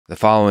The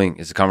following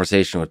is a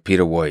conversation with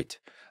Peter Woit,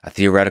 a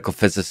theoretical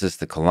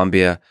physicist at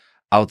Columbia,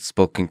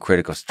 outspoken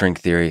critic of string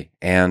theory,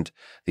 and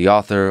the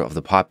author of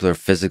the popular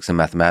physics and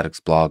mathematics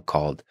blog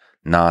called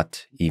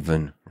Not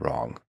Even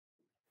Wrong.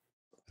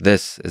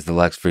 This is the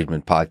Lex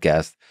Fridman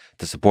podcast.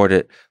 To support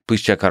it,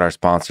 please check out our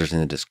sponsors in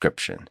the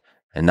description.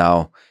 And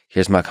now,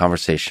 here's my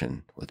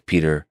conversation with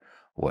Peter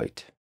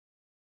Woit.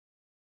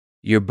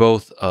 You're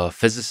both a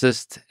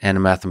physicist and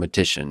a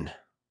mathematician.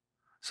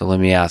 So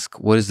let me ask,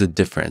 what is the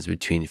difference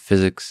between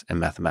physics and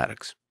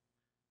mathematics?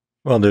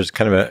 Well, there's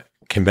kind of a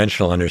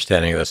conventional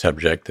understanding of the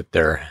subject that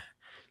they're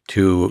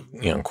two,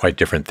 quite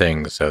different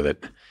things. So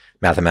that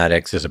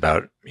mathematics is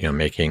about,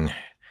 making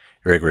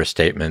rigorous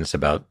statements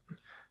about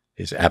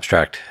these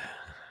abstract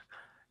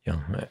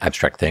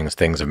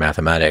things of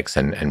mathematics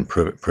and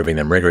proving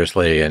them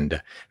rigorously.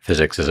 And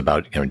physics is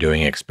about,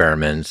 doing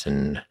experiments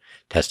and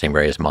testing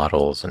various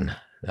models and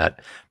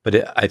that.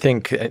 But I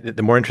think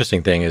the more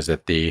interesting thing is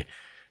that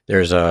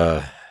there's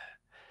a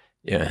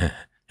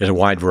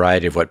wide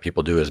variety of what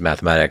people do as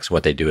mathematics,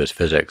 what they do as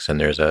physics, and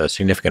there's a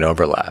significant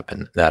overlap,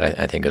 and that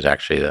I think is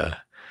actually the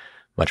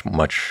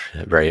much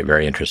very,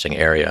 very interesting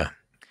area.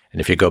 And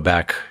if you go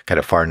back kind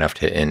of far enough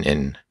to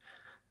in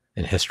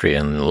history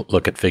and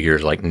look at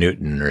figures like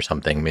Newton or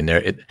something, I mean,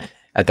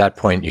 at that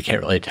point you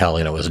can't really tell,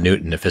 was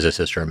Newton a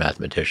physicist or a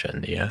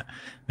mathematician? The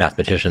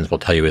mathematicians will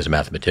tell you he's a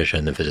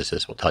mathematician, the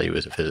physicists will tell you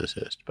he's a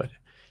physicist, but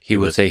He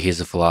would say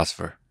he's a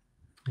philosopher.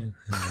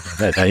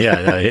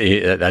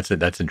 Yeah,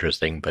 that's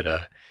interesting.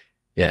 But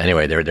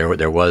anyway,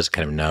 there was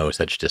kind of no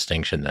such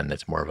distinction then.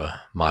 It's more of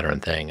a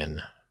modern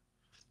thing.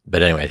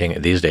 But anyway, I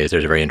think these days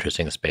there's a very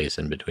interesting space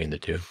in between the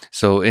two.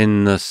 So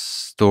in the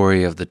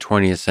story of the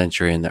 20th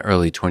century and the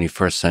early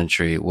 21st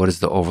century, what is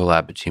the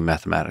overlap between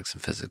mathematics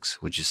and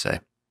physics, would you say?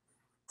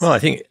 Well, I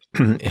think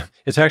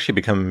it's actually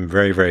become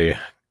very, very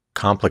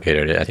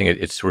complicated. I think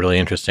it's really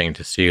interesting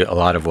to see a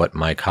lot of what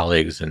my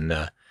colleagues in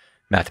the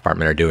math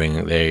department are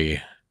doing.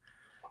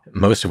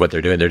 Most of what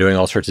they're doing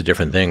all sorts of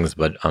different things,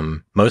 but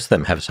most of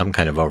them have some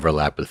kind of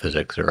overlap with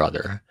physics or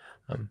other.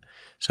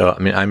 So, I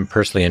mean, I'm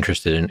personally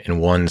interested in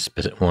one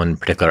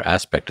particular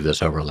aspect of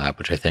this overlap,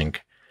 which I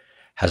think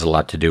has a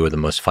lot to do with the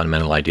most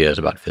fundamental ideas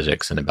about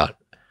physics and about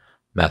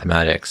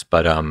mathematics.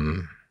 But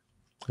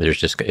there's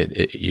just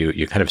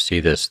you kind of see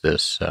this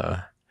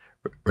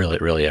really,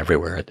 really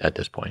everywhere at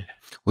this point.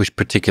 Which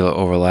particular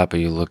overlap are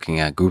you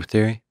looking at? Group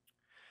theory?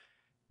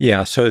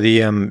 Yeah. So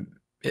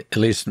at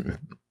least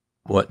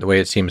the way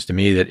it seems to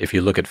me that if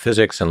you look at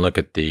physics and look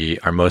at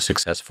our most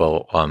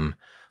successful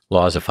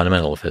laws of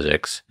fundamental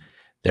physics,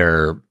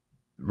 they're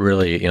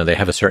really, they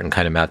have a certain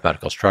kind of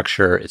mathematical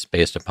structure. It's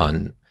based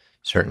upon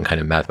certain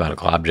kind of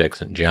mathematical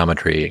objects and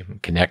geometry,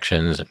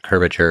 connections and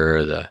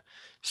curvature, the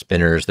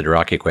spinors, the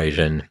Dirac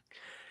equation,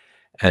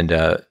 and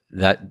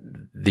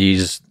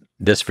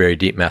this very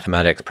deep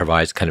mathematics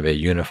provides kind of a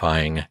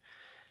unifying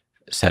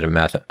set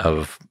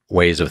of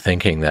ways of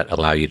thinking that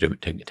allow you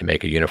to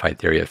make a unified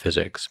theory of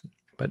physics.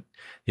 But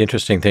the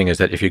interesting thing is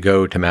that if you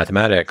go to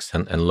mathematics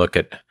and look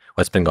at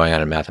what's been going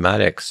on in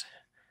mathematics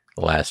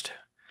the last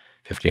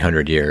 50,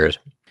 100 years,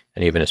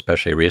 and even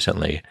especially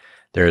recently,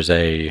 there's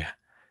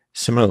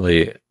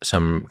similarly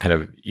some kind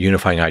of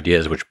unifying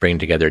ideas which bring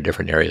together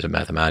different areas of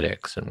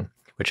mathematics and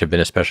which have been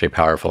especially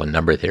powerful in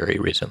number theory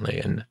recently.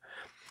 And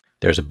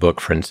there's a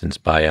book, for instance,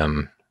 by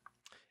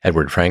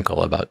Edward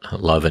Frankel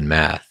about love and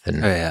math.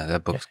 And Oh yeah,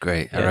 that book's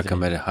great. I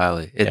recommend it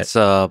highly. It's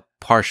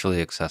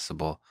partially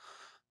accessible,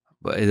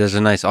 but there's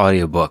a nice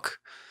audiobook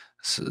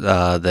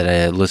that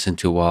I listened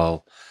to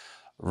while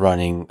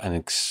running an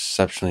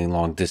exceptionally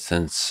long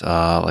distance,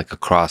 like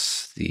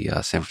across the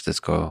San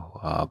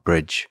Francisco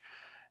bridge.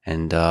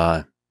 And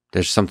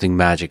there's something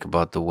magic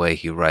about the way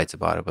he writes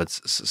about it. But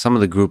some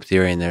of the group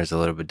theory in there is a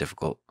little bit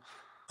difficult.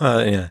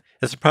 Yeah,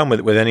 that's the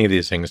problem with any of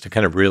these things. To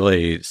kind of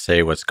really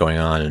say what's going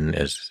on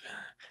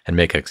and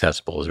make it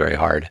accessible is very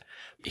hard.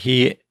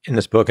 He, in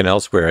this book and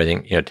elsewhere, I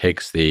think,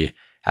 takes the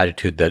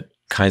attitude that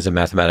kinds of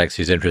mathematics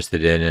he's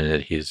interested in and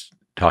that he's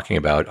talking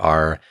about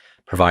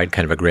provide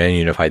kind of a grand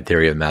unified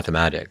theory of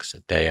mathematics.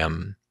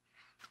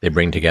 They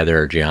bring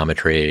together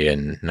geometry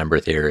and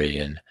number theory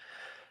and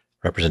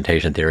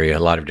representation theory, a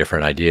lot of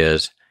different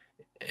ideas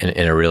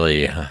in a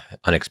really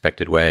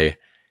unexpected way.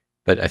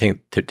 But I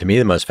think to me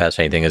the most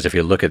fascinating thing is if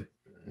you look at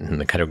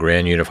the kind of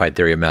grand unified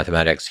theory of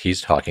mathematics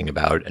he's talking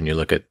about, and you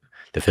look at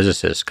the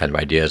physicists' kind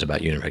of ideas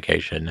about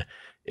unification,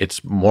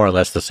 it's more or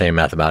less the same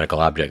mathematical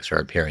objects are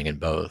appearing in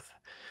both.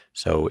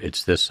 So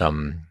it's this.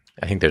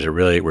 I think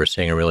we're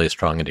seeing a really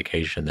strong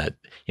indication that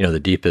the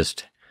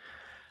deepest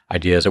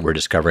ideas that we're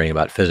discovering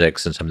about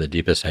physics and some of the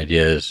deepest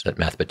ideas that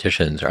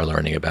mathematicians are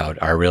learning about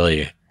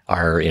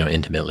are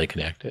intimately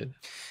connected.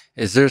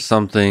 Is there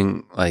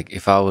something, like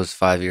if I was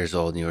 5 years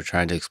old and you were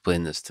trying to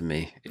explain this to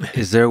me,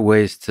 is there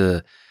ways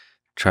to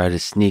try to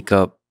sneak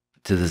up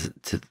to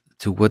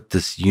what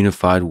this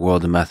unified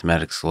world of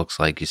mathematics looks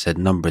like? You said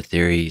number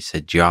theory, you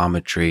said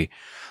geometry,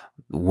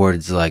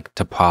 words like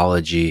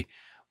topology.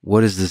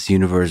 What does this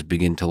universe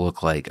begin to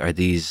look like?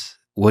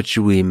 What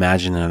should we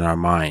imagine in our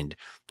mind?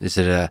 Is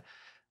it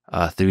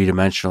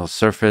three-dimensional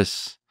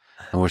surface,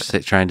 and we're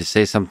trying to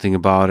say something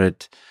about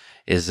it?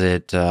 Is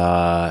it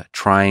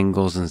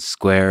triangles and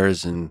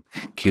squares and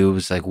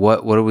cubes? Like,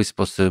 what are we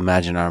supposed to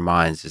imagine in our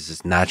minds? Is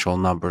this natural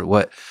number?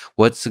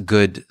 What's a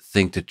good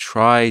thing to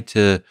try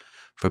to,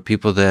 for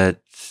people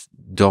that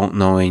don't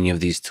know any of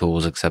these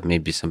tools except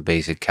maybe some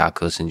basic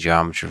calculus and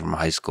geometry from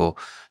high school,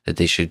 that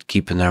they should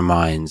keep in their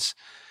minds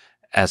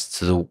as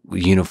to the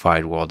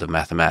unified world of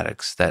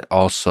mathematics that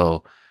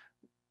also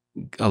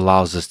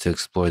allows us to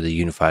explore the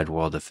unified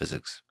world of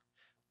physics?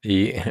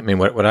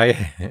 What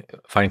I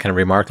find kind of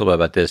remarkable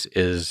about this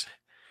is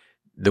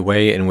the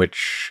way in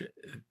which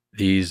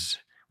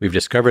we've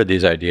discovered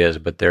these ideas,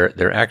 but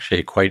they're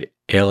actually quite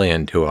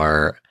alien to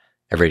our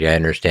everyday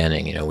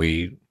understanding.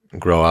 We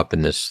grow up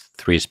in this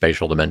three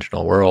spatial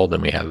dimensional world,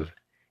 and we have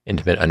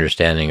intimate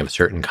understanding of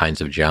certain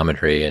kinds of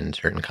geometry and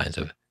certain kinds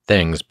of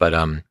things. But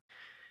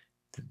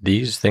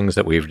these things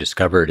that we've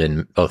discovered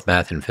in both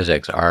math and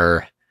physics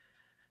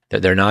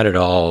they're not at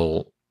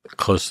all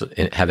close,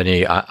 have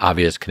any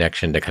obvious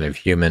connection to kind of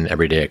human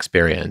everyday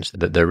experience.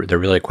 They're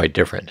really quite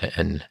different.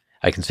 And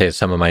I can say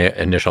some of my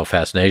initial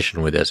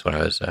fascination with this when I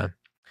was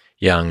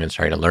young and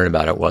starting to learn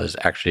about it was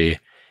actually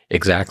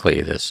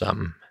exactly this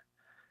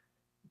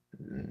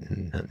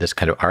this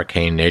kind of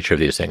arcane nature of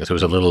these things. It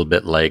was a little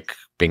bit like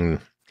being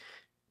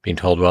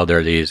told, well, there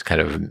are these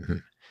kind of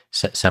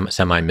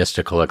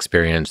semi-mystical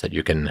experience that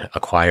you can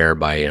acquire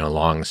by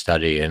long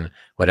study and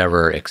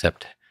whatever,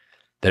 except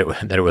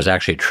that it was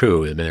actually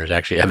true. I mean, there's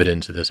actually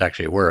evidence that this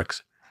actually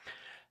works.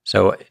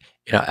 So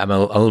I'm a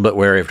little bit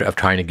wary of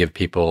trying to give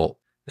people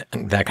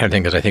that kind of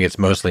thing, because I think it's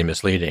mostly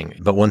misleading.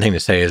 But one thing to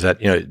say is that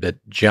that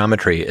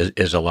geometry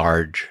is a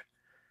large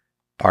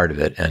part of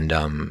it, and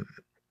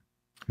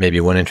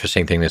maybe one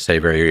interesting thing to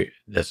say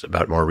that's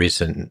about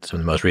some of the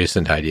most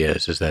recent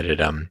ideas is that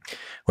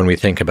when we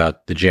think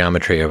about the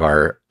geometry of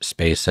our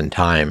space and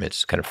time,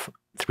 it's kind of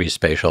three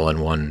spatial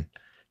and one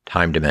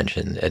time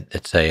dimension.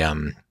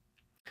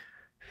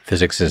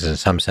 Physics is in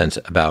some sense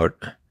about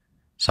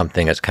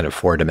something that's kind of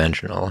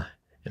four-dimensional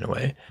in a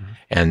way. Mm-hmm.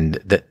 And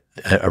that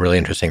a really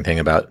interesting thing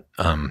about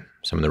some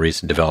of the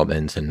recent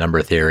developments in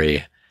number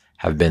theory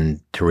have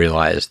been to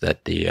realize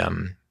that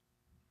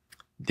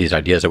these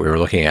ideas that we were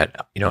looking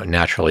at,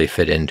 naturally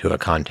fit into a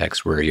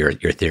context where your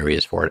theory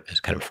is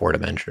kind of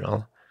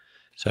four-dimensional.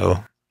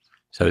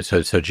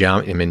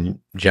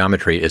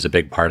 Geometry is a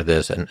big part of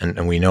this,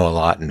 and we know a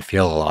lot and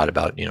feel a lot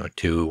about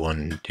 2,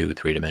 1, 2,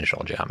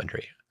 3-dimensional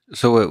geometry.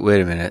 So wait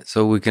a minute.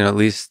 So we can at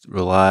least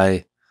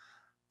rely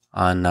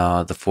on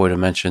the 4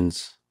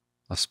 dimensions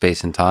of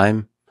space and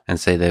time and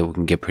say that we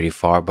can get pretty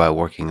far by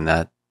working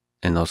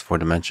in those 4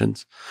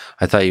 dimensions?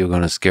 I thought you were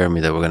going to scare me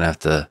that we're going to have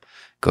to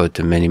go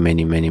to many,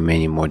 many, many,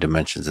 many more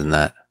dimensions than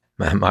that.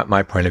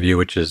 My point of view,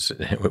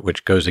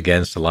 which goes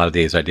against a lot of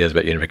these ideas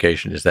about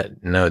unification, is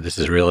that no, this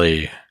is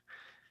really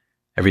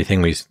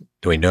everything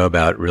we know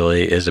about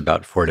really is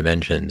about 4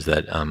 dimensions.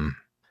 That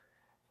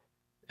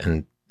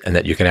and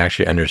that you can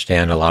actually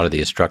understand a lot of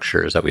these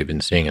structures that we've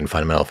been seeing in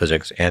fundamental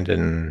physics and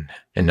in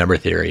number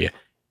theory,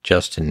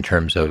 just in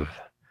terms of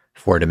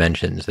 4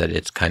 dimensions. That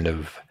it's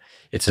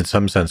in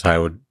some sense, I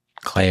would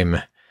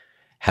claim,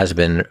 has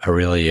been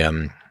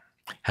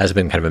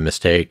kind of a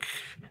mistake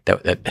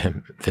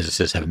that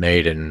physicists have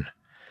made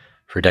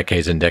for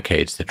decades and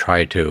decades to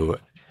try to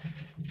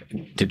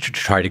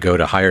go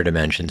to higher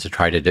dimensions, to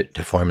try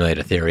to formulate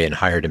a theory in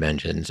higher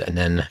dimensions, and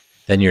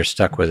then you're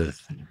stuck with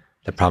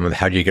the problem of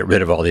how do you get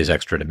rid of all these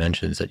extra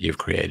dimensions that you've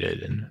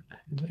created, and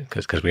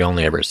because we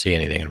only ever see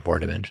anything in 4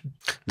 dimensions.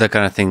 That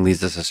kind of thing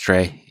leads us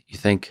astray, you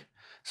think?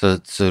 So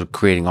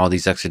creating all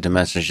these extra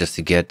dimensions just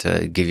to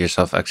give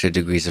yourself extra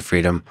degrees of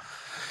freedom.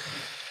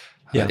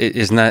 Yeah,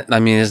 isn't that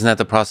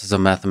the process of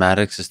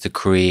mathematics, is to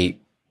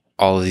create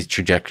all of these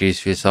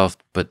trajectories for yourself,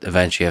 but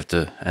eventually you have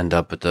to end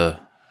up at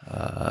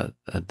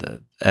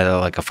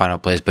like a final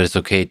place. But it's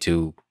okay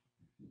to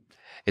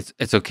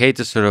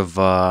sort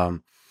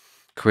of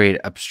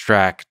create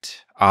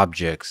abstract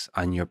objects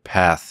on your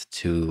path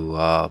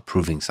to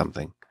proving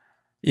something.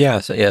 Yeah,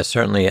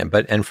 certainly.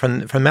 And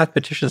from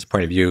mathematicians'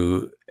 point of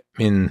view,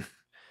 I mean,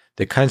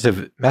 the kinds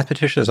of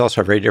mathematicians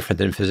also are very different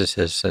than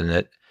physicists in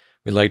that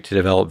we like to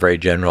develop very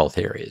general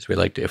theories. We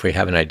like to, if we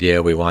have an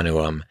idea, we want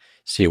to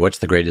see what's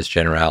the greatest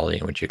generality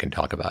in which you can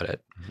talk about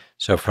it. Mm-hmm.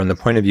 So from the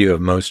point of view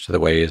of most of the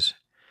ways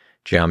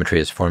geometry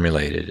is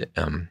formulated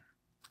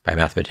by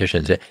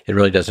mathematicians, it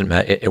really doesn't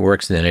matter. It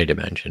works in any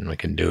dimension. We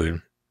can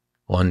do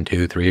 1,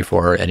 2, 3,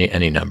 4,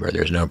 any number.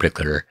 There's no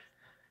particular,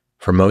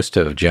 for most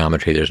of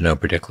geometry, there's no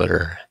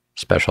particular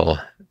special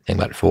thing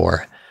about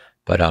 4.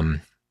 But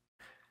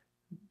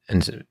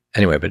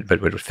anyway,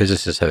 but what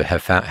physicists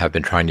have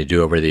been trying to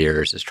do over the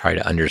years is try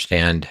to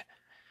understand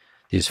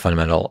these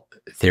fundamental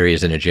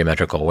theories in a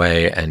geometrical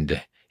way, and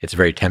it's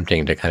very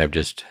tempting to kind of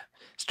just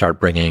start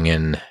bringing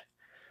in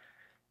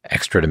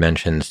extra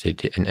dimensions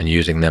and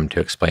using them to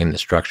explain the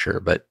structure.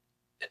 But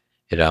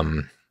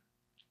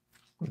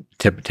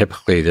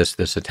typically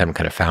this attempt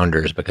kind of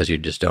founders because you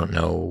just don't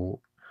know.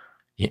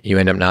 You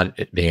end up not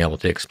being able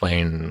to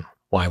explain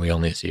why we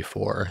only see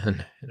 4.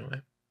 In a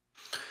way.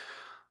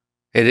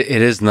 It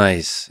is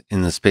nice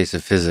in the space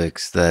of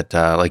physics that,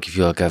 like if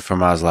you look at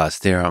Fermat's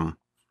last theorem,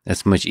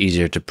 it's much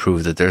easier to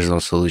prove that there's no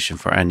solution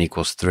for n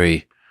equals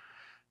 3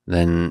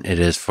 than it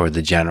is for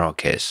the general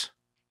case.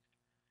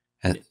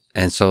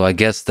 And so I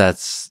guess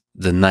that's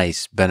the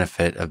nice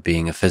benefit of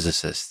being a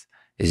physicist,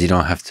 is you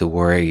don't have to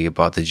worry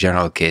about the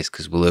general case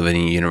because we live in a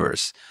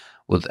universe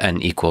with n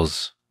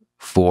equals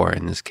 4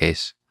 in this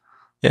case.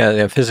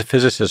 Yeah,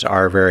 physicists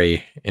are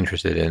very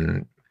interested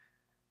in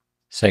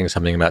saying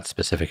something about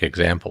specific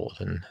examples.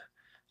 And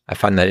I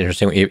find that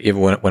interesting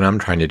even when I'm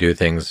trying to do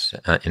things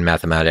in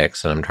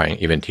mathematics, and I'm trying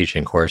even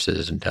teaching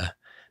courses into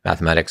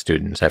mathematics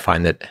students, I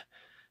find that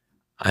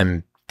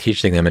I'm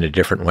teaching them in a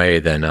different way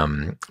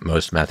than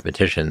most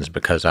mathematicians,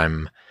 because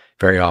I'm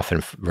very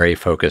often very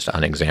focused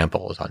on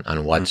examples,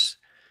 on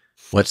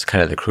what's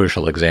kind of the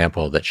crucial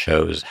example that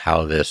shows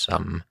how this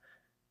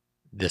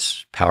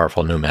this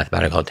powerful new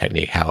mathematical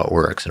technique, how it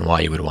works and why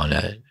you would want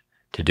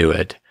to do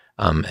it.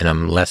 And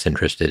I'm less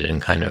interested in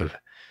kind of,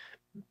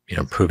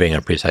 proving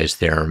a precise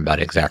theorem about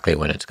exactly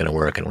when it's going to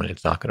work and when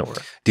it's not going to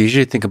work. Do you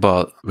usually think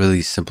about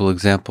really simple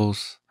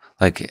examples,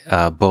 like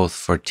both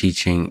for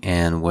teaching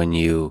and when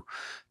you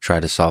try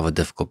to solve a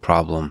difficult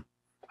problem?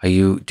 Do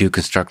you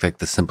construct like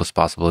the simplest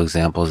possible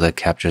examples that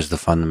captures the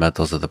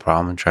fundamentals of the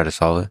problem and try to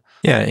solve it?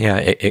 Yeah,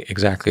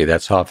 exactly.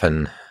 That's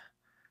often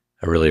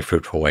a really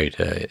fruitful way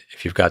to,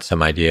 if you've got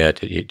some idea,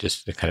 to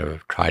just to kind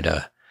of try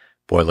to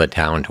boil it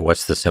down to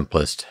what's the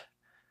simplest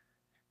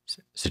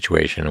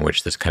situation in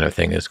which this kind of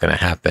thing is going to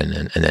happen,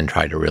 and then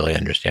try to really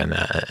understand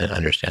that.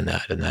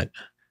 And that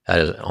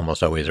is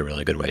almost always a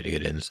really good way to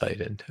get insight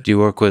into. Do you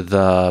work with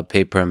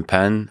paper and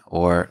pen,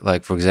 or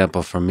like, for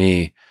example, for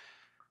me,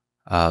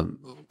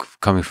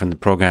 coming from the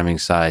programming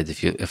side,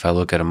 if I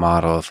look at a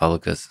model, if I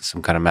look at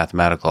some kind of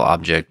mathematical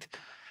object,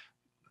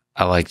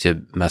 I like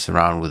to mess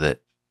around with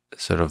it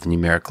sort of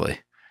numerically.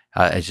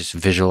 I just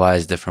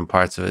visualize different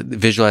parts of it,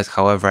 visualize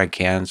however I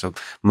can. So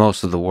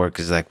most of the work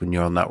is like with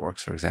neural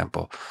networks, for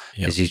example,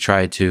 is you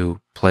try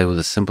to play with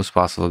the simplest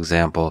possible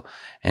example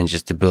and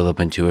just to build up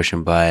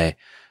intuition by,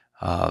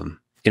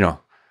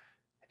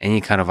 any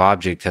kind of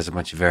object has a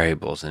bunch of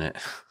variables in it.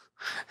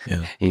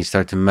 Yeah. And you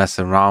start to mess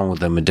around with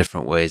them in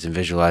different ways and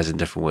visualize in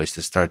different ways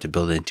to start to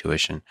build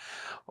intuition.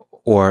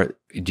 Or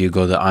do you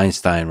go the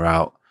Einstein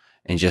route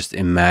and just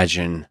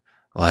imagine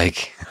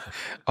like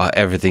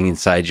everything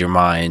inside your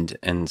mind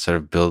and sort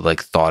of build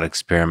like thought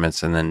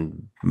experiments and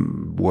then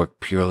work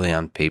purely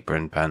on paper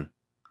and pen?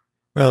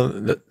 Well,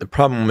 the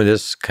problem with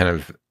this kind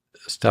of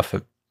stuff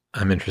that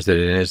I'm interested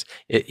in is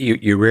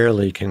you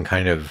rarely can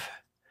kind of,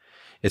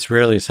 it's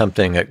rarely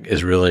something that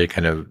is really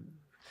kind of,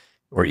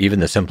 or even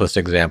the simplest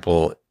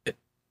example,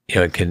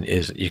 you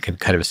can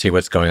kind of see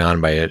what's going on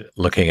by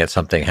looking at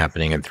something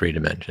happening in 3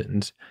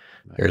 dimensions.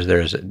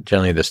 There's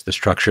generally the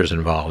structures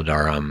involved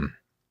are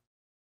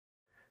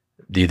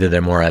either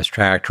they're more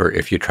abstract, or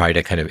if you try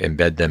to kind of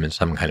embed them in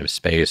some kind of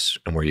space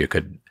and where you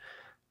could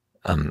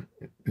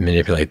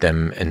manipulate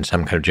them in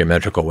some kind of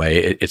geometrical way,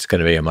 it's going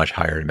to be a much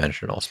higher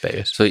dimensional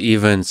space. So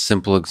even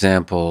simple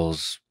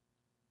examples,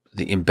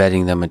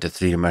 embedding them into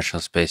 3-dimensional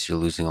space, you're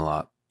losing a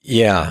lot.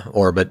 Yeah,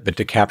 but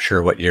to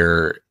capture what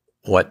you're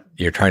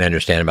trying to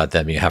understand about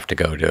them, you have to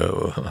go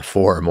to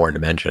 4 or more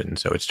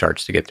dimensions. So it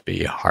starts to get to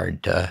be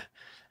hard to.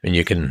 I mean,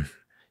 you can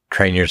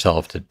train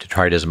yourself to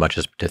try it as much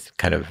as to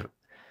kind of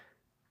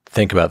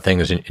think about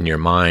things in your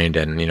mind.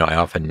 And I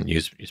often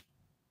use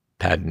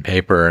pad and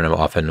paper, and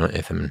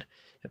if I'm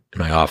in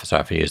my office, I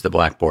often use the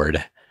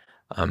blackboard.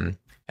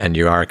 And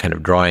you are kind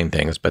of drawing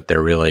things, but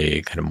they're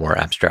really kind of more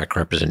abstract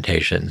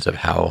representations of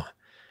how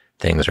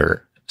things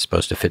are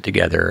supposed to fit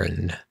together,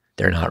 and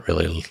they're not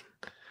really,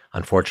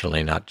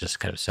 unfortunately, not just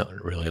kind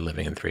of really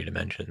living in 3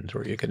 dimensions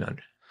where you can.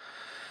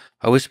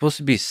 Are we supposed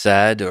to be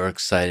sad or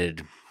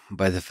excited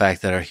by the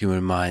fact that our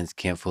human minds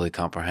can't fully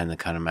comprehend the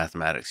kind of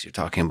mathematics you're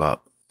talking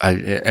about?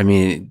 I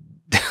mean,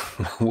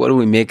 what do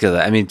we make of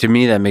that? I mean, to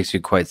me, that makes me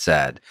quite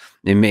sad.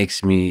 It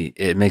makes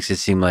it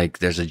seem like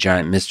there's a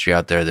giant mystery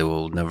out there that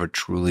we'll never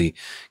truly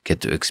get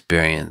to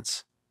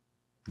experience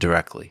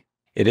directly.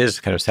 It is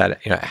kind of sad,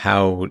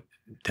 how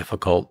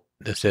difficult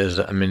this is.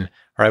 I mean,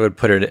 or I would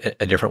put it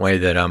a different way,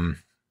 that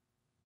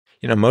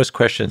most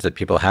questions that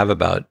people have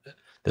about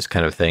this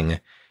kind of thing,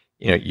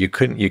 you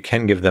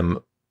can give them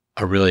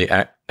a really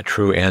a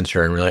true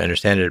answer and really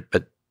understand it,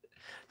 but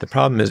the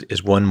problem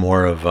is one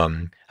more of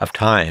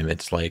time.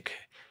 It's like,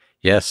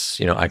 yes,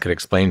 I could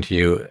explain to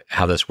you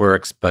how this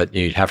works, but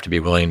you'd have to be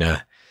willing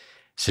to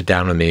sit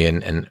down with me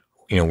and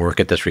work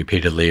at this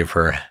repeatedly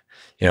for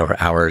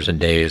hours and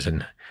days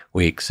and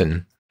weeks,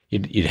 and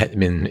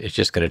it's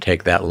just going to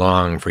take that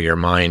long for your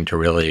mind to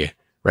really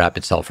wrap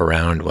itself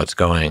around what's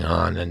going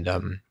on,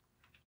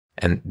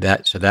 and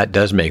that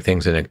does make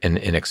things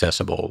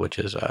inaccessible, which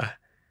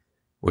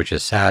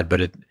is sad.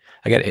 But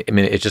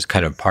it's just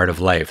kind of part of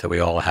life that we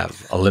all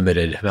have a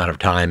limited amount of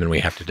time, and we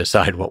have to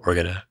decide what we're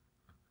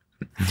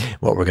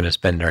gonna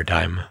spend our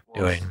time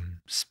doing.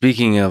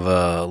 speaking of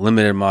a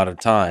limited amount of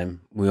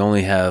time, we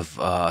only have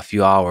a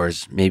few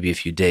hours, maybe a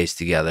few days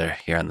together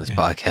here on this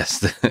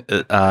podcast.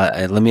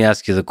 And let me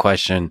ask you the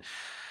question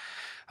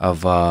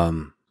of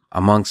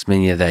amongst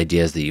many of the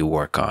ideas that you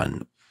work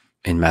on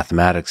in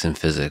mathematics and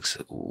physics,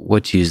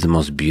 what do you use the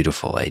most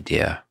beautiful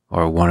idea,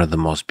 or one of the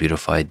most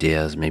beautiful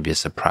ideas, maybe a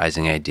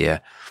surprising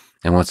idea?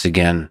 And once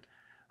again,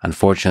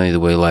 unfortunately, the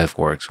way life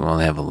works, we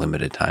only have a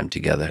limited time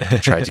together to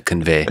try to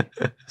convey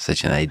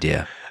such an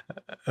idea.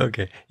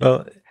 Okay.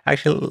 Well,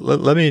 actually,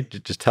 let me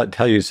just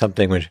tell you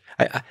something which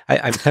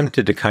I'm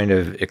tempted to kind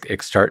of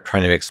start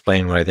trying to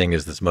explain what I think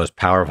is this most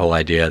powerful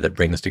idea that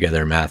brings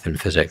together math and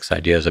physics,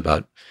 ideas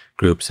about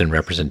groups and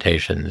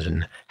representations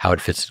and how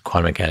it fits in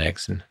quantum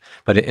mechanics.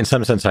 But in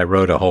some sense, I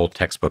wrote a whole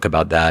textbook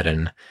about that,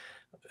 and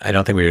I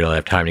don't think we really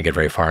have time to get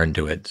very far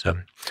into it. So,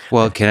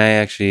 well, can I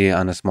actually,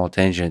 on a small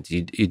tangent,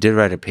 you did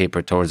write a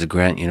paper towards a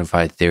grant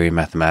unified theory of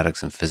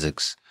mathematics and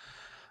physics.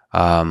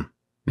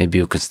 Maybe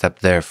you could step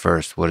there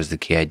first. What is the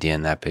key idea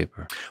in that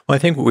paper? Well, I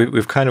think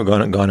we've kind of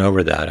gone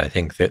over that. I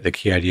think that the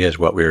key idea is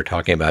what we were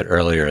talking about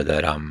earlier,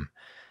 that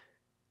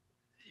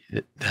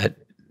that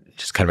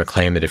just kind of a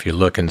claim that if you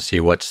look and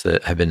see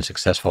have been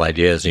successful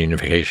ideas in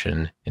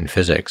unification in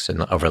physics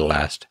over the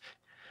last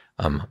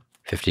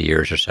 50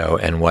 years or so,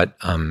 and what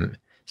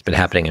has been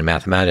happening in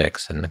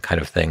mathematics, and the kind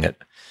of thing that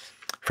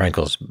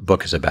Frankel's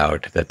book is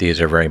about, that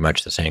these are very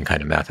much the same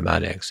kind of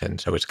mathematics.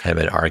 And so it's kind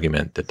of an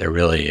argument that there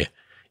really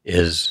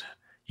is,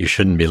 you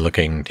shouldn't be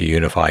looking to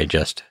unify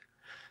just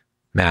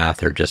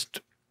math or just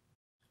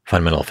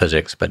fundamental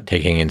physics, but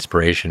taking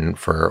inspiration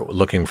for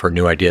looking for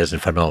new ideas in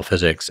fundamental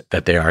physics,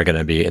 that they are going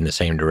to be in the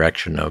same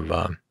direction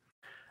of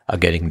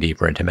getting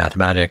deeper into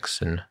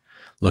mathematics and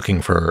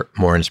looking for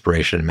more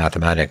inspiration in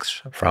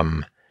mathematics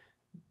from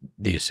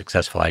these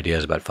successful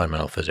ideas about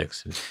fundamental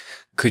physics.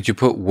 Could you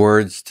put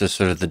words to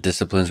sort of the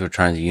disciplines we're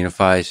trying to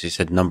unify? So you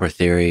said number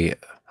theory.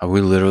 Are we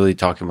literally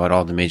talking about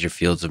all the major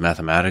fields of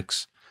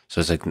mathematics? So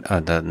it's like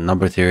the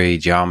number theory,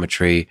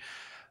 geometry,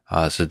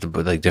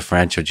 like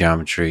differential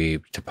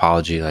geometry,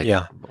 topology. Like,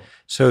 yeah.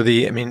 So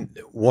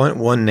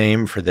one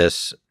name for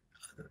this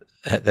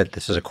that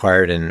this is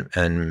acquired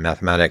in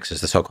mathematics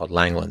is the so-called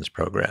Langlands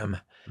program.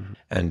 Mm-hmm.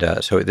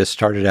 And so this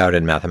started out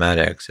in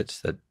mathematics. It's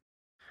that,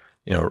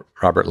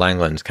 Robert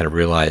Langlands kind of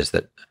realized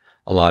that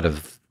a lot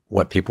of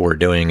what people were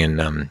doing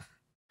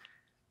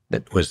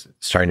that was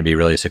starting to be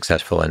really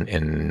successful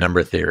in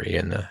number theory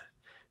in the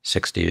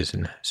 60s,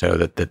 and so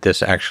that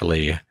this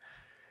actually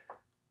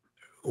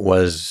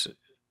was,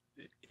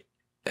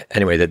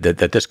 anyway,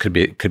 that this could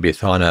be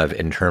thought of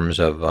in terms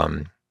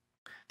of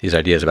these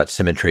ideas about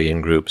symmetry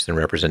in groups and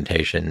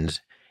representations,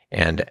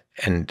 and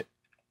in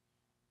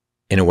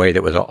a way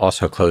that was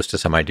also close to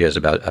some ideas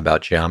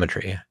about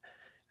geometry.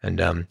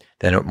 And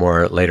then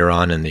more later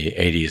on in the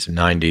 80s and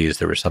 90s,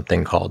 there was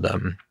something called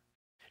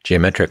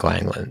geometric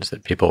Langlands,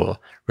 that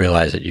people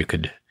realized that you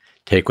could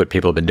take what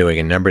people have been doing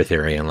in number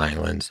theory in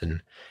Langlands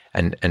and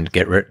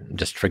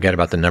just forget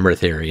about the number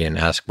theory and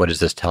ask, what is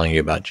this telling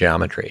you about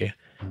geometry?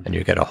 Mm-hmm. And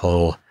you get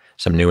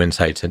some new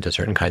insights into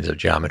certain kinds of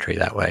geometry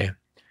that way.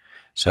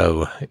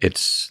 So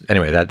that's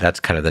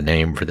kind of the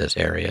name for this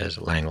area, is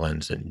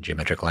Langlands and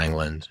geometric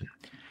Langlands.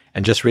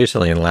 And just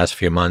recently, in the last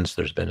few months,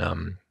 there's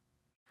been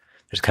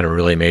there's kind of a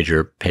really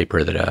major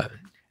paper that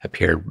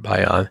appeared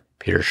by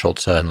Peter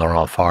Schulze and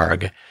Laurent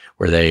Fargue,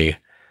 where they,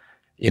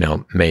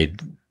 made,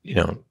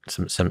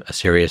 a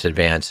serious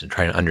advance in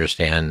trying to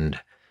understand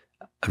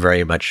a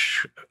very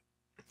much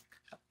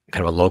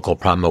kind of a local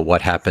problem of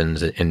what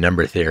happens in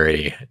number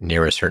theory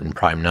near a certain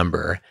prime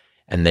number.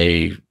 And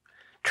they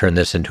turned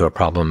this into a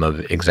problem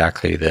of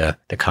exactly the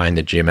kind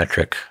that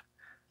geometric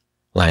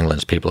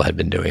Langlands people had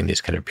been doing,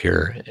 these kind of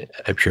pure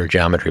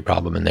geometry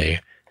problem. And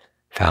they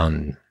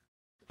found,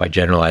 by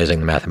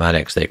generalizing the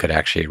mathematics, they could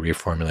actually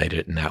reformulate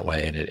it in that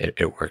way, and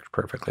it worked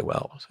perfectly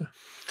well. So.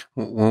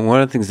 One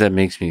of the things that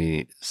makes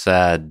me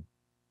sad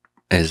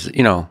is,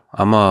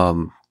 I'm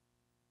a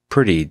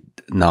pretty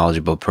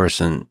knowledgeable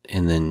person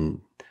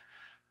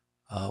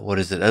what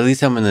is it? At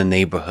least I'm in the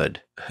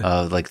neighborhood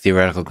of like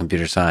theoretical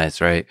computer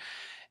science, right?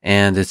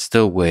 And it's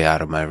still way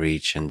out of my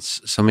reach. And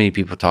so many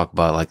people talk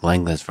about, like,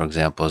 Langlands, for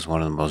example, is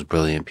one of the most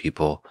brilliant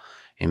people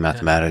in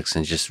mathematics,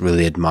 and just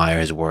really admire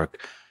his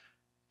work.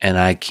 And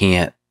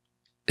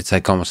it's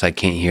like almost I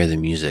can't hear the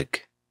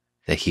music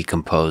that he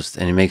composed,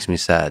 and it makes me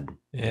sad.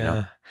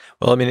 Yeah.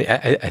 Well,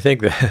 I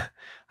think that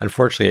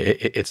unfortunately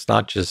it's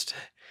not just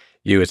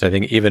you. It's, I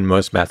think, even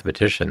most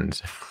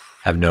mathematicians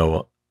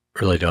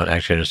really don't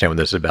actually understand what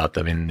this is about.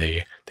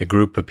 The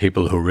group of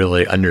people who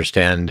really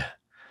understand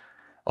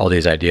all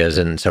these ideas.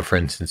 And so, for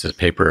instance, this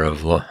paper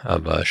of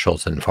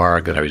Schulze and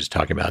Fargue that I was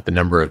talking about, the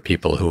number of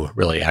people who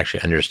really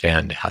actually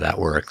understand how that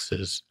works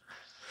is,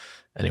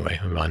 anyway,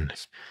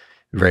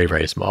 very,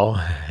 very small.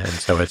 And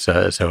so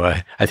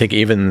I think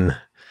even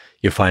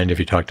you find, if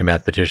you talk to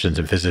mathematicians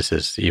and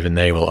physicists, even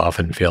they will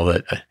often feel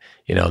that,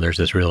 there's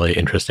this really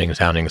interesting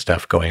sounding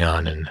stuff going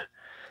on, and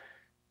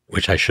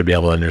which I should be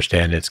able to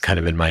understand. It's kind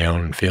of in my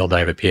own field I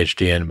have a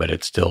PhD in, but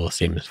it still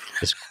seems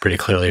it's pretty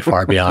clearly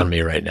far beyond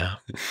me right now.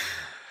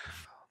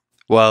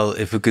 Well,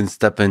 if we can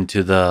step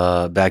into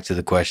back to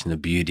the question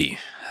of beauty,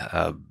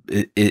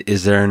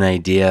 is there an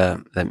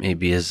idea that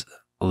maybe is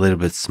a little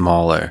bit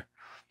smaller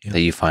that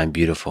you find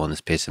beautiful in the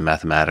space of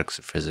mathematics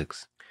or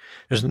physics?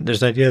 There's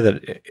an idea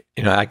that,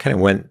 I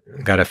kind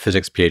of got a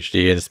physics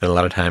PhD and spent a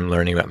lot of time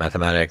learning about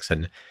mathematics.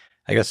 And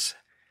I guess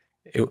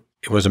it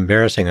was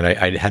embarrassing that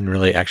I hadn't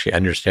really actually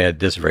understood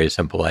this very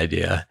simple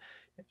idea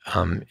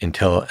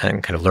until I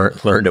kind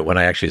of learned it when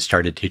I actually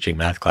started teaching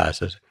math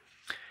classes,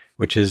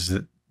 which is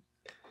that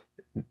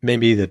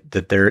maybe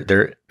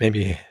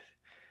maybe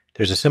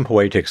there's a simple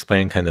way to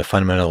explain kind of the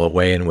fundamental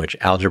way in which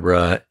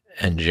algebra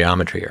and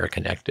geometry are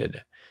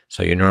connected.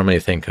 So you normally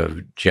think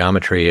of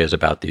geometry as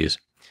about these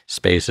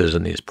spaces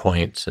and these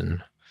points,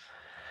 and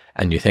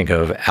you think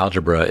of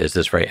algebra as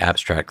this very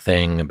abstract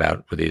thing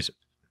with these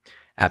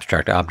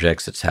abstract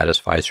objects that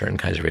satisfy certain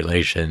kinds of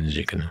relations.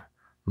 You can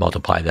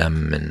multiply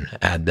them and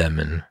add them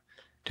and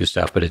do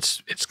stuff, but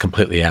it's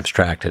completely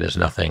abstract. There's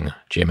nothing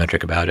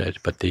geometric about it.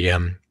 But the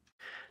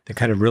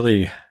kind of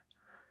really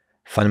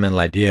fundamental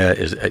idea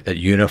is that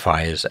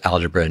unifies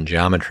algebra and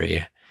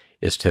geometry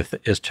is to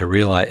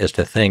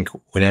think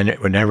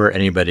whenever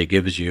anybody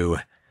gives you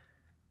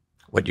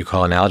what you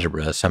call in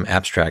algebra, some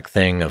abstract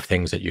thing of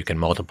things that you can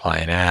multiply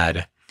and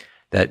add,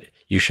 that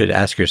you should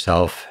ask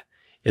yourself,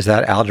 is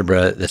that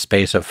algebra the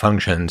space of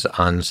functions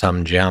on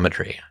some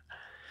geometry?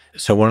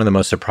 So one of the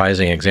most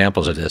surprising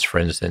examples of this, for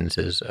instance,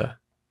 is a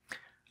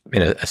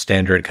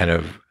standard kind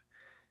of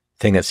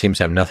thing that seems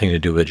to have nothing to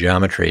do with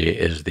geometry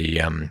is the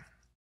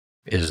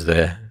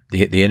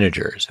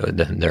integers. So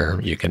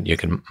you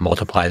can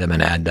multiply them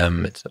and add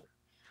them. It's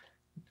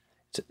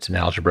an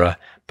algebra,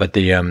 but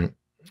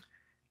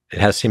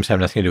seems to have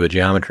nothing to do with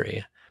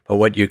geometry.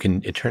 But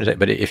it turns out,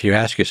 but if you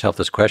ask yourself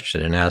this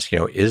question and ask,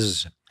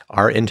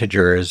 are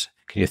integers,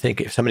 can you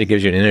think, if somebody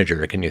gives you an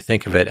integer, can you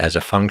think of it as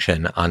a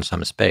function on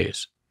some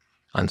space,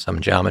 on some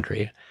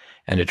geometry?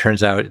 And it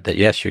turns out that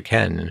yes, you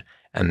can.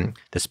 And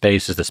the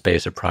space is the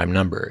space of prime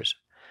numbers.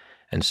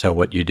 And so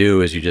what you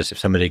do is if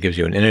somebody gives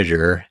you an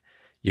integer,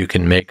 you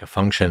can make a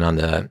function on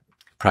the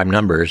prime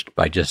numbers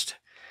by just,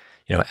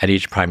 at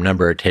each prime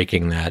number,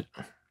 taking that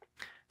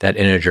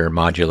integer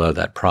modulo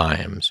that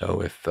prime.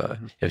 So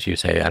if you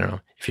say, I don't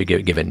know, if you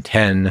given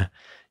 10,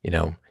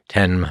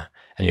 10,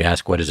 and you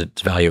ask what is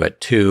its value at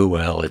 2,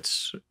 well,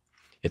 it's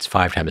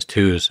 5 times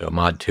 2, so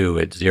mod 2,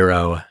 it's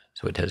 0,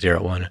 so it has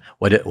 0, 1.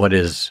 What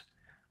is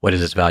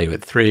its value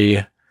at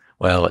 3?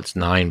 Well, it's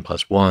 9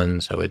 plus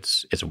 1, so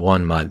it's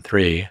 1 mod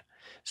 3.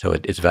 So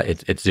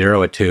it's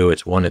 0 at 2,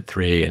 it's 1 at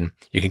 3, and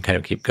you can kind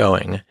of keep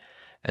going.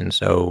 And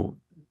so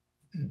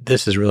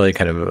this is really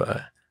kind of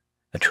a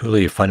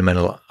truly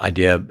fundamental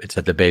idea. It's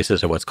at the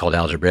basis of what's called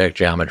algebraic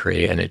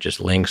geometry, and it just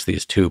links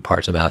these two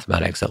parts of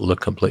mathematics that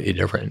look completely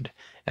different.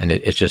 And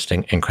it's just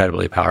an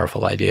incredibly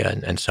powerful idea,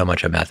 and so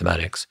much of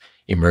mathematics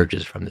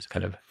emerges from this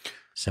kind of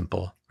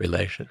simple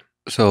relation.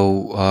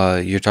 So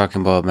you're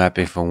talking about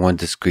mapping from one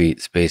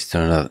discrete space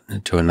to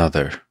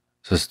another.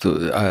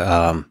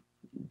 So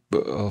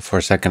for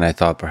a second, I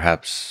thought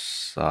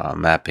perhaps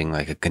mapping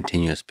like a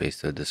continuous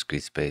space to a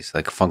discrete space,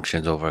 like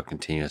functions over a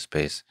continuous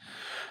space.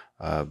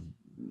 Well,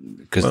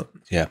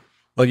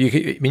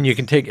 you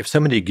can take, if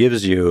somebody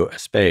gives you a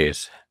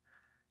space,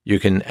 you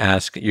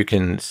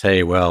can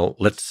say, well,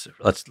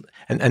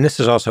 and this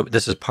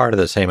is part of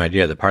the same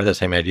idea. The part of the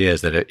same idea is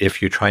that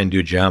if you try and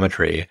do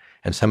geometry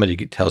and somebody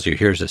tells you,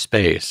 here's a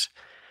space,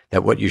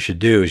 that what you should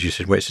do is you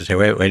should say,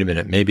 wait a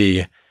minute,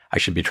 maybe I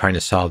should be trying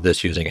to solve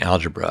this using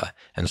algebra.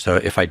 And so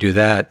if I do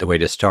that, the way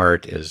to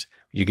start is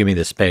you give me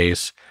the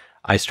space,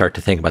 I start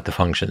to think about the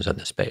functions on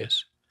the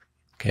space.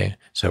 Okay,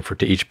 so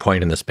to each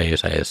point in the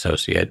space, I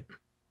associate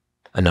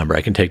a number.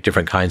 I can take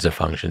different kinds of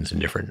functions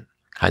and different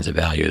kinds of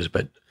values,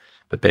 but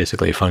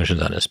basically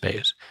functions on a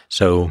space.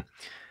 So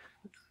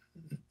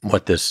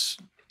what this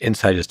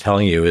insight is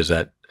telling you is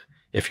that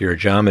if you're a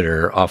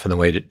geometer, often the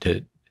way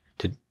to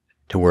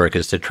work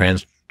is to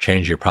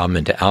change your problem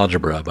into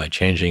algebra by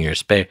changing your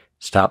space.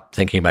 Stop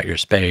thinking about your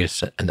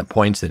space and the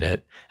points in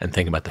it, and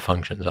think about the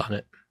functions on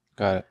it.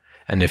 Got it.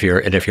 And if you're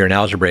an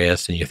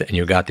algebraist and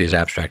you've got these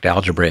abstract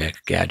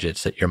algebraic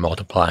gadgets that you're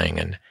multiplying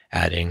and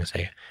adding,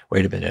 say,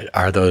 wait a minute,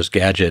 are those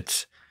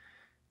gadgets?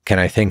 Can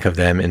I think of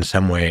them in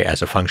some way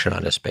as a function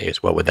on a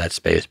space? What would that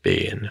space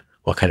be, and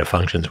what kind of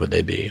functions would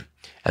they be?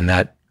 And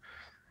that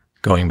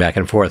going back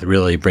and forth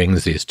really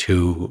brings these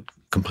two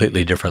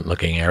completely different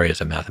looking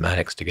areas of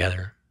mathematics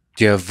together.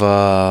 Do you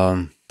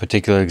have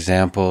particular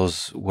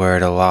examples where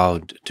it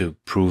allowed to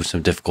prove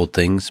some difficult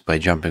things by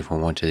jumping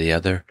from one to the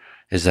other?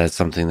 Is that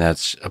something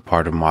that's a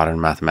part of modern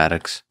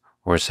mathematics,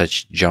 where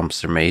such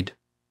jumps are made?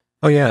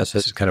 Oh yeah, so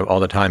this is kind of all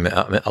the time.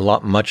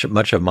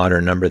 Much of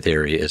modern number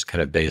theory is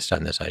kind of based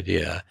on this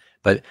idea.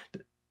 But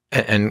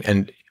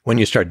and when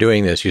you start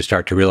doing this, you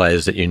start to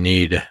realize that you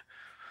need,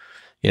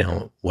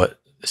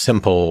 what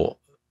simple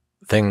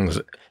things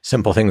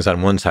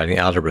on one side of the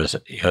algebra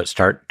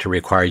start to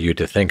require you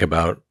to think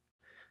about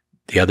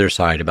the other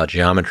side, about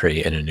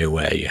geometry, in a new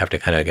way. You have to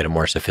kind of get a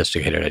more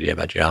sophisticated idea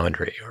about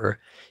geometry. Or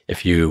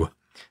if you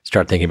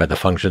start thinking about the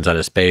functions on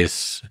a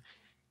space,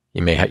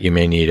 you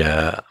may need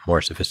a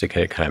more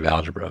sophisticated kind of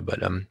algebra,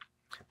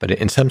 but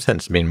in some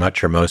sense, I mean,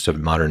 much or most of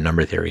modern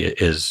number theory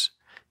is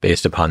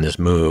based upon this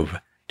move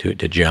to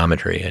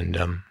geometry, and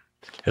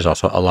there's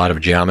also a lot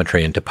of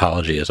geometry and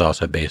topology is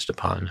also based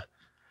upon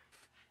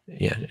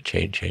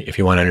change. If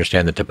you want to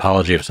understand the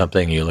topology of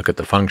something, you look at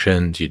the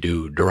functions, you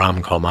do de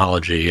Rham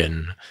cohomology,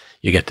 and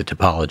you get the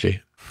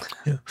topology.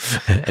 Yeah.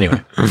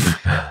 Anyway.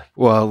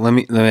 Well, let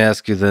me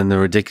ask you then the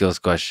ridiculous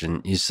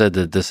question. You said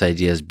that this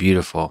idea is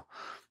beautiful.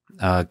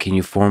 Can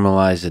you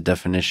formalize the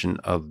definition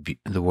of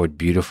the word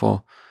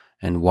beautiful,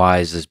 and why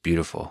is this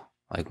beautiful?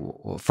 Like,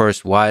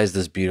 first, why is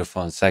this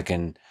beautiful, and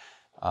second,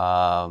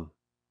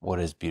 what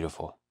is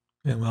beautiful?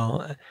 Yeah,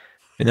 well,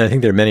 I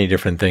think there are many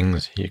different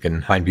things you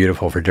can find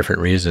beautiful for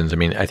different reasons. I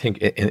mean, I think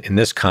in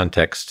this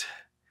context,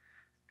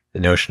 the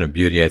notion of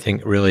beauty, I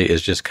think, really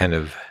is just kind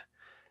of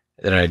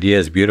that an idea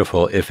is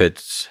beautiful if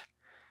it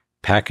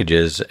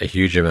packages a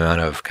huge amount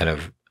of kind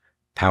of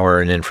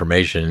power and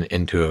information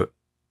into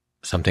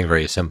something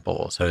very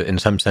simple. So in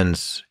some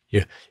sense,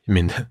 you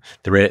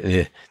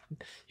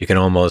can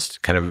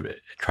almost kind of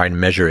try and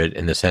measure it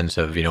in the sense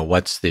of,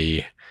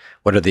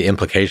 what are the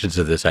implications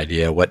of this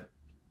idea? What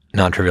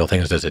non-trivial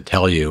things does it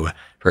tell you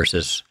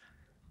versus,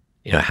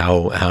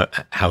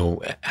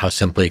 how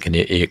simply can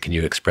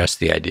you express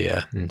the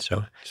idea? And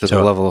so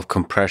the level of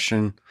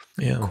compression,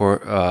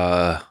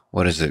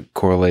 what is it,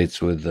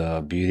 correlates with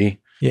beauty?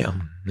 Yeah,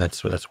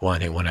 that's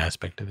one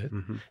aspect of it.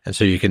 Mm-hmm. And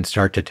so you can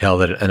start to tell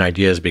that an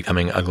idea is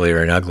becoming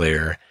uglier and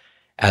uglier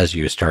as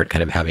you start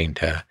kind of having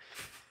to,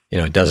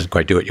 it doesn't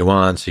quite do what you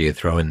want, so you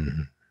throw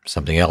in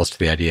something else to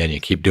the idea, and you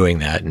keep doing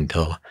that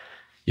until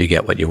you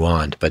get what you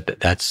want. But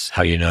that's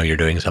how you know you're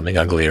doing something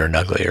uglier and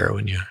uglier,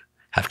 when you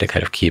have to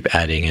kind of keep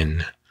adding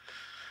in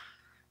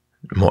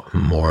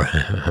more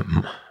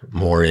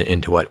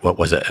into what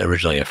was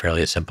originally a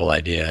fairly simple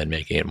idea and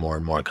making it more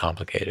and more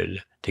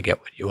complicated to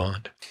get what you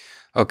want.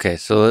 Okay,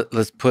 so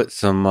let's put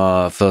some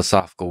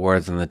philosophical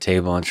words on the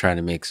table and try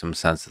to make some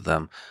sense of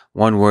them.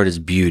 One word is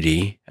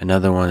beauty.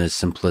 Another one is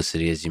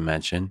simplicity, as you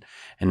mentioned.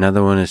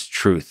 Another one is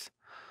truth.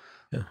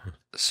 Uh-huh.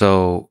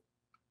 So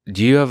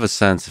do you have a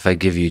sense, if I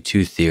give you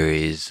two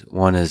theories,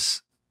 one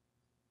is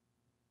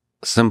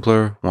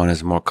simpler, one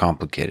is more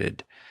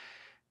complicated,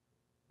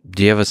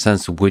 do you have a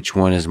sense of which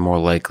one is more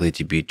likely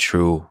to be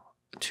true,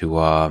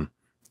 to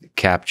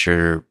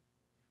capture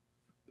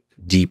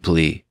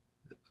deeply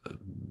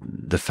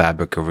the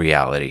fabric of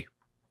reality?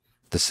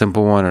 The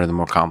simple one or the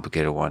more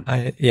complicated one?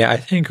 I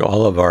think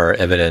all of our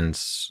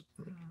evidence,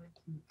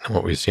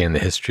 what we see in the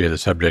history of the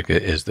subject,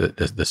 is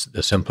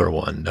the simpler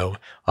one, though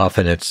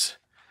often it's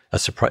a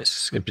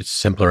surprise. It's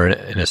simpler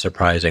in a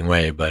surprising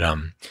way, but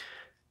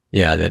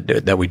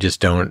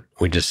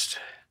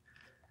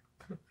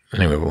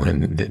anyway,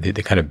 when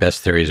the kind of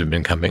best theories we've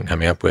been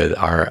coming up with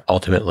are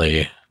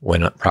ultimately,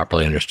 when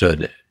properly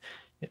understood,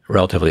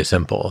 relatively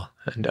simple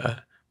and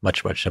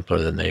much simpler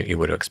than you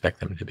would expect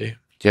them to be.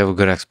 Do you have a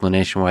good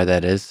explanation why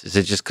that is? Is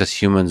it just because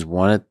humans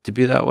want it to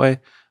be that way?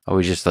 Are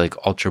we just like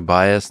ultra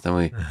biased, and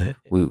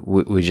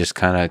we just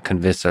kind of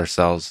convince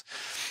ourselves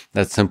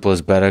that simple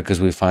is better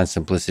because we find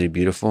simplicity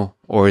beautiful?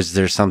 Or is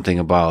there something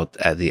about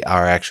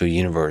our actual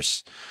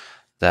universe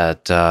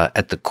that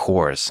at the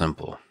core is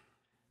simple?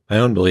 My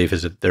own belief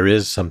is that there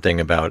is something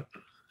about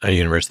a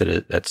universe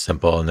that's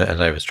simple, and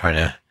as I was trying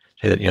to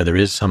say, that there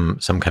is some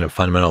kind of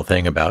fundamental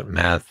thing about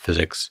math,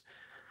 physics,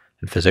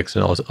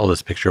 and all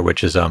this picture,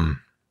 which is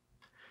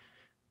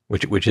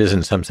which is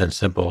in some sense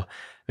simple.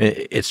 I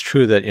mean, it's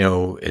true that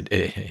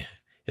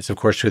it's of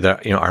course true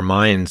that our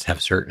minds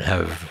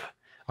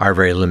are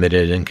very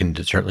limited and can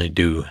certainly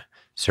do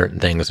certain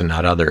things and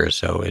not others.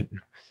 So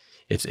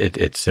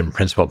it's in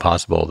principle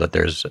possible that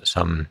there's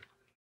some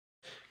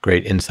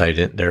great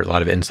insight. There are a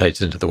lot of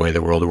insights into the way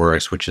the world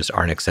works, which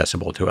aren't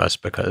accessible to us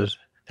because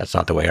that's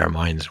not the way our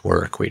minds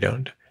work. We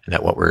don't, and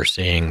that what we're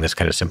seeing, this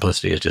kind of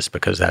simplicity, is just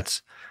because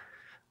that's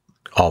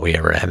all we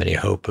ever have any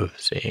hope of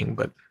seeing.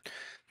 But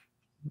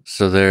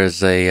so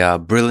there's a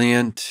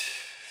brilliant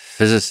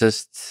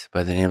physicist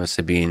by the name of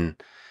Sabine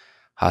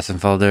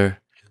Hassenfelder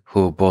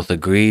who both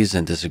agrees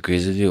and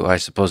disagrees with you. I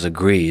suppose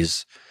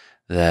agrees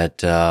that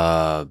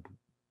the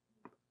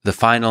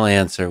final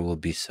answer will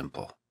be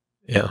simple.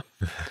 Yeah.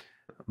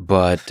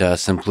 But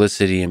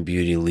simplicity and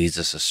beauty leads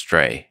us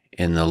astray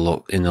in the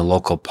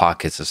local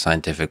pockets of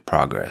scientific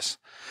progress.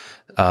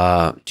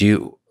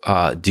 Do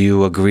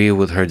you agree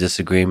with her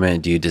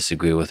disagreement? Do you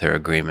disagree with her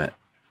agreement?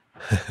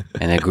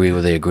 And agree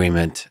with the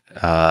agreement?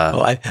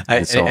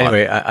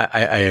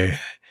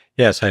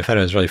 Yes, I found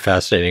it was really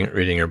fascinating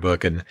reading her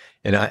book, and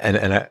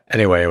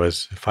anyway, I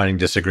was finding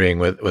disagreeing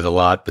with a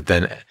lot. But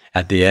then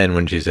at the end,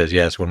 when she says,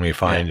 "Yes, when we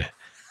find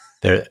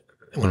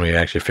when we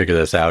actually figure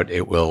this out,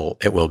 it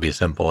will be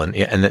simple."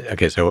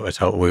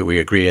 So we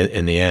agree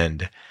in the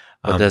end.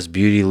 But does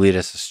beauty lead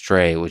us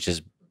astray, which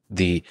is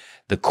the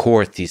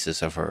core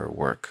thesis of her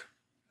work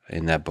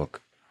in that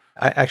book?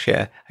 I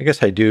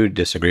guess I do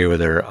disagree with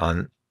her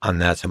on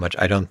that so much.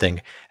 I don't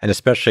think, and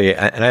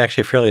I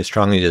actually fairly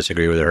strongly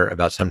disagree with her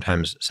about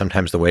sometimes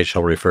the way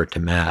she'll refer to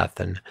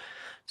math. And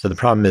so the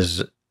problem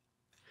is,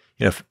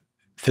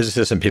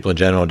 physicists and people in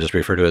general just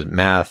refer to it as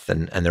math,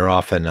 and they're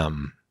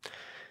often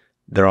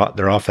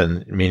they're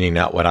often meaning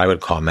not what I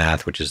would call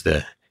math, which is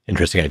the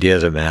interesting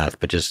ideas of math,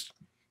 but just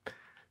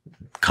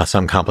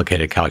some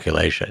complicated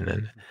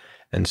calculation.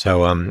 And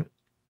so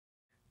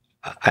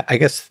I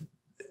guess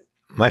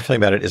my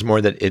feeling about it is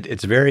more that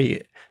it's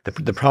very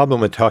the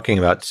problem with talking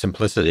about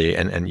simplicity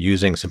and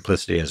using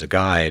simplicity as a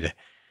guide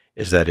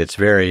is that it's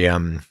very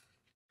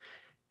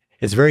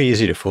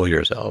easy to fool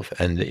yourself,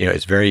 and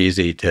it's very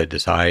easy to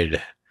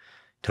decide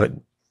to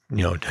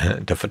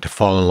to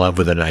fall in love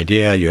with an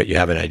idea. You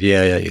have an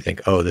idea, you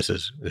think, oh, this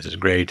is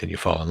great, and you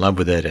fall in love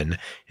with it, and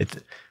it's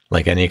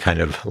like any kind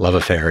of love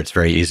affair. It's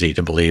very easy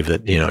to believe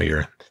that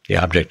the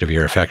object of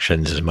your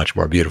affections is much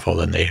more beautiful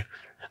than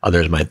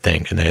others might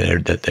think, and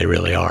that they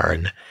really are,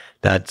 and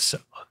that's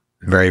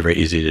very, very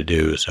easy to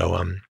do.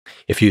 So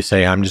if you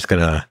say, I'm just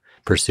going to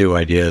pursue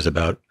ideas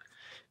about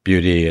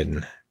beauty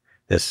and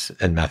this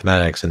and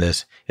mathematics and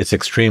this, it's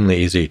extremely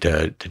easy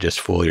to just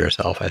fool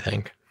yourself, I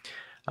think.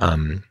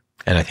 And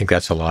I think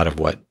that's a lot of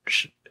what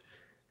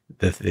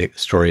the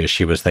story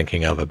she was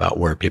thinking of about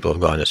where people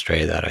have gone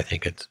astray. That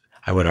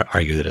I would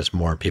argue that it's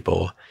more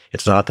people.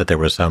 It's not that there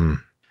was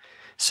some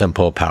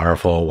simple,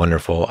 powerful,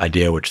 wonderful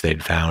idea which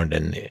they'd found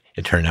and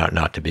it turned out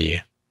not to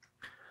be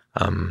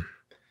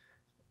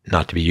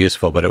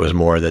useful, but it was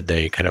more that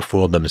they kind of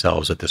fooled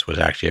themselves that this was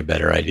actually a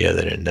better idea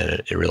than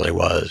it really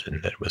was,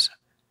 and that it was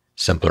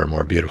simpler,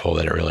 more beautiful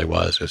than it really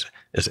was.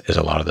 Is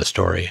a lot of the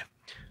story.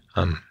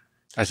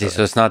 I see.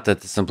 So it's not that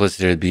the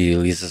simplicity would be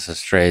leads us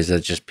astray, is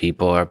that just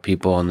people are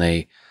people and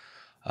they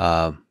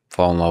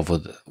fall in love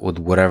with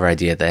whatever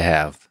idea they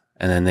have.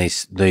 And then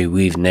they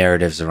weave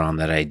narratives around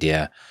that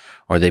idea,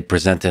 or they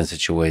present it in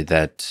such a way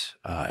that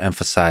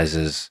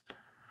emphasizes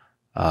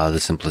the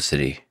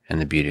simplicity and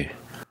the beauty.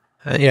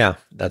 Yeah,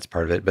 that's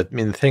part of it. But I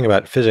mean, the thing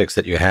about physics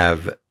that you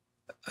have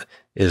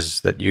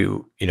is that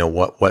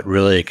what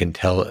really can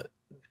tell,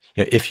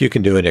 if you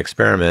can do an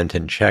experiment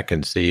and check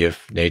and see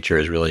if nature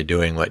is really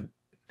doing what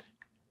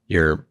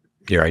your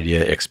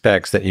idea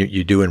expects, that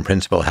you do in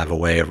principle have a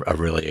way of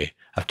really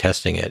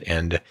testing it.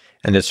 And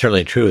it's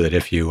certainly true that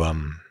if you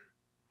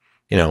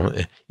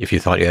if you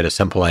thought you had a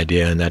simple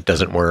idea and that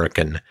doesn't work,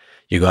 and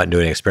you go out and do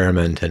an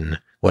experiment and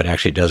what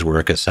actually does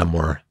work is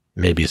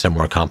maybe some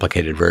more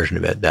complicated version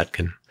of it, that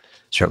can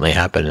certainly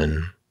happen,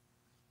 and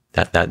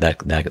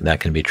that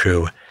can be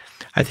true.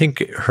 I think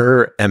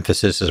her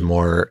emphasis is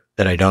more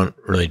that I don't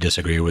really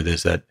disagree with,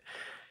 is that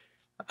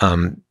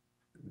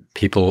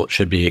people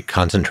should be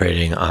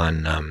concentrating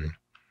on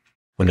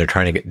when they're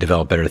trying to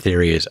develop better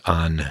theories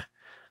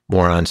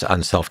more on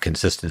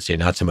self-consistency,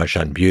 not so much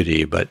on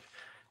beauty, but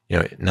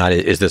not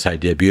is this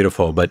idea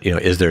beautiful, but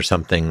is there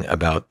something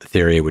about the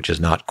theory which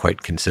is not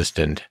quite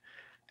consistent,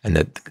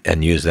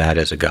 and use that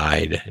as a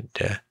guide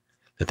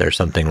that there's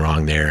something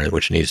wrong there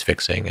which needs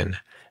fixing,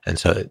 and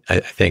so I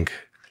think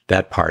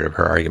that part of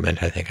her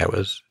argument, I think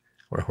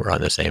we're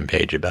on the same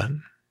page about.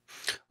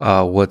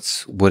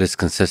 What is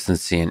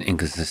consistency and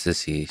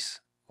inconsistencies?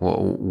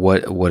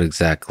 What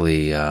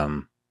exactly?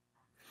 Do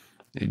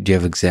you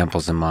have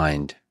examples in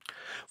mind?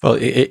 Well,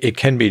 it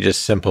can be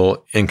just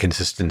simple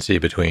inconsistency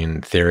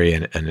between theory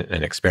and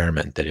an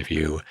experiment. That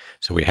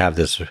so we have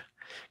this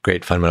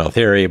great fundamental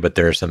theory, but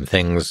there are some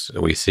things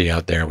we see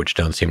out there which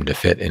don't seem to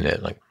fit in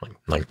it,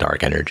 like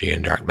dark energy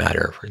and dark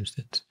matter, for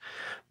instance.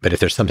 But if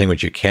there's something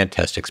which you can't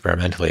test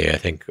experimentally, I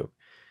think,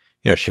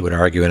 she would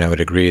argue, and I would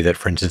agree, that,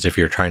 for instance, if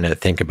you're trying to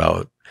think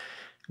about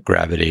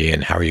gravity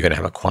and how are you going to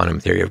have a quantum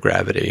theory of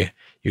gravity,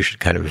 you should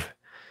kind of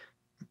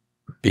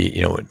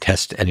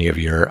test any of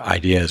your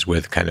ideas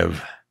with kind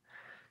of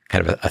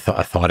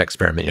a thought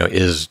experiment.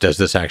 Does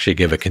this actually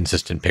give a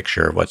consistent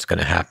picture of what's going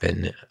to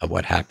happen, of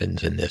what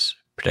happens in this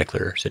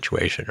particular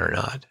situation or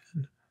not?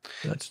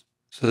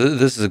 So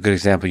this is a good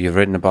example. You've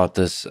written about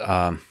this.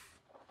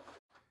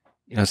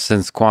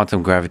 Since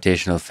quantum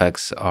gravitational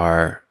effects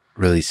are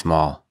really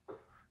small,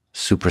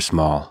 super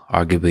small,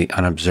 arguably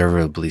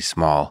unobservably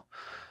small,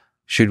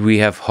 should we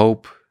have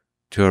hope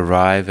to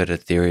arrive at a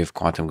theory of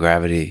quantum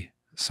gravity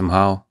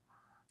somehow?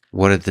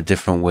 What are the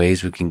different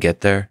ways we can get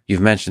there? You've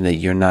mentioned that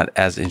you're not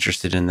as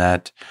interested in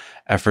that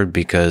effort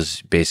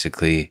because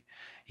basically,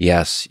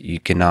 yes, you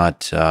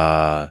cannot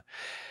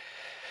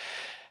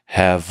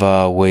have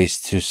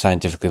ways to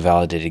scientifically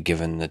validate it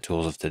given the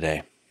tools of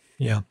today.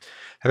 Yeah.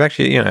 I've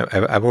actually,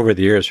 I've over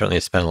the years certainly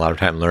spent a lot of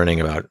time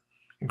learning about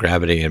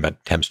gravity and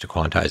about attempts to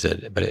quantize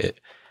it, but it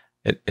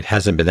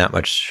hasn't been that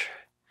much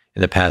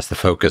in the past the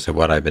focus of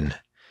what I've been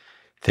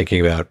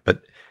thinking about.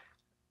 But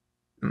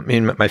I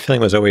mean, my feeling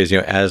was always,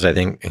 as I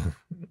think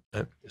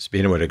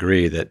Sabina would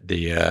agree, that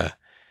the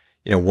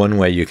one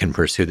way you can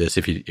pursue this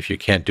if you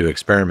can't do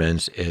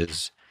experiments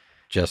is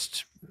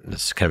just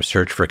this kind of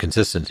search for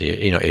consistency.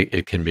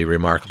 It can be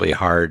remarkably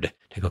hard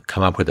to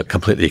come up with a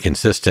completely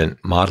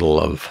consistent model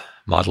of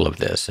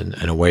this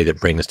in a way that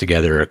brings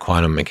together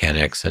quantum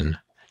mechanics and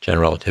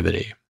general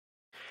relativity.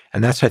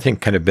 And that's, I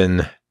think, kind of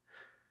been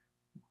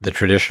the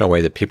traditional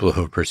way that people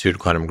who have pursued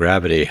quantum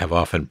gravity have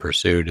often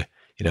pursued,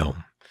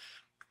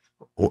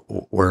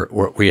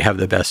 we have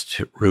the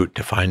best route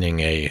to finding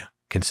a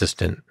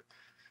consistent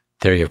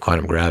theory of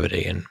quantum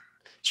gravity. And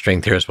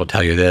string theorists will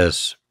tell you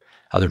this.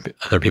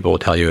 Other people will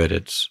tell you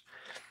it's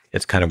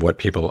kind of what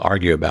people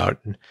argue about.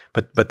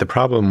 But the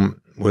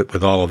problem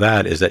with all of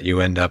that is that you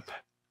end up,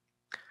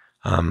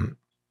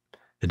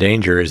 the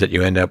danger is that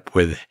you end up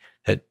with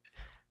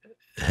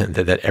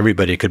that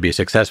everybody could be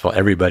successful.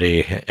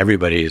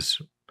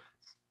 Everybody's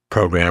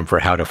program for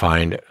how to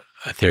find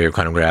a theory of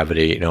quantum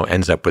gravity,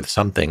 ends up with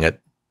something that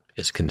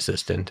is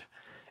consistent.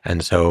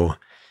 And so,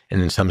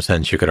 and in some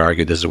sense, you could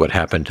argue this is what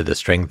happened to the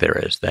string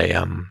theorists.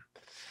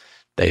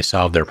 They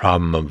solved their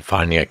problem of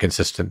finding a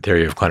consistent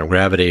theory of quantum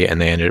gravity,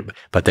 and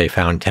but they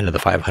found 10 of the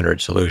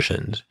 500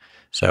 solutions.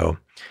 So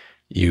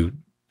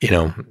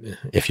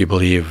if you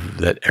believe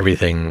that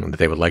everything that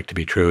they would like to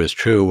be true is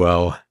true,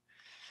 well,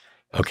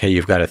 okay,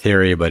 you've got a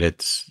theory, but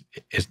it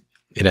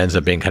ends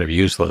up being kind of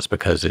useless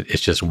because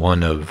it's just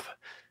one of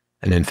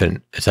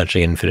an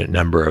essentially infinite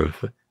number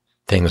of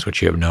things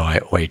which you have no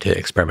way to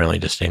experimentally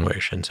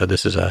distinguish. And so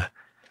this is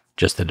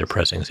just a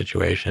depressing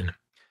situation.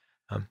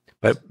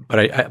 But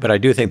I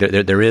do think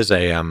that there is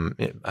a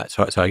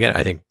so again,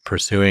 I think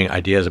pursuing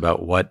ideas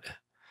about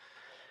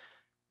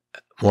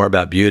more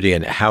about beauty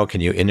and how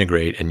can you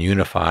integrate and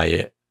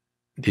unify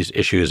these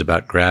issues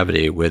about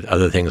gravity with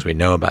other things we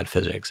know about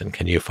physics, and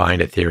can you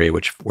find a theory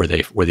where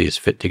these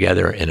fit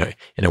together in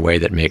a way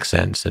that makes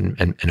sense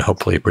and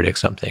hopefully predict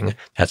something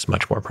that's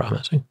much more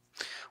promising.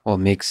 Well, it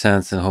makes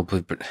sense, and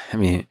hopefully, I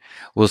mean,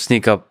 we'll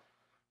sneak up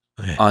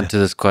onto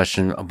this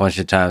question a bunch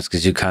of times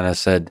because you kind of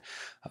said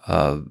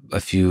a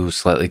few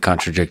slightly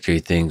contradictory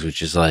things,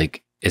 which is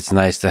like, it's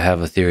nice to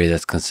have a theory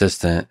that's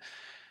consistent,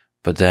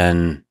 but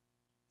then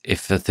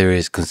if the theory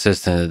is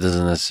consistent, it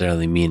doesn't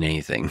necessarily mean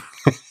anything.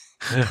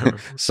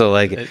 So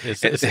like,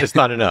 it's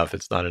not enough.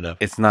 It's not enough.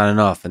 It's not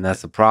enough. And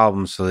that's the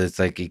problem. So it's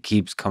like, it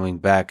keeps coming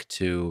back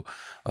to,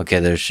 okay,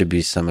 there should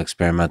be some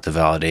experimental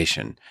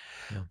validation.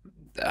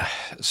 Yeah.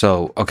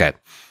 So, okay,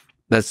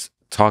 let's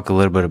talk a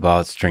little bit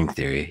about string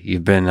theory.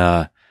 You've been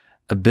a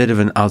bit of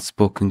an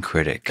outspoken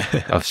critic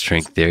of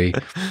string theory.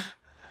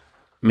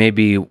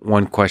 Maybe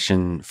one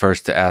question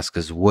first to ask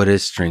is, what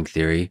is string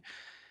theory?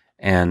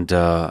 And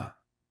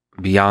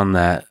beyond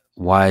that,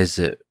 why is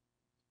it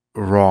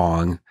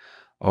wrong?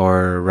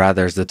 Or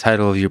rather, as the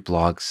title of your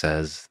blog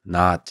says,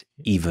 not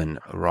even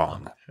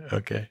wrong.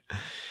 Okay.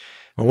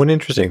 Well, one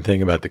interesting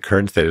thing about the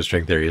current state of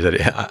string theory is that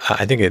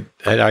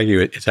I'd argue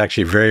it's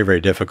actually very,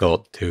 very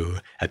difficult to,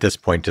 at this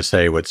point, to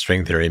say what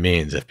string theory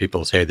means. If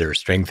people say they're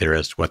string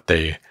theorists, what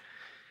they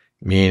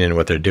mean and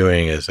what they're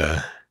doing is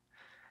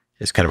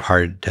kind of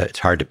hard. It's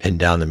hard to pin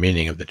down the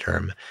meaning of the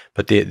term.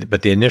 But the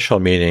initial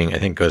meaning, I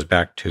think, goes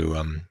back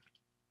to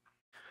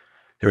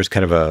there was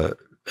kind of a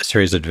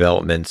series of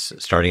developments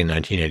starting in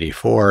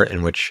 1984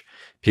 in which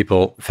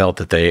people felt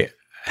that they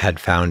had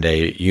found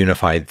a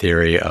unified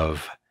theory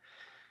of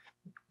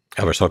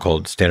a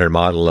so-called standard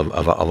model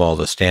of all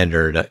the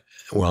standard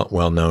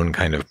well-known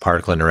kind of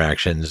particle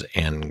interactions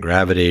and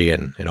gravity,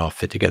 and it all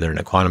fit together in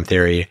a quantum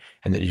theory,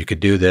 and that you could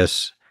do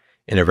this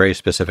in a very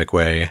specific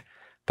way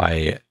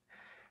by,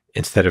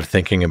 instead of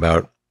thinking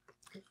about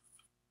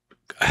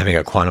having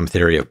a quantum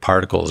theory of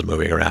particles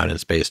moving around in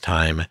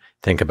space-time,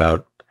 think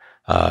about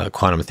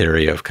quantum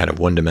theory of kind of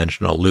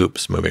one-dimensional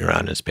loops moving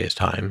around in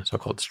space-time,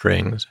 so-called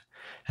strings.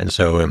 And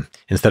so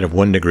instead of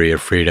 1 degree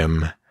of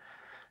freedom,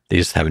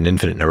 these have an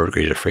infinite number of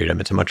degrees of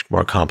freedom. It's a much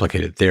more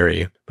complicated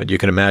theory. But you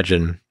can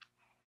imagine,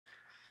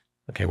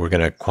 okay, we're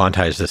going to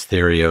quantize this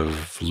theory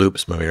of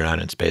loops moving around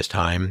in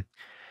space-time.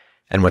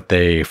 And what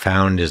they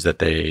found is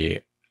that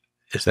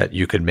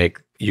you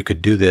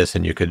could do this,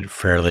 and you could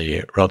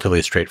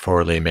relatively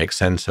straightforwardly make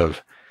sense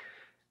of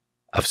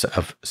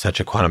such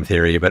a quantum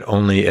theory, but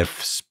only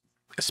if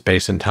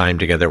space and time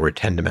together were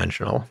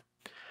 10-dimensional.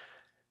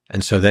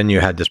 And so then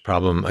you had this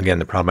problem, again,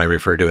 the problem I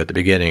referred to at the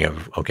beginning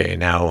of, okay,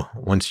 now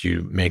once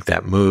you make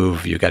that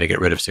move, you got to get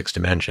rid of 6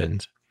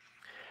 dimensions.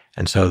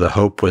 And so the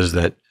hope was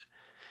that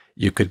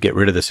you could get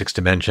rid of the 6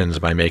 dimensions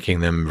by making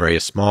them very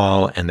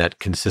small, and that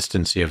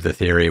consistency of the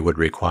theory would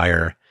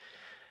require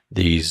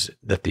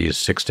that these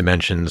 6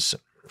 dimensions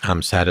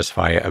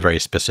satisfy a very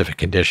specific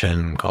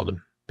condition called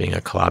being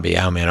a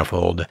Calabi-Yau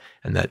manifold,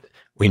 and that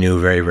we knew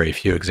very, very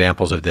few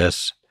examples of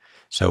this.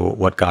 So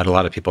what got a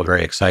lot of people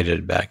very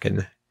excited back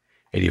in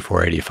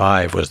 84,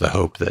 85 was the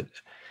hope that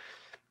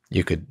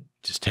you could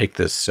just take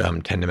this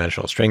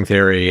 10-dimensional string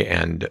theory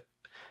and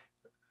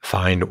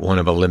find one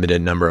of a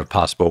limited number of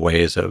possible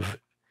ways of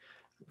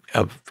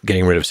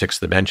getting rid of 6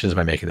 dimensions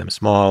by making them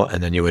small,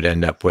 and then you would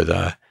end up with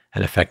an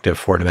effective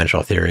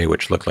 4-dimensional theory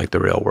which looked like the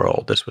real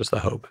world. This was the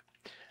hope.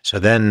 So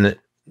then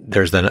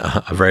there's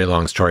a very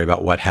long story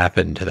about what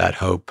happened to that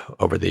hope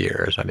over the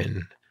years. I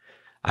mean,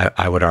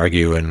 I would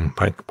argue, and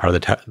part of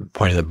the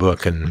point of the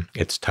book and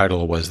its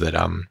title was that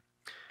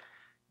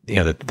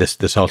that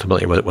this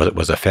ultimately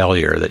was a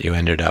failure. That you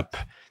ended up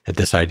that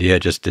this idea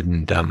just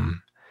didn't.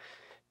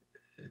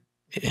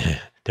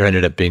 There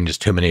ended up being just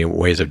too many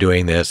ways of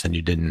doing this, and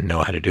you didn't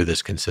know how to do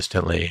this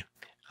consistently.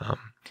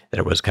 that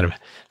it was kind of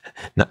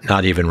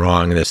not even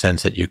wrong in the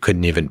sense that you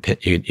couldn't even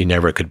you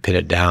never could pin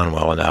it down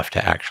well enough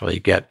to actually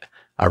get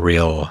a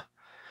real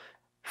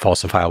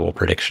falsifiable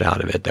prediction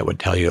out of it that would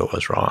tell you it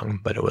was wrong.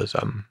 But it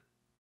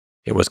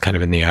was kind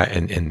of in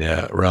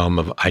the realm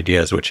of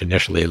ideas which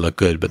initially look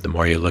good, but the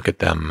more you look at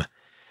them,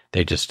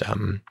 they just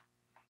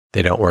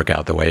they don't work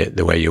out the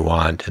way you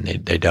want, and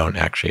they don't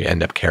actually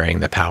end up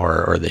carrying the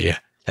power or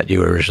that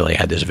you originally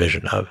had this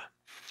vision of.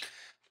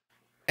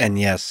 And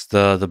yes,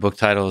 the book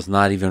title is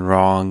not even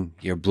wrong.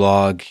 Your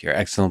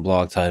excellent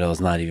blog title is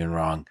not even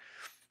wrong.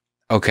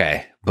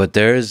 Okay, but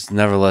there's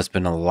nevertheless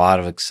been a lot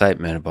of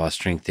excitement about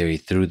string theory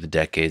through the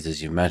decades,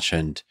 as you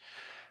mentioned.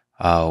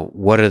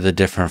 What are the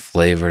different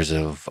flavors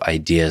of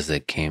ideas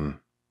that came,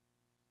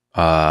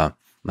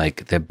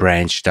 like that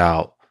branched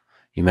out?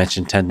 You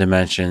mentioned 10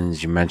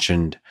 dimensions. You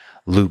mentioned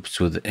loops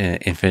with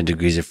infinite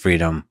degrees of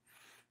freedom.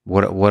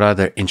 What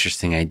other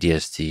interesting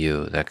ideas to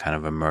you that kind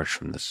of emerged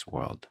from this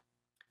world?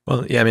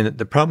 Well, yeah, I mean,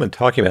 the problem with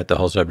talking about the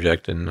whole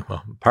subject, and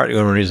partly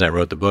one reason I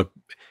wrote the book,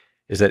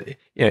 is that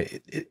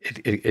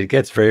it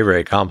gets very,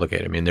 very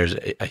complicated. I mean, there's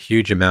a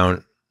huge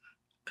amount,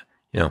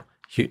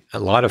 a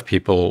lot of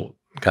people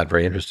got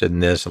very interested in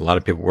this. A lot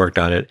of people worked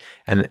on it.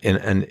 And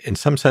in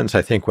some sense,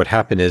 I think what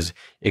happened is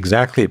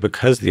exactly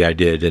because the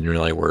idea didn't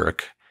really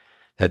work,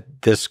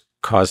 that this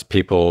caused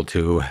people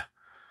to,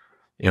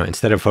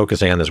 instead of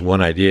focusing on this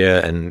one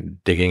idea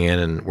and digging in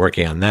and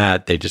working on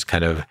that, they just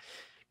kind of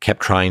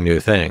kept trying new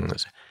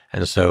things.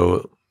 And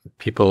so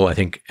people, I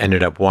think,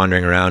 ended up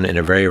wandering around in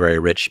a very, very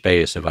rich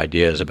space of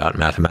ideas about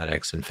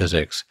mathematics and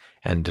physics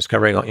and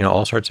discovering,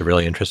 all sorts of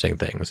really interesting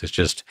things. It's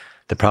just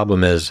the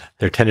problem is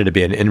there tended to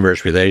be an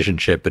inverse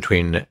relationship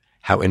between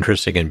how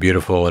interesting and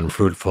beautiful and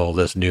fruitful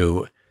this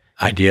new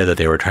idea that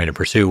they were trying to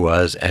pursue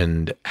was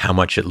and how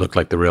much it looked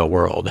like the real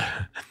world.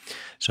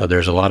 So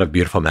there's a lot of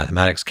beautiful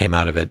mathematics came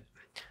out of it.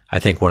 I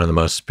think one of the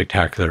most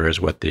spectacular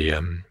is what the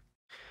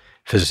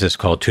physicists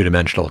call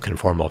two-dimensional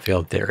conformal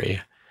field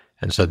theory.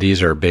 And so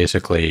these are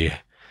basically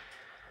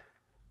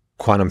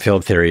quantum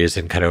field theories,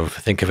 and kind of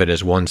think of it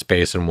as one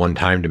space and one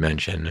time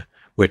dimension,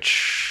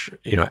 which,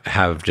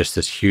 have just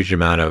this huge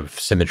amount of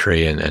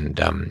symmetry and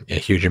a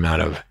huge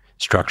amount of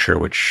structure,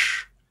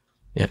 which,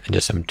 and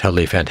just some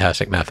totally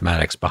fantastic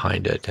mathematics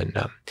behind it. And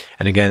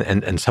again,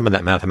 and some of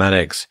that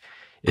mathematics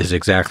is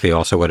exactly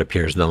also what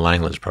appears in the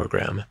Langlands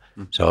program.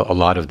 Mm-hmm. So a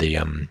lot of the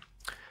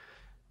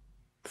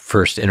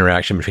first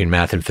interaction between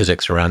math and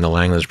physics around the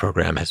Langlands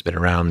program has been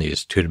around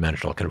these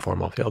two-dimensional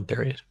conformal field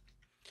theories.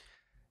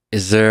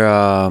 Is there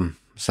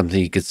something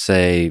you could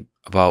say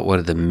about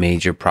what the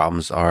major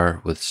problems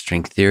are with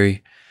string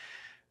theory?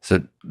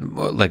 So,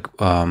 like,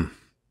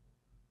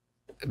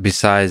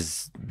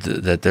 besides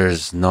that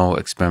there's no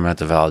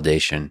experimental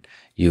validation,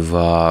 you've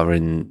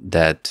written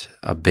that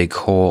a big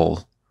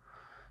hole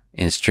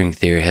in string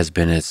theory has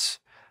been its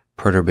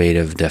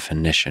perturbative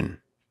definition.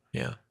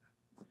 Yeah.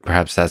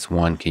 Perhaps that's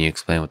one. Can you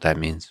explain what that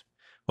means?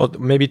 Well,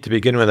 maybe to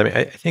begin with,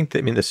 I think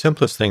that, the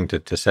simplest thing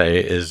to say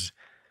is,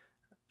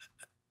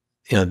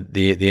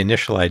 the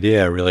initial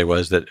idea really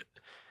was that,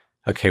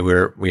 okay,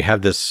 we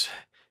have this,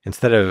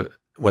 instead of,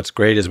 what's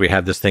great is we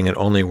have this thing that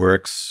only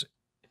works,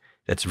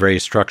 it's very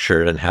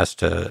structured and has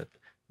to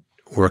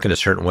work in a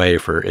certain way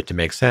for it to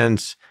make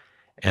sense.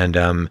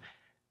 And,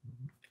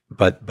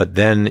 but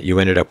then you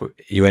ended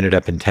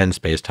up in 10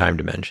 space-time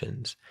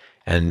dimensions.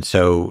 And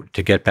so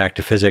to get back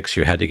to physics,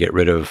 you had to get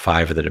rid of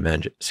 6 of the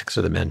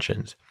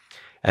dimensions.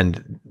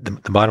 And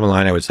the bottom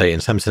line, I would say,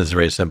 in some sense, is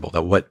very simple,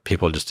 that what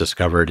people just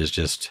discovered is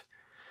just,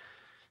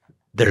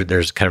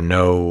 there's kind of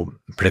no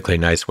particularly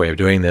nice way of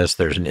doing this.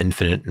 There's an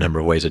infinite number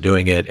of ways of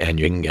doing it, and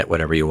you can get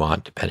whatever you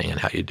want depending on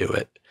how you do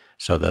it.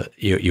 So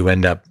you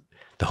end up,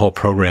 the whole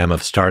program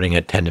of starting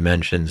at 10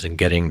 dimensions and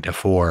getting to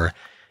 4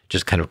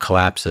 just kind of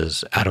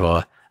collapses out of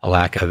a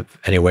lack of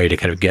any way to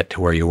kind of get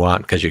to where you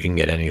want, because you can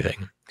get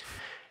anything.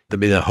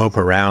 The hope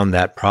around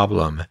that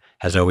problem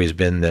has always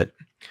been that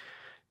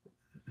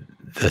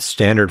the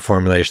standard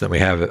formulation that we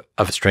have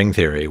of string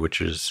theory,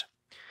 which is,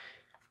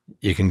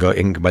 you can go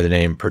by the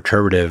name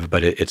perturbative,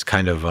 but it's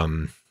kind of,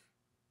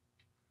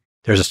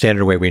 there's a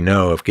standard way we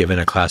know if given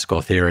a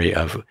classical theory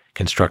of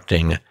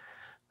constructing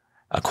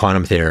a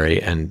quantum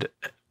theory and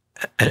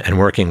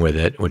working with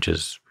it, which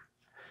is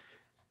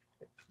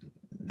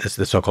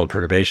the so-called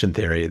perturbation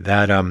theory,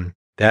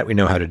 that we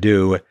know how to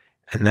do,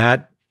 and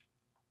that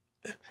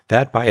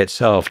by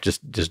itself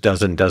just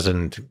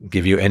doesn't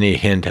give you any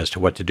hint as to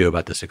what to do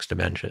about the 6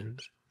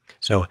 dimensions.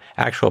 So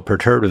actual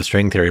perturbative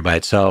string theory by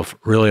itself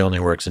really only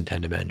works in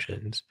 10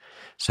 dimensions.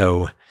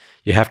 So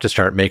you have to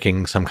start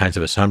making some kinds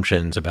of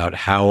assumptions about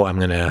how I'm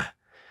going to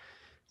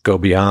go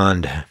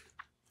beyond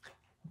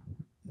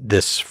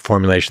this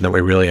formulation that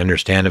we really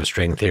understand of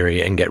string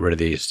theory and get rid of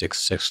these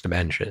six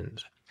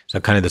dimensions.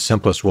 So kind of the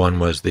simplest one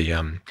was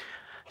the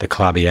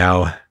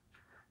Calabi-Yau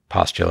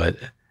postulate,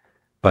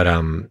 but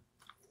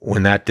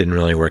when that didn't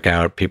really work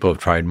out, people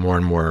have tried more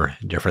and more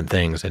different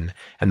things, and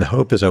the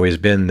hope has always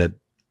been that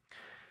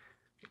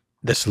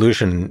the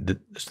solution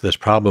to this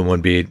problem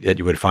would be that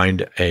you would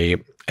find a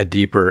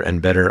deeper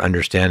and better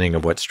understanding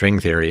of what string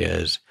theory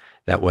is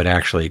that would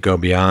actually go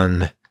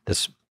beyond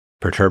this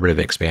perturbative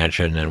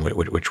expansion, and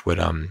which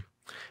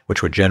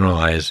would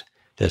generalize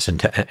this, and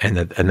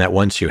that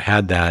once you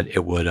had that,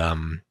 it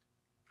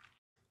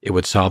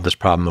would solve this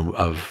problem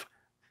of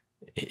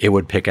it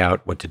would pick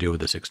out what to do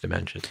with the 6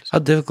 dimensions. How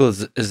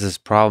difficult is this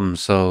problem?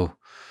 So,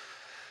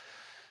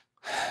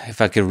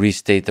 if I could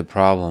restate the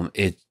problem,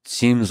 it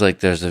seems like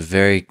there's a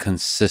very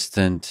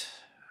consistent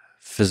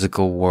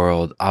physical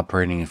world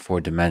operating in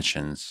 4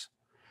 dimensions.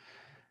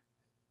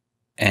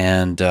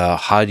 And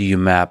how do you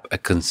map a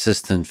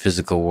consistent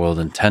physical world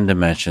in 10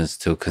 dimensions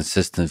to a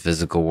consistent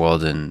physical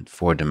world in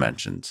 4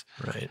 dimensions?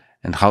 Right.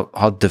 And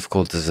how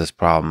difficult is this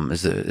problem?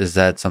 Is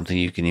that something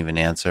you can even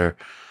answer?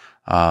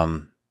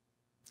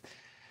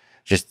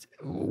 Just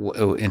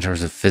in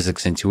terms of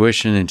physics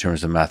intuition, in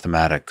terms of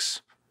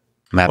mathematics,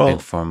 mapping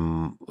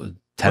from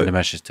 10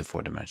 dimensions to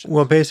 4 dimensions.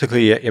 Well,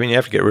 basically, I mean, you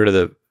have to get rid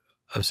of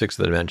 6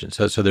 of the dimensions.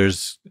 So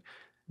there's, I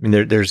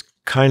mean, there's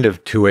kind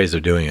of 2 ways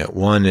of doing it.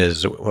 One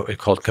is what we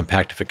call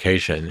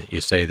compactification.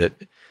 You say that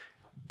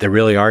there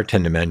really are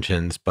 10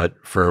 dimensions, but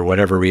for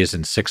whatever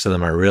reason, 6 of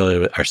them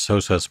are so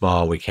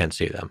small we can't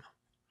see them.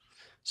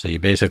 So you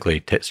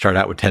basically start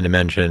out with 10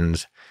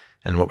 dimensions,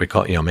 and what we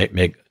call,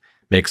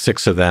 make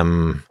 6 of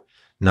them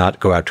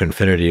not go out to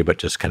infinity, but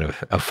just kind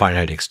of a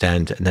finite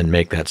extent, and then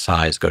make that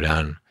size go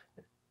down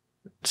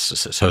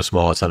so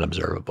small it's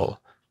unobservable.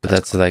 But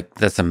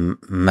that's a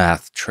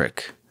math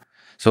trick.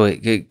 So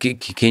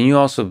can you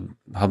also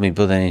help me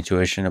build an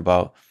intuition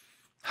about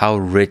how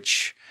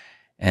rich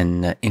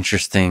and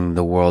interesting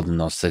the world in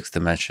those 6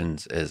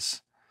 dimensions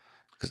is?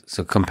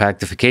 So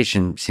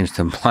compactification seems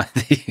to imply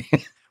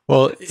that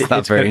it's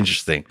not very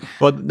interesting.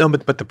 Well, no,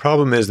 but the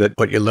problem is that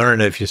what you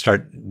learn if you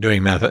start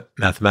doing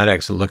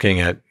mathematics and looking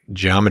at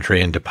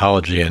geometry and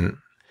topology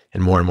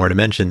and more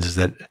dimensions is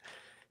that,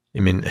 I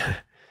mean,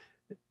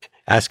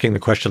 asking the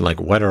question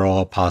like, what are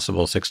all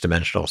possible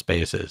 6-dimensional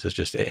spaces?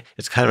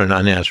 It's kind of an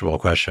unanswerable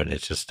question.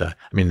 It's just, I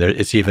mean,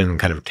 it's even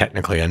kind of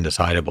technically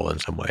undecidable in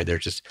some way.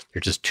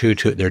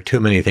 There are too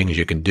many things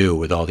you can do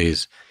with all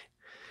these.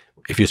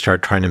 If you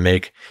start trying to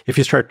make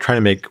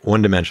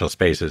 1-dimensional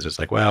spaces, it's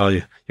like, well,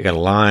 you got a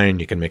line,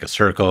 you can make a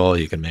circle,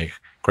 you can make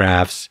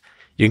graphs,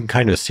 you can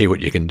kind of see what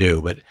you can do.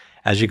 But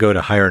as you go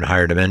to higher and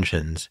higher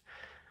dimensions,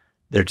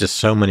 there are just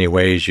so many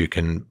ways you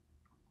can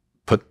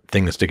put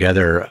things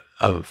together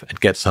and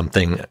get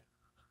something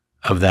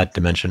of that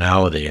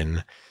dimensionality.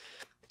 And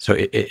so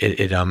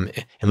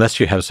unless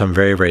you have some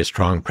very, very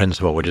strong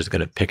principle, which is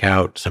going to pick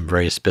out some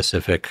very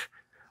specific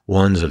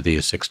ones of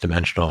these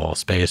 6-dimensional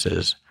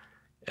spaces,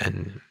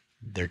 and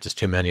there are just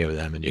too many of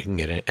them, and you can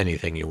get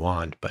anything you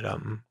want. But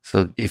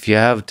so if you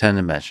have 10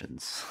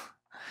 dimensions,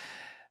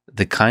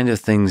 the kind of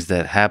things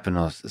that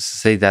happen,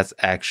 say that's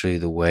actually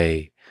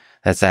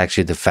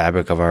the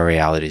fabric of our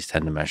reality is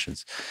 10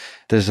 dimensions.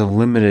 There's a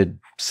limited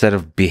set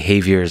of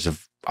behaviors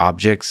of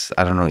objects.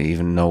 I don't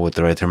even know what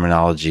the right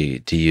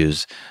terminology to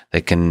use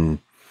that can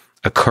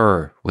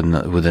occur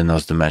within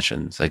those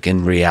dimensions, like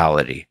in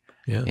reality.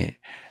 Yeah.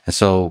 And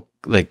so,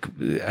 like,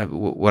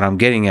 what I'm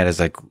getting at is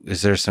like,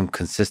 is there some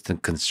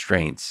consistent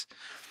constraints?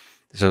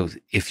 So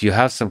if you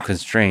have some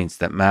constraints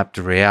that map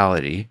to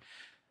reality,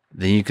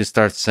 then you can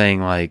start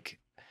saying like,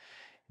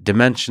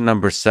 dimension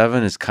number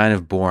 7 is kind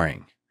of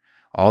boring.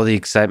 All the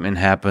excitement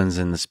happens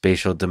in the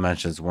spatial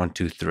dimensions 1,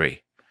 2,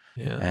 3.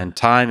 Yeah. And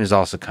time is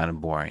also kind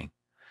of boring.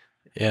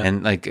 Yeah.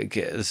 And like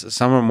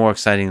some are more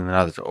exciting than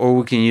others. Or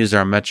we can use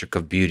our metric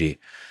of beauty.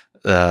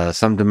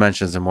 Some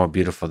dimensions are more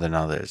beautiful than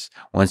others.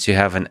 Once you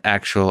have an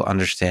actual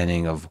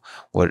understanding of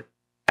what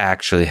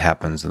actually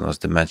happens in those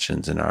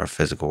dimensions in our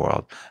physical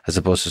world, as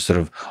opposed to sort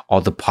of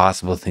all the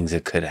possible things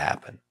that could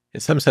happen. In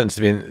some sense,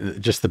 I mean,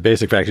 just the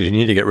basic fact is you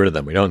need to get rid of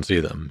them. We don't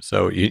see them.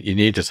 So you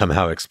need to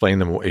somehow explain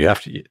them.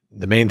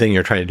 The main thing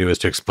you're trying to do is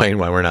to explain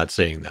why we're not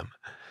seeing them.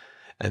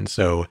 And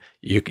so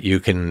you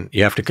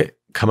have to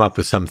come up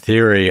with some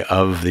theory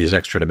of these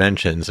extra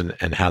dimensions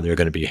and how they're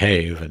going to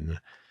behave. And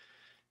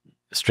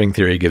string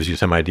theory gives you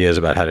some ideas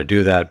about how to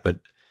do that. But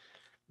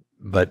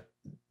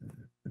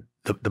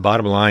the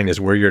bottom line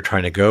is where you're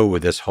trying to go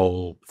with this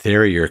whole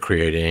theory you're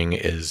creating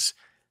is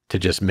to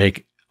just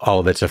make all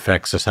of its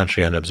effects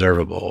essentially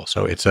unobservable.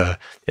 So it's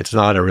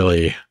not a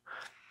really,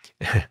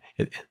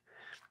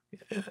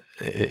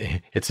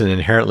 it's an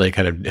inherently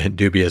kind of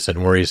dubious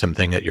and worrisome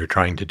thing that you're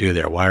trying to do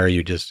there. Why are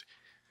you just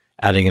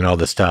adding in all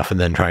this stuff and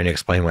then trying to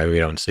explain why we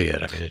don't see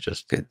it? I mean, it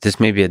just... This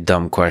may be a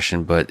dumb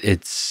question, but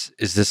is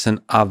this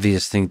an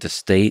obvious thing to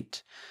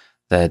state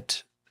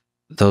that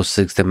those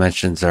 6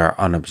 dimensions are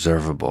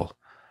unobservable,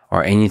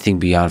 or anything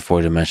beyond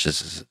 4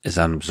 dimensions is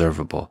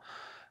unobservable?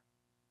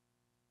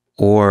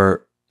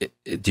 Or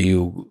do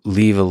you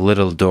leave a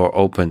little door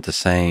open to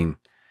saying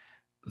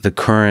the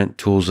current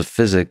tools of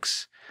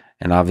physics,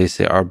 and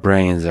obviously our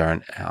brains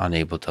are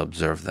unable to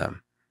observe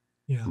them,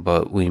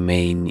 but we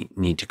may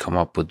need to come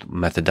up with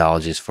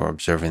methodologies for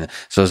observing them.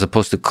 So as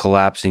opposed to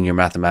collapsing your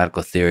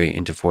mathematical theory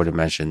into 4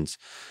 dimensions,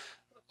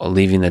 or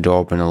leaving the door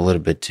open a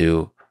little bit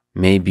to,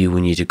 maybe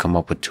we need to come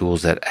up with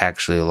tools that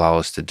actually allow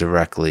us to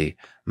directly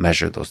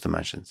measure those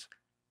dimensions.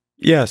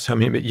 Yes, I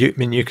mean,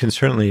 you can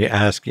certainly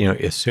ask,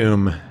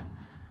 assume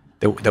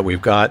that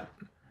we've got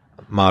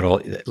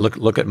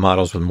look at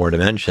models with more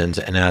dimensions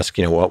and ask,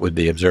 what would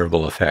the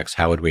observable effects?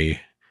 How would we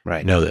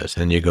Right. know this?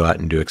 And then you go out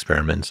and do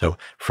experiments. So,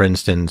 for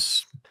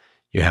instance,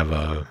 you have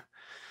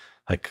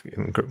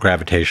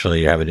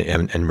gravitationally, you have an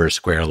inverse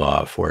square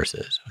law of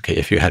forces. Okay,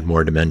 if you had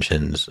more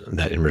dimensions,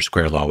 that inverse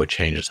square law would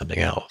change to something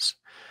else.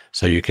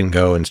 So you can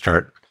go and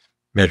start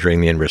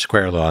measuring the inverse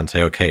square law and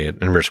say, okay,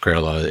 inverse square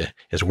law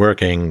is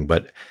working,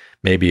 but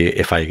maybe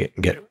if I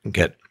get, and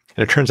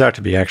it turns out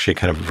to be actually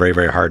kind of very,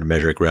 very hard to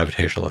measure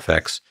gravitational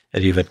effects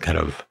at even kind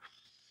of,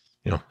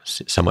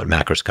 somewhat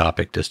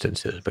macroscopic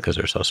distances because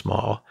they're so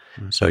small.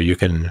 Mm-hmm. So you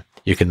can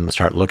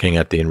start looking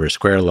at the inverse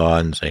square law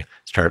and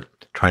start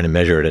trying to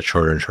measure it at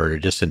shorter and shorter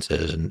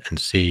distances and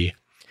see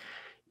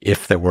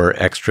if there were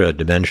extra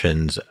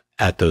dimensions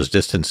at those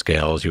distance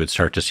scales, you would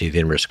start to see the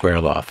inverse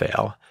square law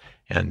fail.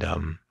 And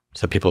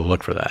so people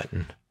look for that.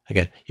 And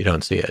again, you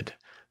don't see it,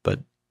 but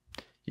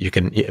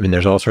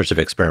there's all sorts of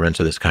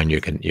experiments of this kind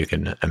you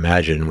can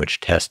imagine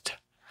which test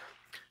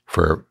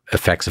for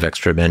effects of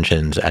extra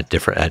dimensions at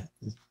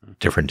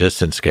different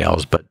distance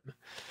scales, but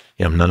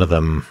none of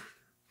them,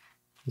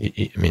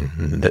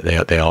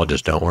 they all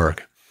just don't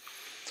work.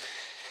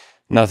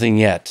 Nothing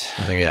yet.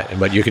 Nothing yet.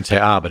 But you can say,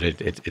 but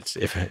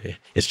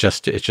it's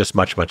just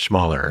much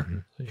smaller.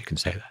 You can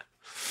say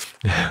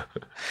that.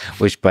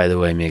 Which, by the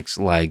way, makes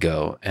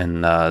LIGO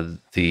and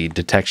the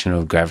detection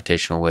of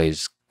gravitational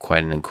waves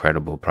quite an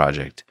incredible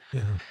project.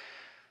 Yeah.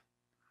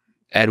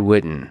 Ed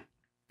Witten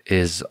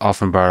is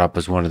often brought up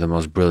as one of the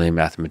most brilliant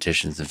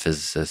mathematicians and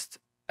physicists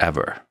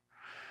ever.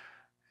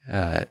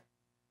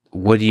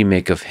 What do you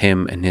make of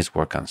him and his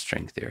work on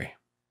string theory?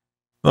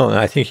 Well,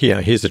 I think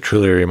he's a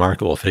truly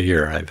remarkable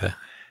figure. I've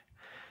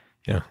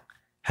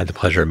had the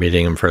pleasure of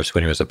meeting him first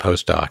when he was a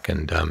postdoc,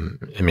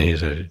 and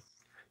he's a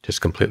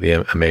just completely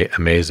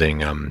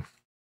amazing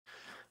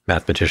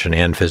mathematician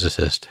and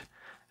physicist,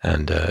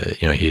 and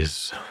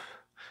he's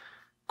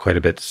quite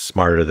a bit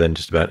smarter than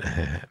just about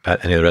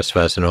any of the rest of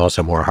us, and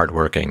also more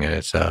hardworking. And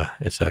it's a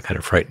kind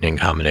of frightening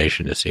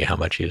combination to see how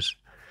much he's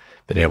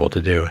been able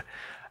to do.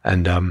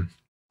 And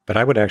but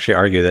I would actually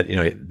argue that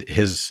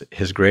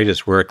his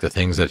greatest work, the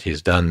things that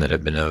he's done that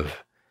have been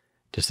of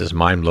just this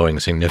mind-blowing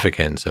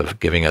significance of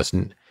giving us,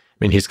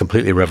 he's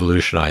completely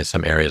revolutionized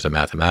some areas of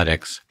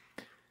mathematics.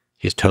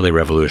 He's totally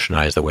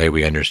revolutionized the way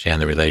we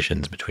understand the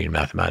relations between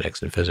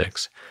mathematics and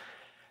physics.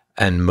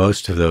 And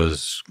most of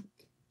those,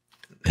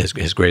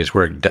 his greatest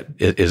work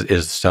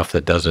is stuff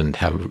that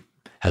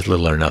has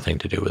little or nothing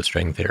to do with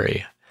string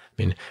theory.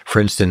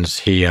 For instance,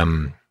 he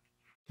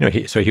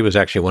was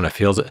actually one of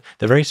Field's.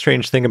 The very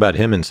strange thing about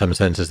him, in some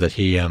sense, is that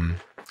he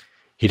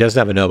doesn't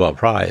have a Nobel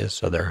Prize.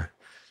 So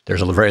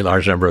there's a very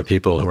large number of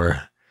people who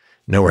are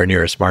nowhere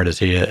near as smart as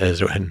he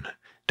is and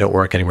don't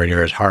work anywhere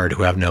near as hard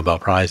who have Nobel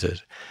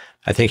Prizes.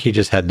 I think he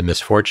just had the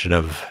misfortune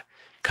of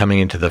coming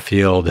into the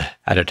field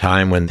at a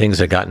time when things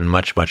had gotten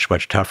much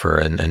tougher,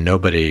 and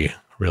nobody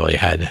really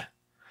had,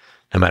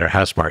 no matter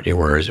how smart you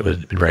were, it was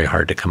very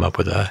hard to come up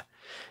with a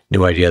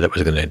new idea that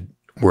was going to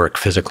work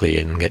physically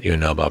and get you a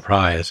Nobel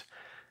Prize.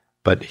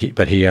 But he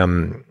got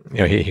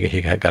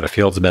a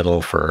Fields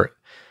Medal for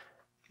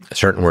a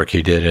certain work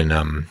he did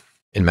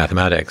in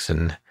mathematics,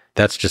 and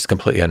that's just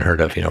completely unheard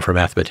of. For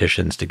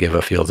mathematicians to give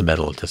a Fields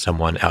Medal to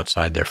someone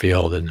outside their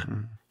field,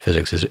 and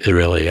physics is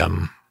really,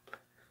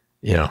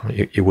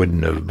 you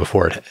wouldn't have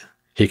before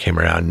he came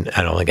around.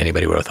 I don't think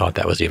anybody would have thought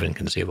that was even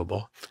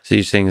conceivable. So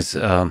you're saying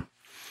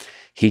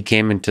he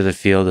came into the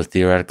field of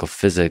theoretical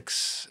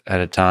physics at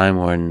a time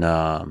when,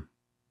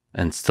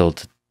 and still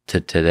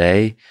to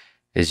today,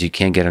 is you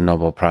can't get a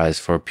Nobel Prize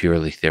for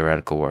purely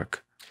theoretical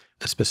work.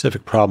 The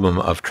specific problem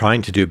of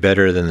trying to do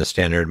better than the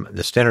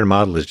standard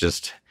model is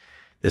just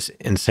this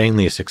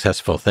insanely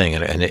successful thing,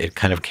 and it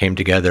kind of came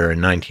together in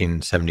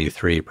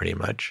 1973, pretty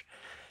much.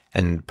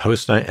 And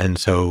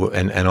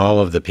all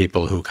of the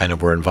people who kind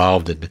of were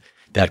involved in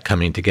that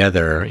coming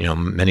together,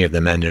 many of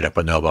them ended up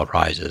with Nobel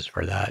Prizes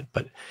for that.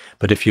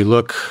 But if you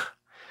look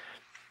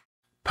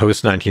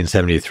post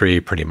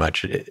 1973, pretty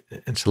much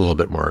it's a little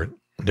bit more.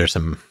 There's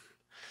some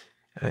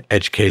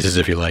edge cases,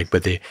 if you like,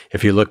 but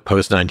if you look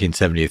post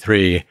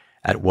 1973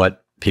 at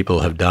what people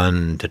have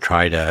done to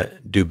try to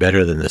do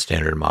better than the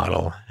standard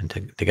model and to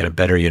get a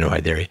better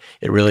unified theory,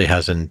 it really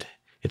hasn't.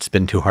 It's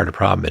been too hard a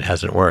problem. It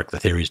hasn't worked. The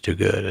theory's too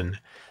good, and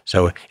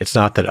so it's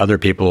not that other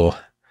people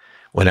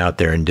went out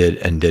there and did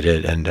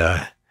it, and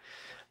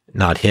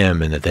not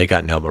him, and that they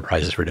got Nobel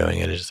Prizes for doing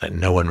it. It's just that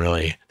no one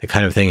really, the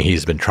kind of thing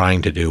he's been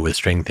trying to do with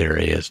string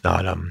theory is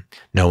not.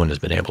 No one has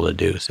been able to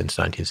do since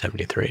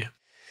 1973.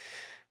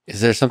 Is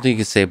there something you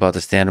can say about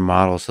the standard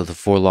model? So the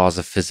 4 laws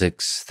of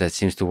physics that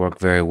seems to work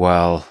very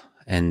well,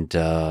 and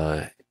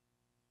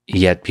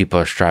yet people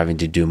are striving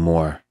to do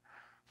more,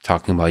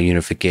 talking about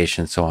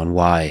unification and so on.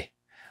 Why?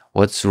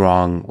 What's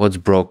wrong? What's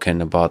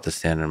broken about the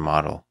standard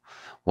model?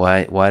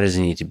 Why does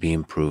it need to be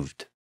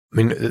improved?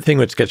 The thing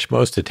which gets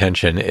most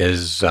attention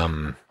is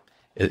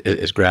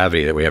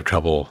gravity, that we have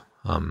trouble.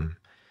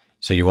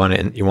 So you want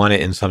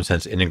to, in some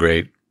sense,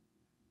 integrate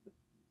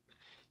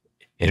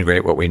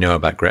integrate what we know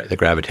about the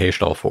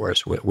gravitational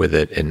force with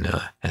it and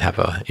have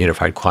a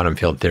unified quantum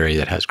field theory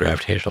that has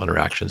gravitational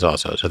interactions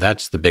also. So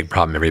that's the big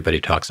problem everybody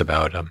talks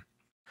about. I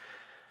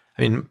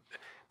mean,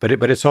 but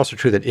it's also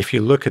true that if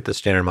you look at the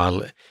Standard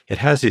Model, it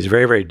has these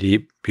very, very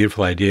deep,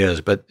 beautiful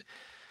ideas, but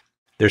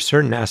there's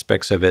certain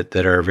aspects of it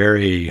that are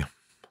very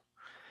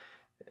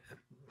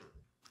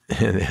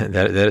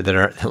that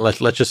are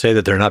let's just say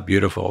that they're not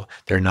beautiful.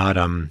 They're not.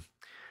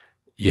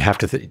 You have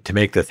to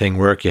make the thing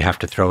work. You have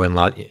to throw in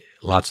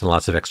lots and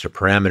lots of extra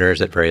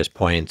parameters at various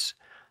points,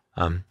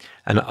 and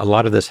a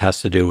lot of this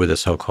has to do with the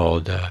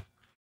so-called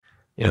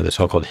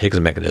Higgs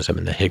mechanism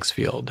in the Higgs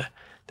field.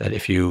 That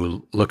if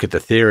you look at the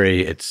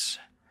theory,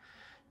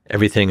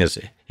 everything is.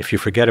 If you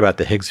forget about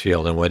the Higgs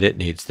field and what it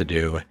needs to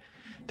do,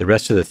 the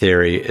rest of the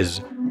theory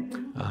is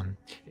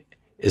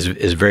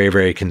very,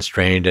 very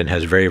constrained and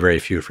has very, very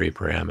few free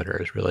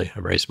parameters, really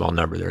a very small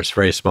number. There's a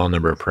very small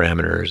number of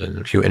parameters and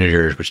a few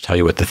integers which tell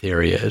you what the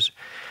theory is.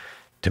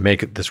 To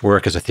make this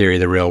work as a theory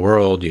of the real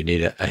world, you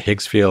need a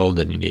Higgs field,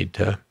 and it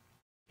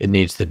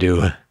needs to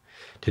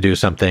do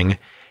something.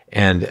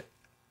 And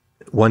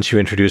once you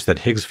introduce that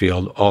Higgs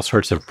field, all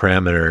sorts of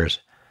parameters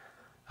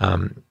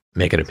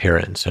make an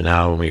appearance. So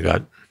now when we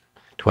got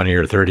 20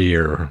 or 30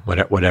 or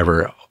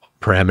whatever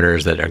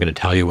parameters that are going to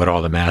tell you what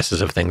all the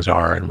masses of things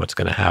are and what's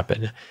going to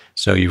happen.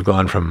 So you've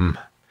gone from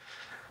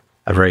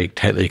a very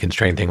tightly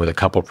constrained thing with a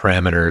couple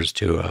parameters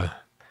to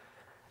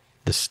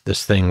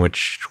this thing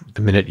which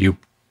the minute you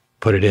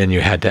put it in,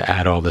 you had to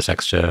add all these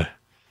extra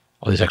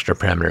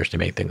parameters to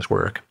make things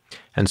work.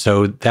 And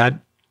so that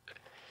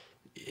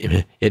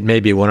it may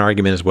be one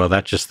argument as well,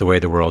 that's just the way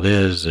the world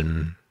is,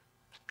 and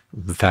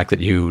the fact that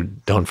you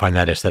don't find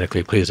that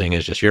aesthetically pleasing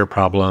is just your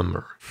problem,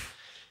 or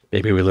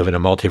maybe we live in a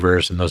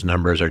multiverse and those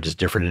numbers are just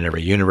different in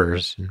every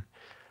universe.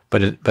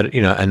 But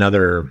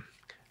another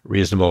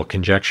reasonable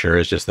conjecture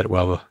is just that,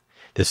 well,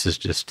 this is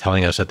just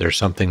telling us that there's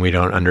something we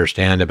don't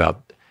understand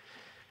about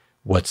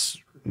what's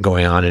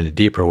going on in a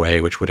deeper way,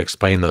 which would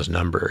explain those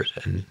numbers.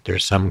 And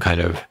there's some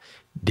kind of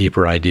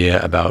deeper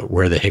idea about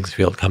where the Higgs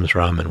field comes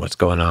from and what's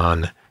going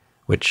on,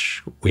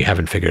 which we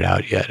haven't figured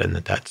out yet. And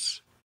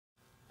that's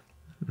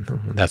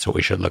what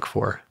we should look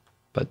for.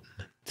 But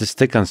to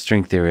stick on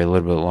string theory a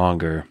little bit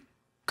longer,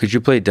 could you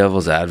play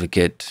devil's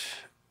advocate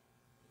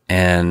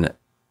and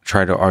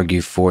try to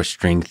argue for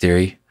string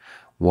theory,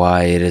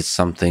 why it is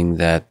something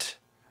that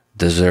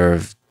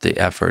deserved the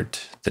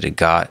effort that it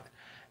got,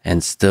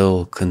 and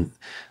still,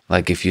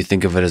 like if you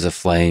think of it as a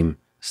flame,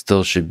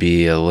 still should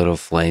be a little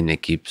flame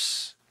that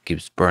keeps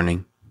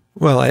burning?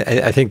 Well,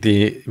 I think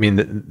the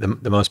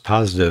most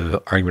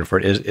positive argument for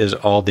it is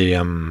all the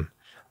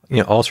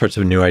all sorts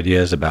of new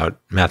ideas about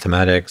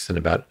mathematics and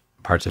about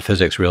parts of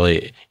physics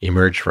really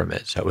emerged from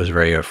it. So it was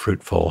very a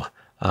fruitful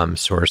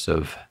source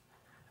of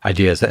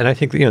ideas. And I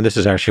think this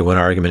is actually one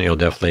argument you'll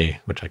definitely,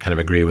 which I kind of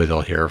agree with,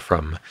 you'll hear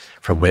from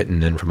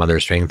Witten and from other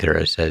string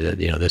theorists, that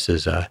this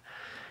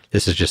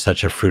is just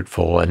such a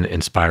fruitful and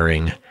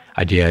inspiring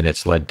idea, and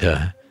it's led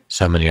to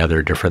so many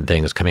other different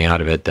things coming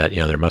out of it that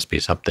there must be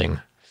something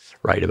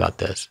right about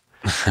this.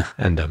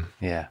 And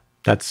yeah,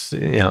 that's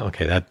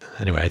okay. That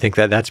anyway, I think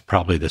that's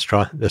probably the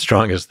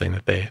strongest thing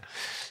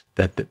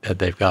that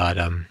they've got.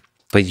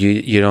 But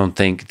you don't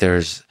think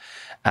there's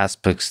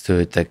aspects to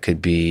it that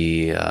could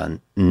be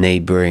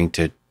neighboring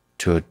to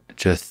a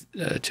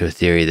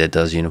theory that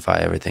does unify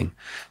everything,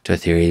 to a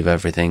theory of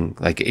everything?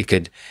 Like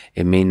it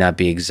may not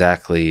be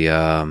exactly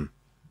the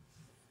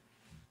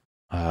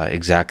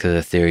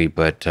theory,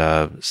 but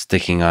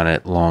sticking on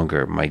it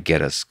longer might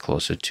get us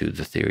closer to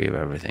the theory of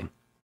everything.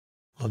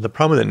 Well, the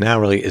problem with it now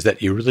really is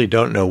that you really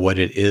don't know what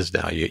it is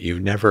now.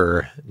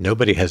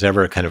 Nobody has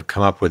ever kind of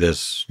come up with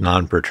this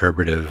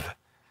non-perturbative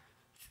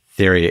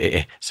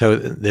theory. So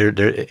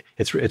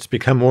it's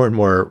become more and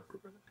more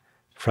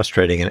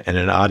frustrating and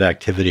an odd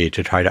activity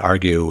to try to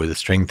argue with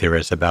string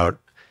theorists about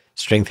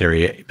string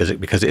theory,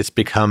 because it's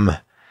become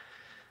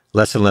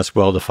less and less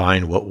well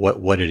defined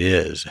what it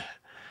is,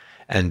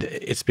 and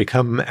it's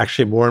become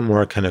actually more and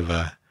more kind of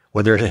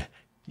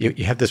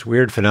you have this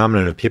weird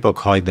phenomenon of people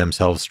calling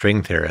themselves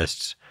string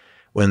theorists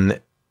when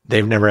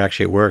they've never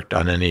actually worked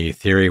on any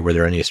theory where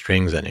there are any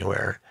strings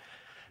anywhere.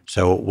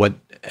 So what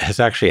has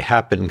actually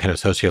happened kind of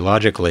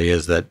sociologically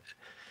is that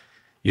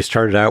you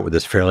started out with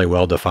this fairly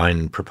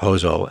well-defined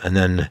proposal, and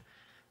then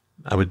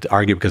I would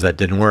argue because that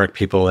didn't work,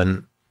 people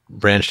then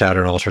branched out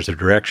in all sorts of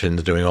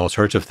directions, doing all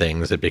sorts of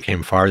things that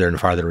became farther and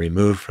farther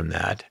removed from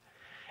that.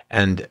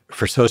 And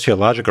for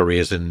sociological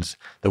reasons,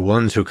 the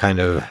ones who kind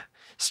of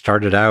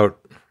started out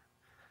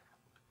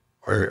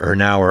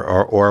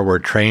or were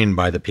trained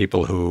by the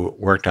people who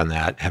worked on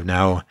that have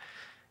now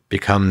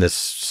become this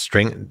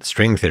string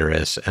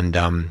theorists,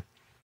 but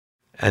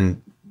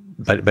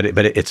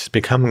it's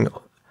become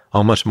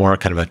almost more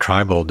kind of a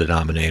tribal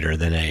denominator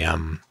than a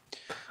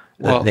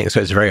thing.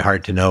 So it's very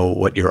hard to know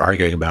what you're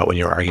arguing about when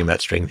you're arguing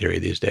about string theory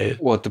these days.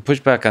 Well, to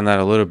push back on that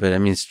a little bit, I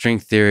mean, string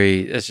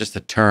theory, it's just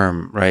a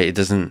term, right? It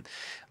doesn't,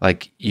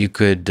 like, you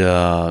could,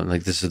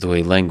 this is the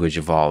way language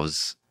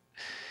evolves.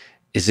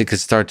 is it could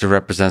start to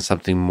represent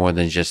something more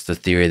than just the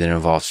theory that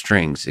involves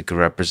strings. It could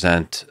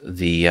represent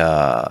the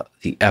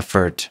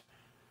effort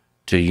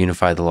to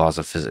unify the laws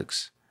of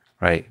physics,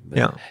 right?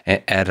 Yeah.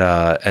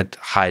 At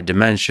high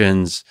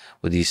dimensions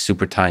with these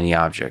super tiny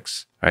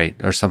objects, right,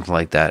 or something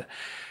like that.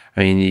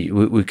 I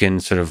mean, we can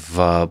sort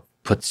of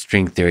put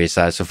string theory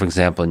aside. So, for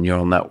example,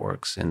 neural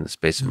networks in the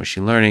space of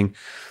machine learning,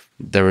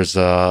 there was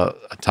a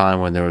time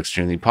when they were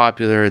extremely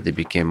popular. They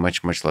became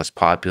much, much less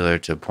popular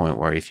to a point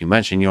where if you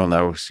mention neural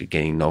networks, you're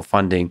getting no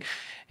funding,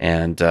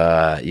 and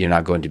you're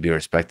not going to be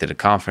respected at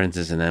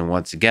conferences. And then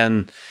once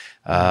again,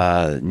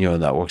 neural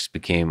networks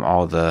became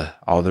all the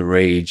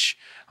rage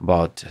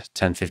about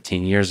 10,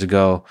 15 years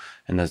ago.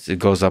 And it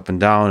goes up and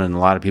down. And a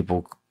lot of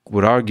people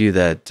would argue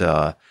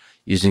that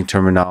using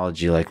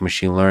terminology like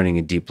machine learning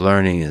and deep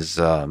learning is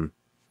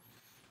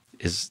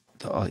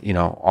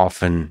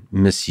often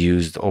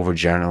misused,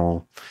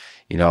 overgeneral.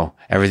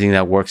 Everything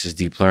that works is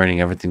deep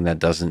learning. Everything that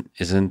doesn't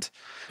isn't.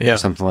 Yeah. Or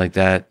something like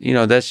that.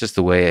 That's just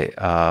the way.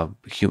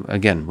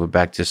 Again, we're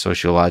back to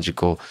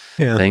sociological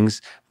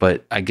things.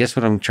 But I guess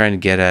what I'm trying to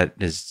get at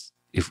is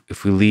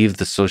if we leave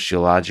the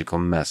sociological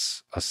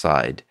mess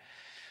aside,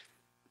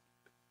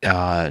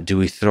 do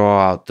we throw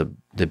out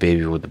the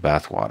baby with the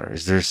bathwater?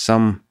 Is there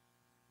some,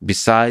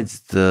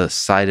 besides the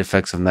side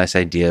effects of nice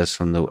ideas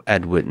from the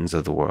Ed Wittens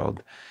of the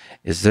world,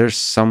 is there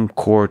some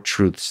core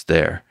truths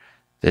there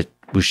that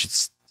we should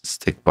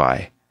stick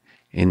by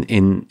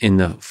in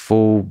the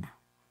full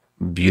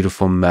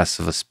beautiful mess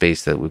of a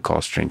space that we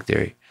call string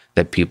theory,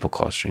 that people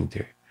call string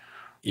theory?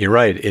 You're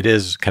right. It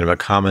is kind of a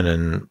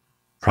common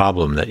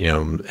problem that,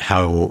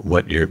 how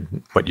what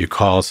you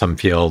call some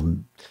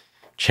field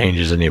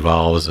changes and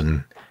evolves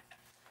and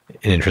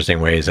in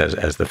interesting ways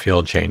as the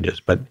field changes.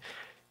 But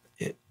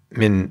I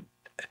mean,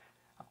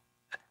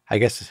 I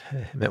guess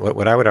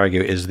what I would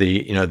argue is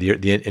the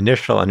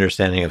initial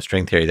understanding of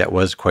string theory that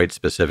was quite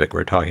specific.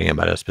 We're talking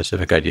about a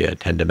specific idea,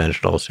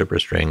 10-dimensional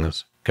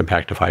superstrings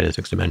compactified in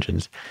 6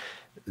 dimensions.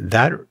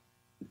 That,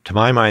 to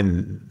my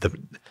mind,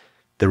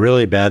 the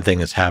really bad thing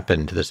that's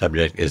happened to the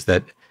subject is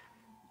that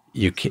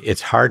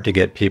it's hard to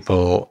get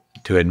people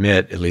to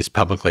admit, at least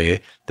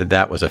publicly,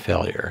 that was a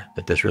failure,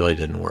 that this really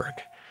didn't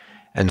work.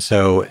 And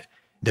so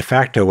de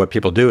facto, what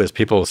people do is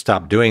people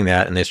stop doing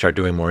that and they start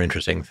doing more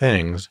interesting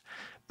things,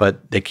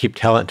 but they keep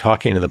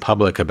talking to the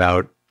public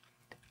about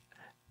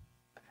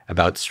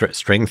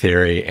string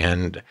theory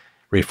and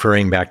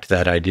referring back to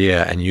that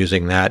idea and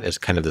using that as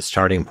kind of the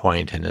starting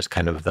point and as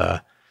kind of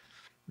the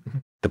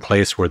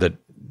place where the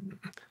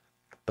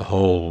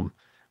whole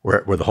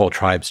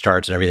tribe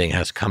starts and everything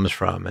comes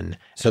from. And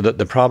so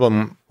the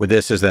problem with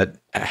this is that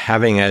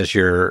having as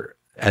your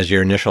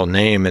initial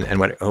name and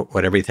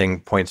what everything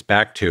points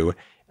back to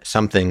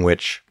something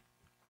which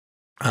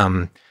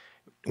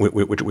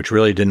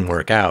really didn't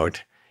work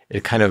out,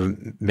 it kind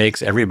of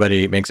makes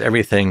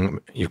everything.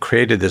 You've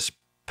created this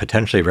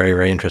potentially very,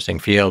 very interesting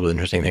field with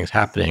interesting things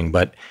happening,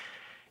 but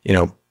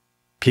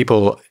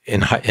people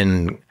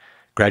in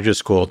graduate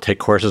school take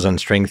courses on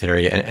string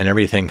theory and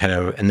everything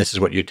and this is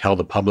what you tell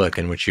the public,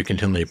 in which you're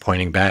continually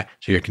pointing back.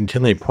 So you're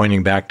continually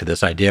pointing back to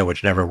this idea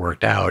which never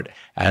worked out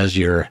as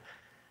your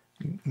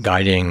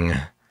guiding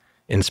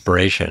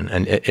inspiration,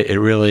 and it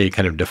really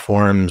kind of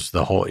deforms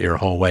your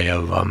whole way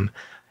of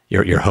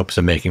your hopes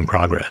of making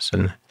progress.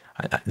 And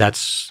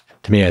that's,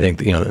 to me, I think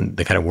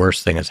the kind of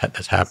worst thing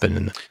that's happened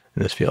in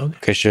this field.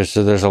 Okay, sure.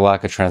 So there's a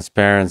lack of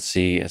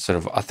transparency, sort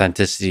of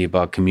authenticity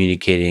about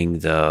communicating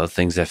the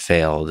things that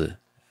failed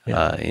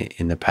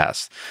in the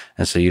past,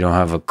 and so you don't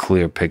have a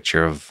clear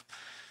picture of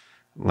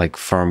like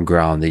firm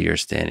ground that you're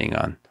standing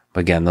on. But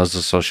again, those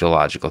are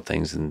sociological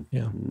things, and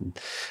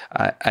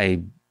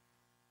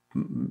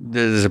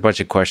there's a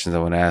bunch of questions I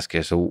want to ask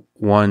you. So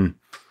one,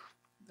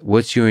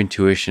 what's your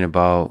intuition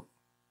about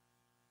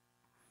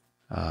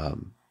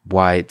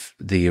why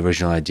the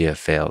original idea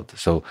failed?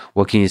 So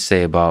what can you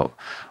say about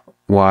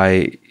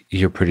why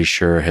you're pretty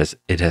sure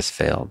it has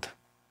failed?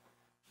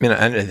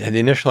 And the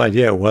initial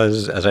idea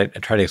was, as I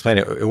tried to explain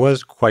it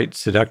was quite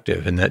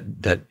seductive, in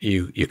that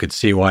you could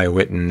see why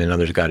Witten and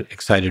others got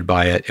excited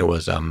by it. It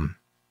was, at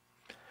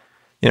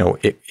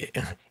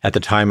the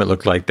time, it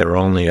looked like there were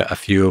only a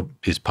few of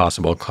these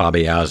possible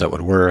claviers that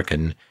would work,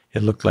 and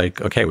it looked like,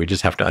 okay, we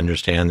just have to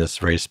understand this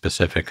very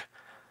specific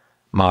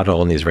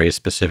model in these very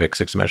specific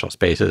 6-dimensional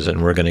spaces,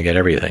 and we're going to get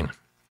everything.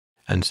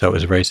 And so it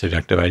was a very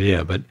seductive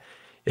idea, but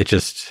it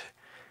just,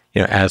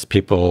 as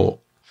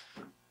people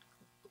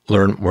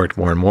worked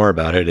more and more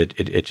about it,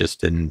 it just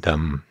didn't.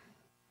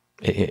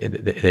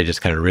 They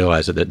just kind of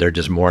realized that there are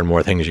just more and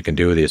more things you can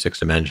do with these 6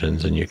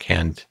 dimensions, and you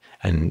can't.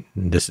 And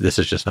this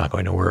is just not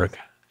going to work.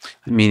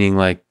 Meaning,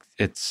 like,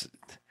 it's.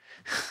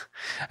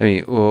 I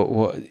mean,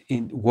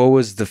 what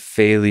was the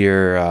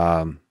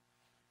failure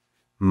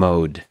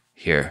mode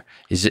here?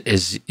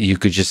 Is you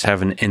could just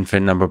have an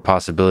infinite number of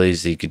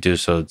possibilities that you could do,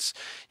 so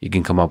you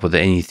can come up with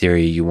any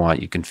theory you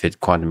want. You can fit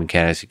quantum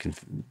mechanics. You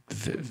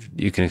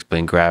can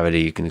explain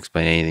gravity. You can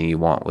explain anything you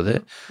want with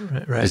it.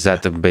 Right. Is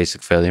that the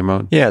basic failure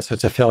mode? Yeah. So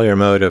it's a failure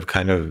mode of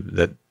kind of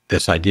that.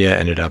 This idea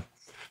ended up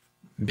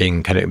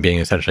being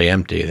essentially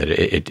empty, that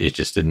it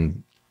just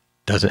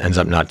ends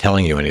up not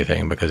telling you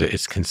anything because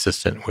it's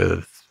consistent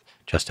with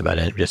just about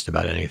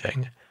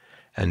anything.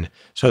 And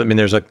so, I mean,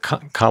 there's a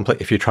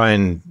complex. If you try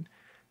and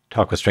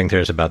talk with string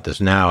theorists about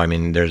this now, I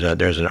mean, there's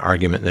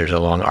a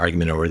long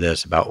argument over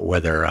this about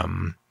whether,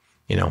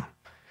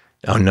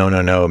 oh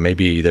no,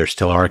 maybe there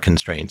still are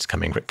constraints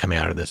coming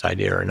out of this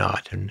idea or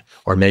not,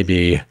 or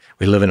maybe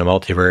we live in a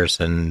multiverse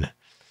and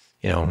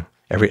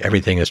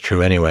everything is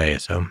true anyway.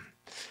 So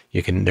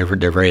there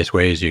are various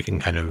ways you can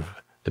kind of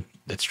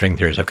that string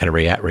theorists have kind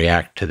of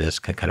react to this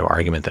kind of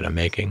argument that I'm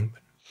making.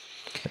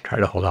 I try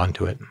to hold on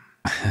to it.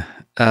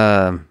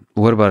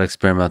 What about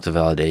experimental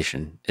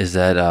validation? Is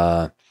that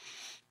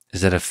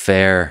a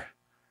fair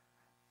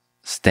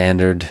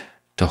standard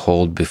to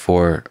hold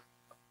before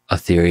a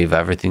theory of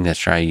everything that's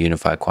trying to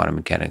unify quantum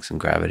mechanics and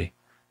gravity?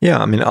 Yeah,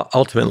 I mean,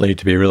 ultimately,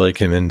 to be really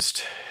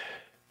convinced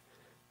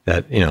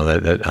that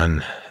that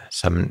on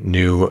some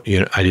new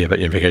idea about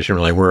unification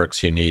really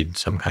works, you need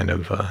some kind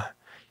of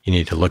you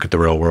need to look at the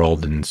real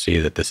world and see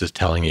that this is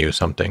telling you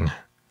something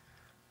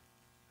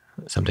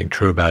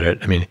true about it.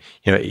 I mean,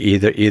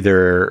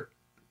 either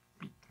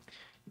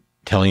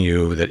telling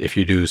you that if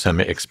you do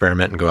some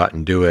experiment and go out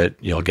and do it,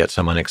 you'll get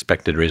some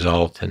unexpected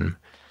result, and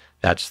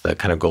that's the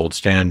kind of gold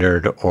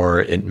standard,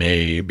 or it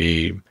may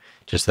be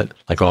just that,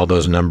 like all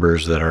those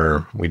numbers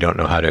that we don't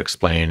know how to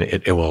explain,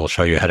 it will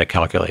show you how to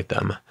calculate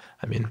them.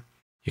 I mean,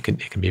 it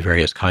can be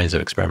various kinds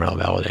of experimental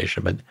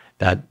validation, but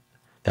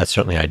that's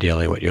certainly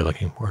ideally what you're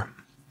looking for.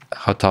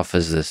 How tough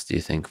is this, do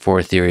you think, for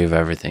a theory of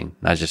everything,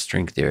 not just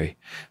string theory,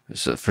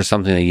 so for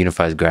something that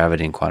unifies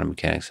gravity and quantum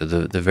mechanics? So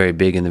the very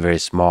big and the very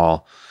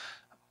small.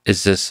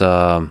 Is this,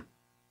 let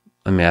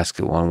me ask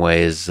it one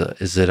way, is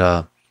it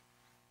a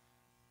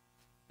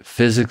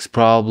physics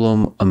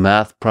problem, a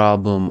math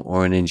problem,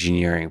 or an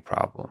engineering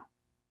problem?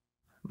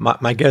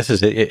 My guess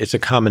is it's a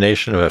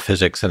combination of a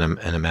physics and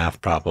a math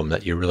problem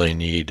that you really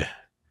need.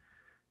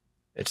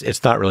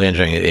 It's not really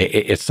engineering.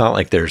 It's not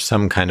like there's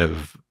some kind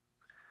of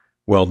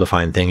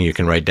well-defined thing you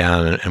can write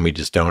down and we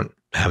just don't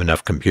have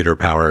enough computer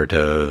power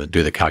to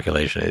do the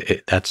calculation.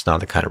 That's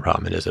not the kind of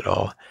problem it is at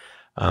all.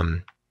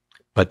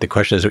 But the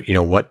question is,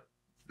 what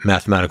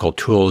mathematical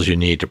tools you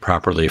need to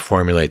properly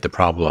formulate the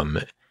problem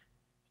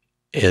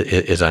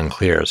is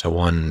unclear. So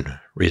one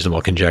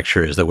reasonable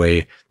conjecture is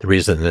the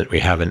reason that we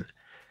haven't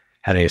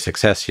had any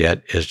success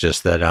yet is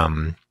just that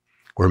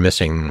we're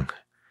missing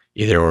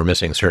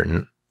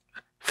certain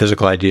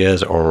physical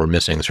ideas, or we're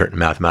missing certain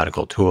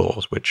mathematical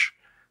tools,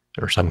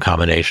 or some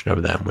combination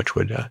of them, which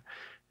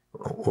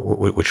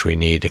we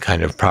need to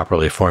kind of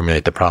properly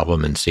formulate the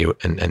problem and see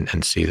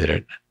that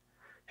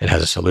it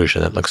has a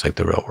solution that looks like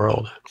the real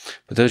world.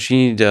 But those you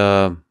need,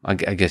 I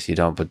guess you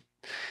don't, but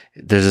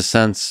there's a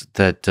sense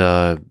that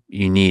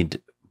you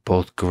need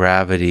both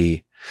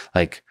gravity,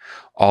 like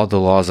all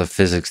the laws of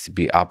physics, to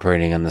be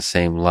operating on the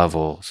same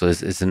level. So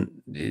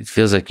it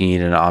feels like you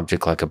need an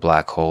object like a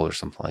black hole or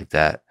something like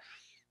that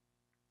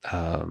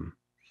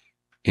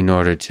in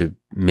order to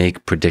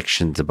make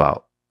predictions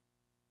about.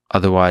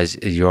 Otherwise,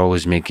 you're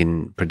always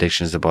making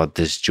predictions about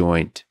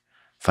disjoint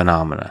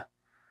phenomena.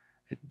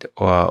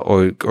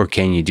 Or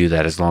can you do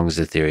that as long as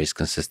the theory is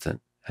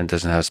consistent and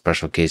doesn't have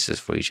special cases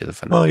for each of the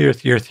phenomena? Well,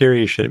 your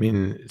theory should, I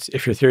mean,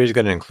 if your theory is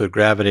going to include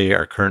gravity,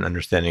 our current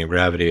understanding of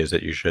gravity is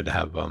that you should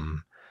have,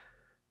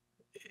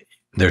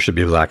 there should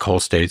be black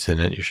hole states in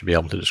it. You should be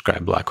able to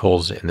describe black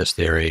holes in this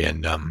theory.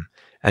 And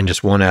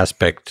just one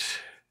aspect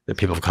that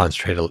people have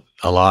concentrated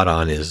a lot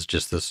on is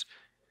just this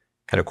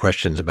kind of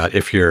questions about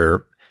if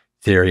your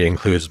theory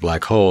includes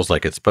black holes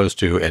like it's supposed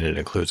to, and it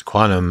includes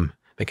quantum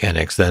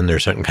mechanics, then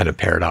there's certain kind of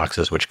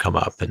paradoxes which come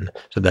up. And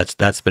so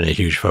that's been a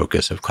huge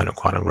focus of kind of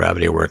quantum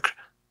gravity work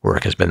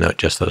has been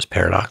just those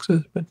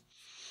paradoxes. But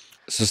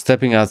so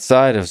stepping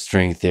outside of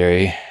string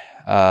theory,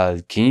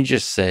 can you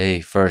just say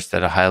first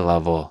at a high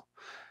level,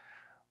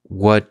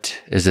 what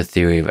is a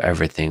theory of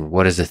everything?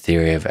 What does a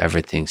theory of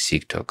everything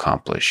seek to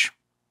accomplish?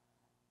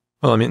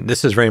 Well, I mean,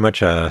 this is very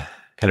much a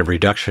kind of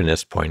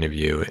reductionist point of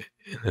view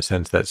in the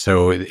sense that,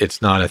 so it's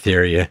not a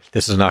theory.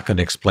 This is not going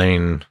to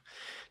explain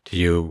to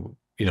you,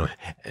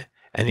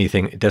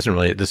 anything. It doesn't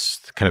really,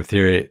 this kind of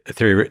theory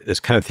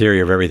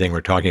of everything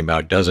we're talking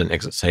about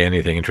doesn't say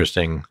anything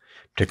interesting,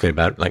 particularly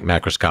about like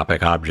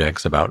macroscopic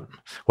objects, about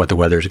what the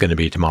weather is going to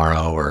be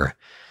tomorrow, or,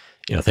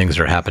 things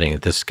that are happening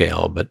at this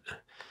scale. But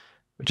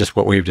just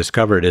what we've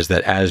discovered is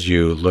that as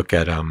you look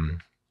at the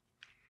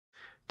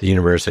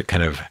universe, it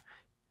kind of,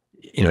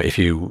 if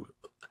you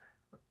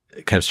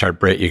kind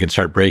of you can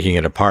start breaking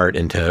it apart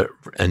into,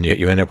 and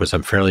you end up with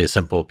some fairly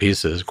simple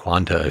pieces,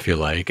 quanta, if you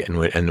like, and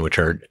which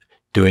are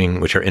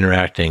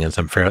interacting in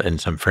some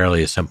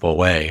fairly simple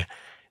way.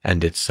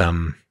 And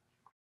so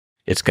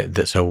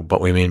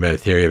what we mean by the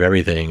theory of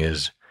everything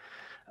is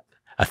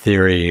a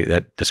theory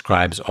that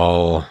describes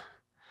all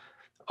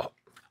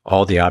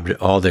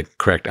the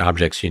correct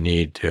objects you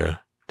need to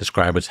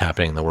describe what's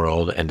happening in the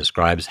world, and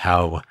describes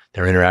how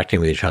they're interacting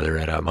with each other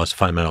at a most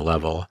fundamental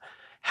level.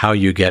 How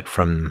you get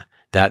from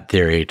that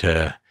theory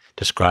to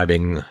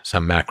describing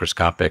some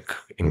macroscopic,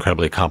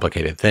 incredibly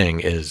complicated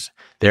thing is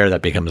there.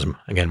 That becomes,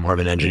 again, more of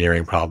an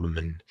engineering problem,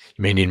 and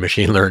you may need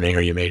machine learning,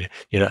 or you may,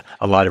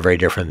 a lot of very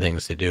different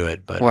things to do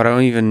it. But Well, I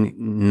don't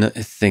even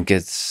think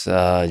it's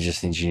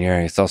just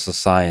engineering. It's also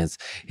science.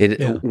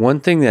 One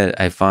thing that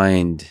I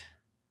find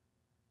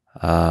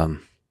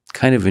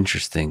kind of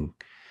interesting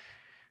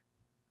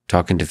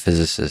talking to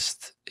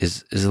physicists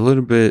is a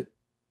little bit.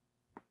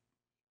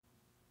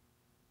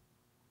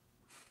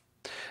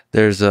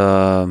 There's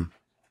a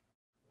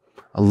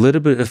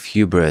little bit of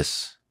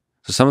hubris.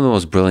 So some of the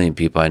most brilliant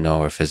people I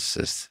know are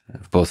physicists,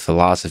 both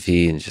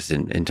philosophy and just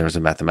in terms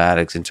of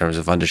mathematics, in terms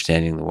of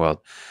understanding the world.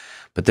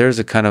 But there's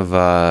a kind of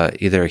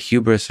either a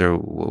hubris, or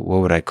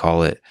what would I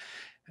call it?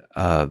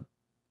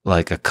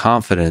 Like a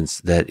confidence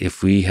that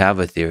if we have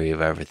a theory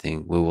of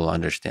everything, we will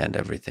understand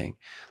everything.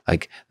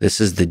 Like, this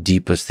is the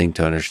deepest thing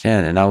to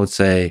understand. And I would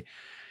say,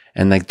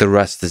 and like the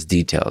rest is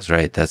details,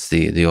 right? That's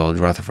the old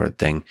Rutherford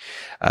thing.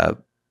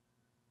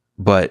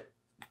 But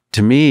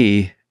to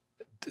me,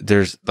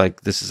 there's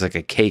like, this is like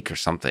a cake or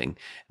something.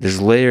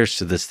 There's layers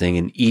to this thing,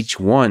 and each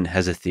one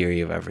has a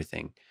theory of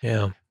everything.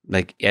 Yeah.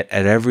 Like at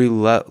every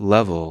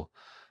level,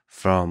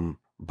 from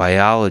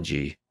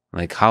biology,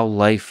 like how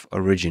life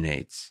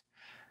originates,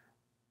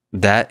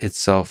 that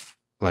itself,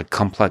 like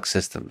complex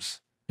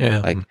systems. Yeah.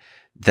 Like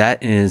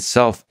that in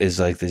itself is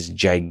like this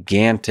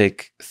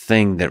gigantic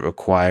thing that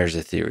requires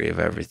a theory of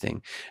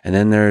everything. And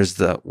then there's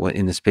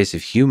in the space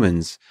of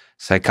humans,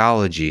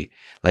 psychology,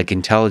 like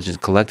intelligence,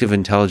 collective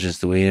intelligence,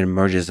 the way it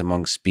emerges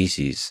among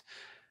species,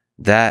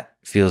 that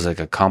feels like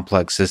a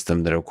complex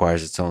system that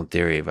requires its own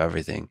theory of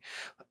everything.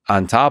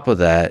 On top of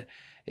that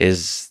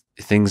is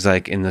things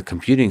like in the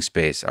computing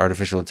space,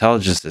 artificial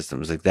intelligence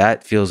systems, like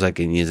that feels like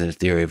it needs a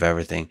theory of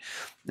everything.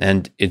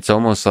 And it's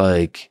almost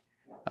like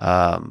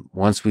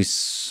once we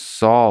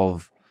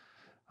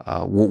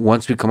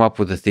come up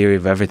with a theory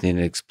of everything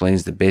that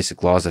explains the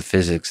basic laws of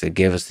physics that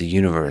gave us the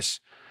universe,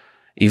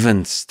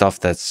 even stuff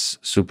that's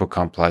super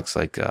complex,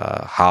 like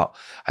how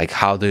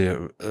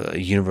the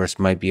universe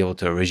might be able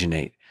to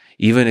originate,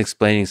 even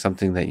explaining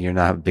something that you're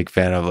not a big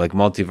fan of, like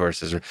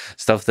multiverses or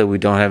stuff that we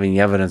don't have any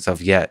evidence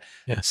of yet.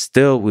 Yeah.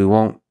 Still, we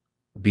won't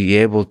be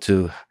able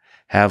to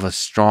have a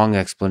strong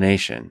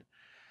explanation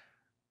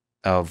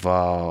of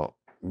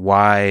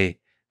why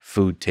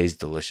food tastes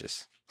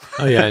delicious.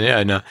 Oh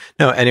yeah, no.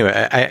 Anyway,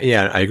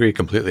 I agree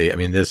completely. I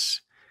mean,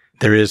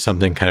 there is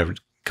something kind of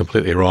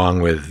completely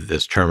wrong with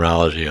this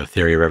terminology of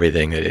theory of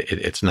everything.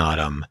 It's not.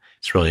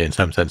 It's really, in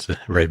some sense, a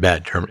very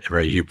bad term,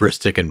 very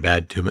hubristic and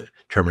bad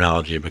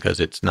terminology, because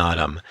it's not.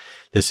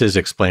 This is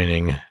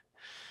explaining.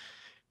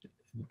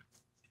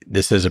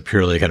 This is a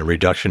purely kind of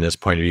reductionist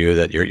point of view,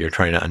 that you're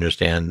trying to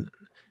understand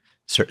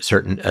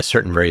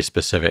certain very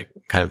specific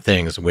kind of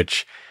things,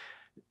 which,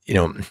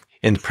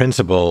 in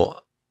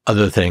principle,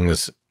 other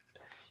things,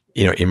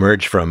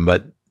 emerge from.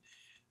 But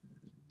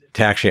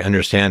to actually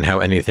understand how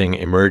anything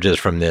emerges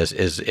from this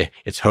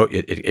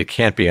it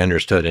can't be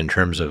understood in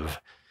terms of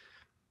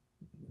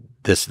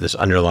this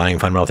underlying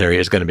fundamental theory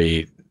is going to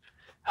be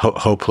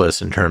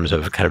hopeless in terms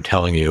of kind of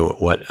telling you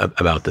what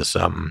about this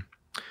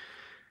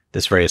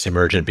this various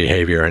emergent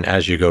behavior. And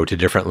as you go to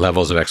different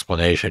levels of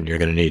explanation, you're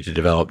going to need to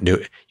develop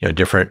new,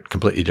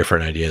 completely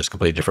different ideas,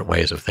 completely different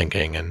ways of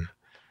thinking. And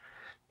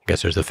I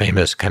guess there's the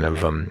famous kind of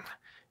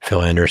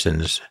Phil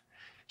Anderson's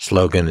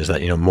slogan is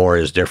that more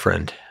is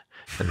different.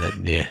 And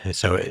that,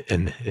 so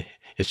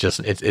it's just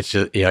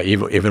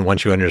even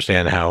once you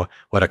understand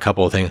what a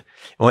couple of things,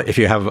 if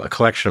you have a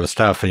collection of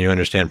stuff and you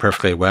understand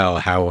perfectly well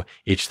how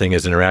each thing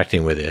is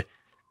interacting with it,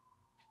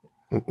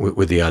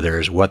 with the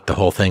others, what the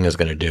whole thing is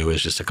going to do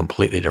is just a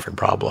completely different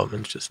problem.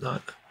 It's just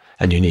not,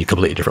 and you need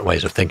completely different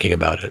ways of thinking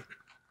about it.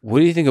 What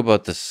do you think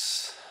about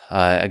this?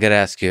 I got to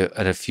ask you,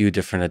 at a few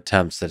different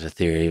attempts at a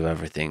theory of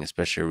everything,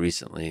 especially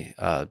recently.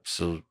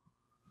 So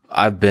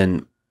I've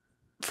been,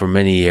 for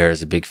many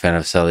years, a big fan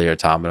of cellular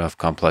automata of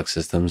complex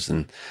systems,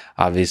 and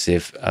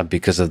obviously,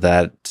 because of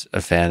that,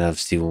 a fan of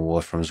Stephen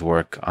Wolfram's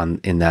work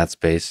in that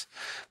space.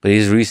 But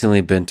he's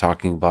recently been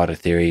talking about a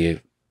theory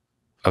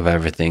of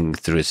everything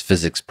through his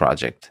physics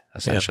project,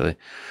 essentially.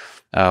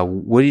 Yeah.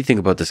 What do you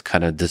think about this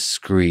kind of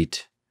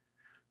discrete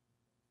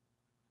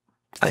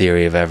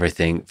theory of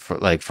everything,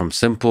 from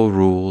simple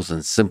rules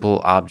and simple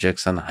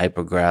objects on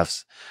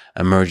hypergraphs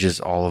emerges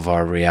all of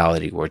our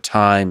reality, where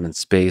time and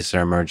space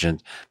are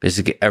emergent.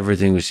 Basically,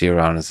 everything we see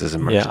around us is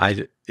emergent.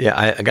 I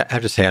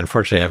have to say,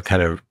 unfortunately, I have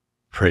kind of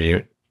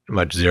pretty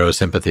much zero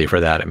sympathy for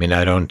that. I mean,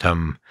 I don't.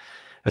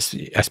 I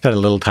spent a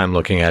little time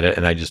looking at it,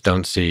 and I just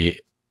don't see.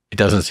 It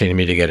doesn't seem to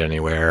me to get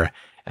anywhere,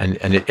 and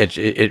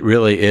it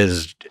really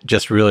is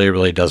just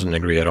really doesn't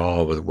agree at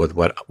all with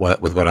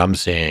what I'm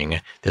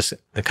seeing.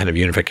 The kind of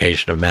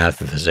unification of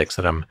math and physics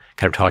that I'm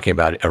kind of talking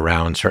about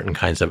around certain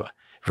kinds of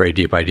very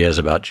deep ideas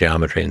about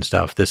geometry and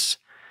stuff.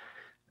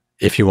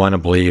 If you want to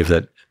believe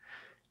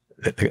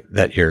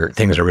that your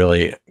things are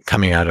really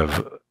coming out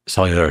of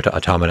cellular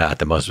automata at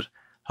the most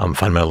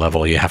fundamental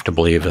level, you have to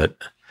believe that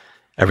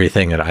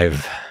everything that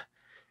I've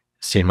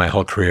seen my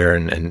whole career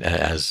and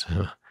as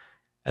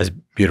as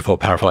beautiful,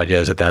 powerful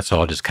ideas, that's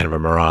all just kind of a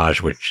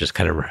mirage, which just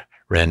kind of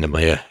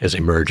randomly is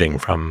emerging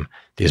from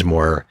these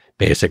more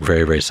basic,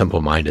 very, very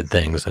simple-minded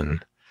things.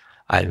 And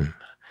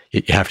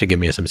you have to give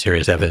me some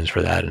serious evidence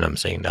for that, and I'm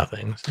seeing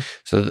nothing.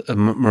 So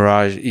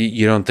mirage,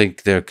 you don't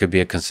think there could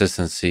be a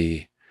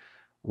consistency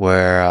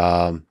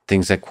where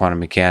things like quantum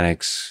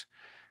mechanics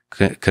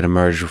could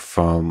emerge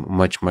from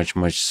much, much,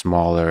 much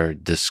smaller,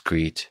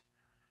 discrete,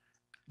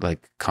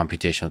 like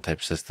computational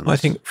type systems? Well, I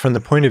think from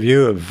the point of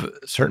view of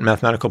certain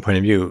mathematical point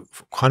of view,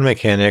 quantum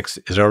mechanics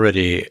is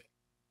already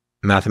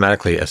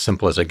mathematically as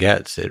simple as it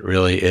gets. It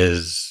really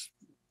is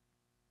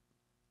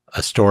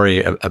a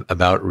story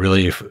about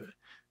really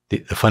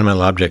the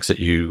fundamental objects that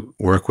you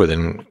work with,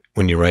 and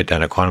when you write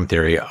down a quantum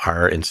theory,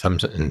 are in some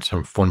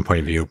one point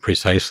of view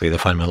precisely the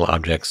fundamental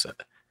objects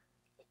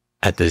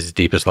at the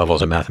deepest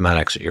levels of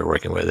mathematics that you're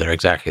working with. They're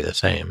exactly the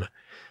same.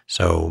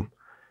 So,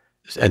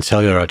 and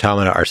cellular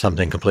automata are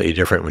something completely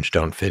different, which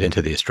don't fit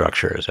into these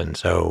structures. And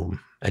so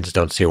I just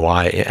don't see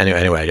why.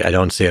 Anyway, I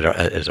don't see it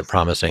as a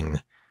promising,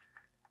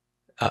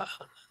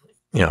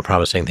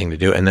 promising thing to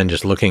do. And then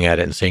just looking at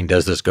it and saying,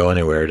 does this go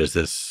anywhere? Does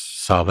this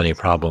solve any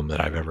problem that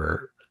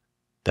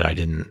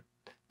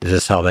does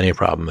this solve any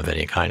problem of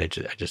any kind? I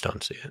just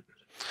don't see it.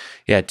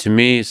 Yeah, to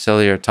me,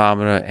 cellular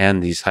automata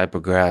and these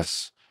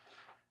hypergraphs,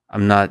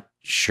 I'm not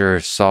sure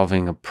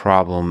solving a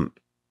problem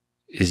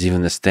is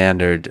even the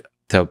standard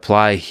to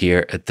apply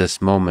here at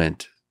this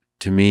moment.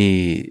 To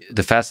me,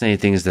 the fascinating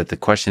thing is that the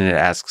question it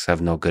asks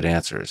have no good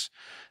answers.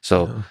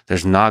 So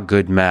there's not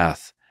good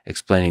math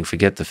explaining,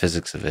 forget the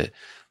physics of it,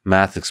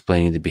 math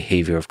explaining the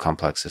behavior of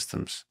complex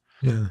systems.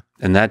 Yeah.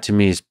 And that to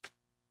me is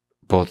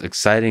both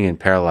exciting and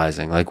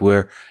paralyzing. Like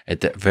we're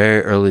at the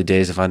very early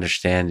days of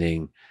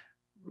understanding,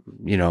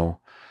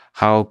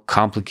 how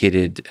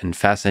complicated and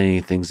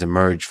fascinating things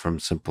emerge from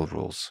simple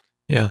rules.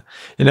 Yeah.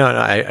 And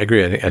I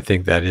agree. I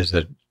think that is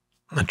a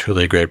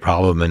truly great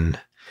problem. And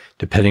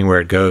depending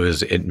where it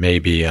goes, it may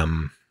be,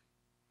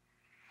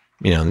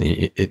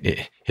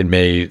 it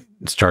may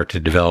start to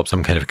develop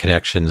some kind of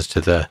connections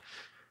to the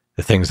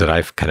things that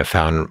I've kind of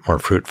found more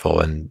fruitful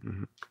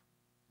and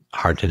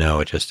hard to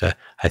know. It just, I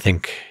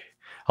think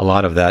a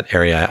lot of that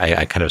area,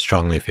 I kind of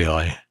strongly feel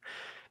I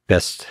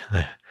best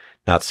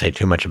not say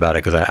too much about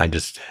it, because I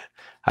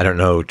don't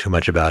know too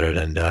much about it.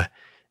 And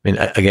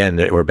again,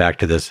 we're back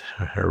to this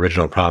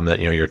original problem that,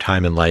 your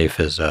time in life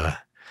is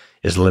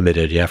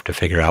limited. You have to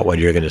figure out what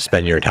you're going to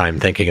spend your time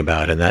thinking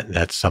about. And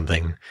that's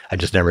something I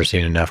just never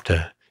seen enough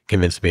to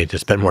convince me to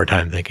spend more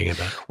time thinking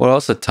about. Well,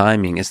 also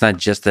timing. It's not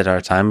just that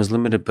our time is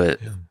limited, but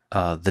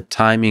the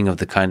timing of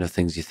the kind of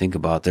things you think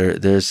about.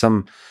 There's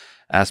some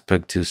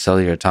aspect to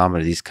cellular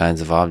automata, these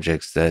kinds of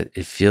objects, that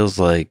it feels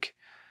like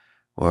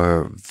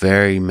we're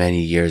very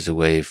many years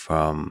away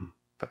from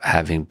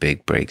having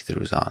big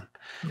breakthroughs on.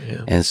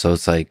 Yeah. And so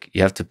it's like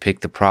you have to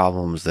pick the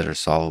problems that are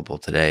solvable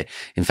today.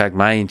 In fact,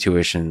 my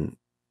intuition,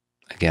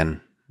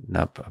 again,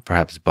 not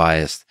perhaps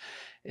biased,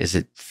 is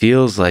it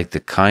feels like the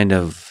kind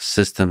of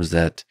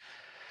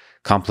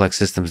complex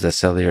systems that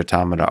cellular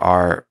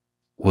automata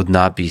would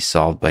not be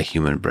solved by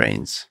human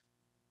brains.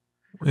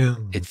 Yeah.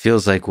 It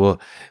feels like,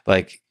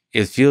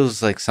 it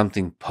feels like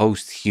something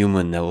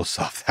post-human that will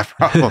solve that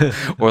problem,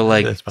 or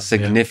like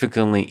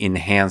significantly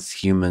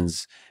enhanced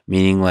humans,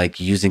 meaning like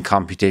using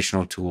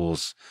computational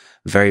tools,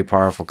 very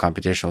powerful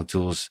computational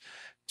tools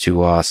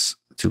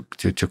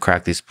to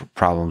crack these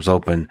problems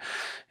open.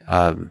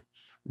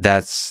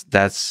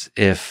 That's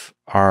if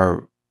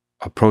our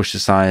approach to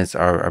science,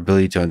 our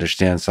ability to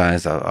understand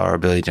science, our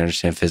ability to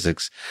understand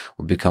physics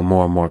will become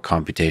more and more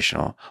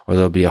computational, or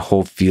there'll be a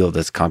whole field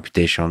that's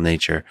computational in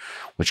nature,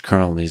 which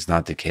currently is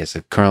not the case.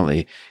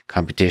 Currently,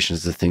 computation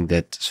is the thing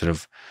that sort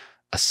of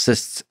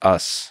assists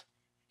us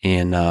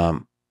in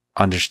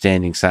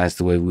understanding science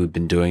the way we've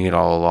been doing it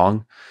all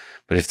along.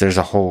 But if there's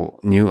a whole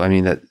new,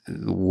 that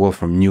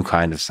Wolfram new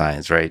kind of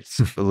science, right?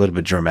 It's a little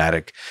bit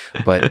dramatic,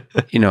 but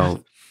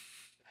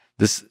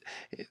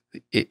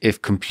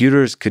if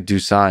computers could do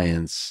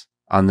science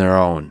on their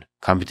own,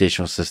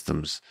 computational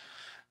systems,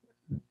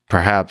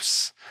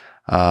 perhaps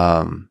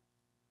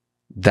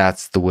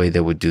that's the way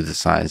they would do the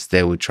science.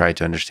 They would try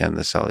to understand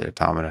the cellular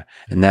automata,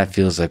 and that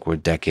feels like we're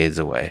decades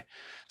away.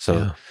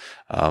 So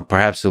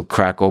perhaps it'll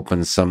crack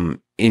open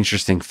some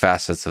interesting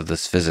facets of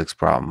this physics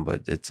problem,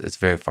 but it's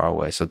very far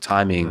away. So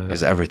timing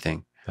is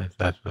everything.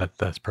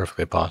 That's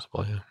perfectly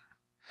possible. Yeah.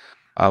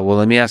 Well,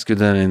 let me ask you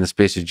then, in the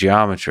space of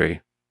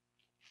geometry,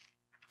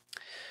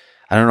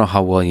 I don't know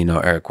how well you know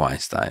Eric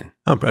Weinstein.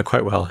 Oh,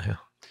 quite well, yeah.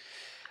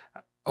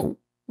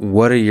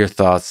 What are your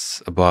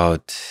thoughts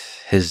about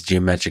his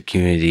geometric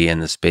unity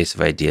and the space of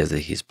ideas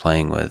that he's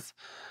playing with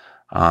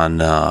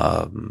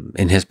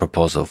in his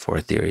proposal for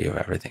a theory of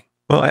everything?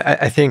 Well,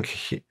 I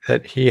think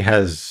that he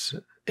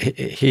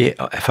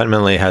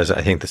fundamentally has,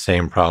 I think, the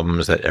same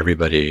problems that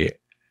everybody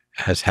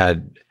has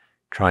had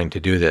trying to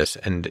do this.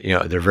 And,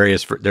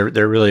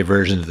 they're really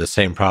versions of the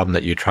same problem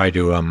that you try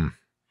to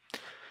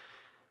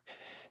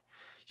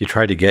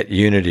get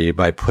unity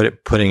by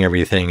putting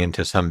everything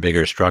into some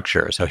bigger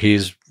structure. So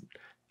he's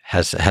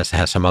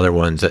has some other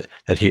ones that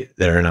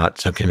are not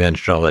so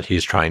conventional that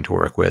he's trying to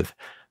work with.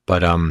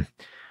 But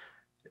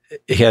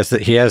he has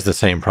the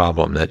same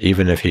problem, that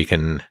even if he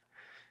can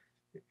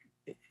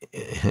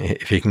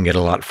get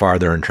a lot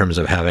farther in terms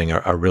of having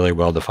a really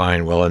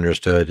well-defined,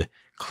 well-understood,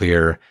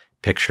 clear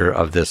picture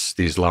of these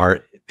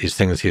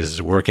things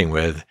he's working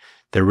with,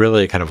 they're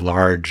really kind of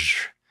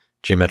large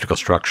geometrical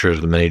structures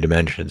with many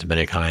dimensions,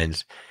 many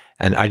kinds.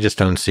 And I just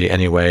don't see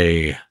any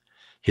way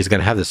he's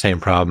going to have the same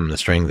problem the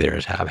string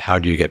theorists have. How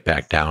do you get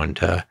back down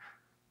to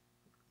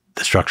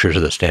the structures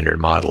of the standard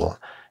model?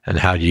 And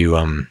how do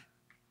you,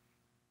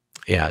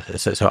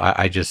 so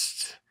I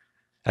just,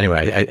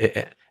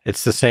 anyway,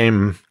 it's the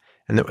same.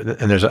 And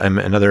there's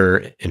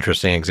another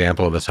interesting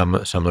example of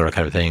a similar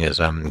kind of thing is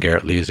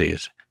Garrett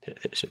Leesy's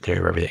theory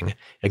of everything.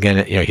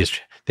 Again, he's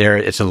there.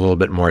 It's a little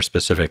bit more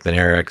specific than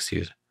Eric's.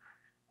 He's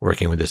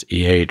working with this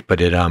E8,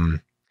 but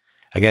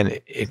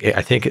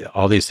I think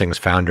all these things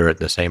founder at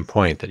the same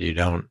point, that you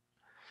don't,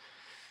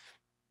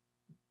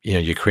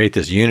 you create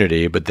this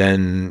unity, but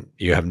then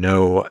you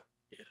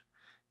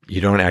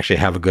don't actually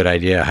have a good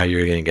idea how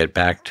you're going to get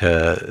back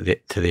to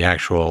the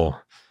actual,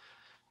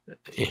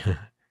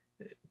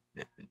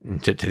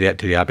 to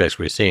the objects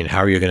we're seeing. How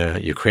are you going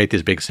to, you create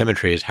these big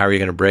symmetries, how are you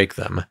going to break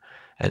them?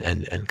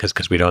 And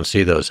because we don't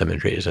see those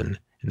symmetries in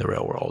the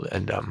real world.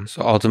 And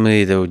so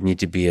ultimately there would need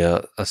to be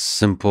a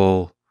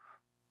simple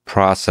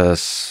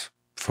process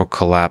for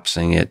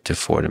collapsing it to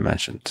 4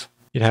 dimensions.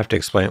 You'd have to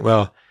explain.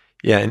 Well,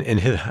 yeah, in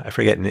his, I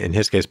forget in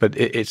his case, but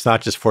it's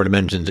not just 4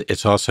 dimensions.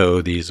 It's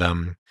also these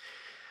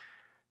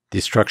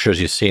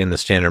structures you see in the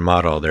standard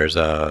model. There's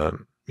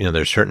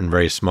there's certain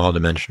very small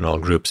dimensional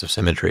groups of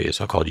symmetries,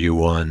 so-called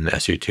U1,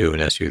 SU2,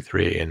 and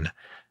SU3. And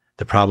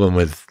the problem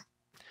with,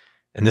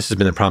 and this has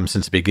been the problem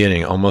since the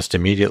beginning, almost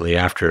immediately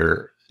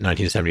after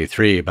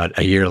 1973, about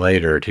a year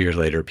later, 2 years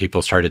later,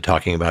 people started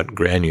talking about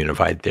grand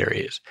unified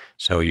theories.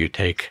 So you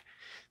take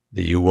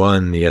the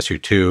U1, the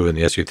SU2, and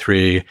the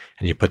SU3,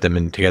 and you put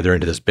them together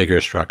into this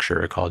bigger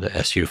structure called the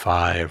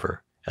SU5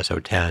 or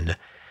SO10.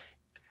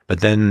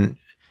 But then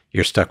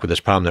you're stuck with this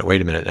problem that,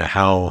 wait a minute,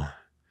 now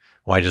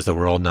why does the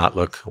world not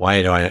look,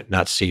 why do I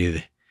not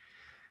see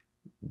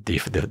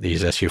these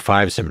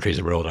SU5 symmetries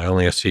in the world? I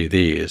only see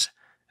these.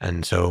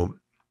 And so,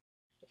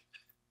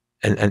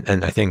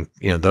 and I think,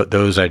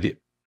 those ideas,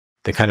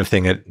 the kind of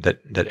thing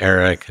that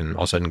Eric and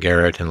also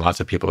Garrett and lots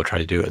of people try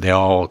to do, they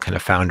all kind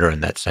of founder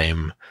in that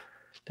same,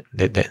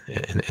 in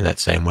that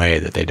same way,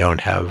 that they don't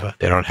have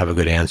a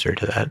good answer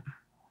to that.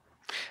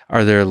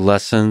 Are there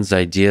lessons,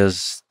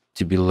 ideas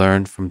to be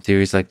learned from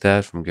theories like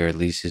that, from Garrett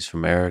Leesy's,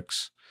 from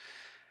Eric's?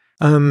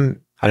 I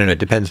don't know. It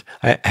depends.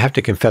 I have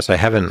to confess, I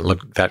haven't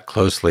looked that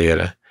closely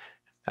at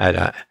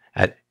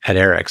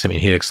Eric's. I mean,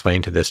 he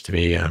explained this to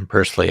me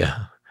personally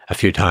a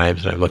few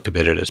times, and I've looked a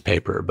bit at his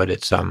paper. But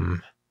it's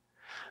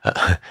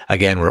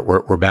again,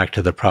 we're back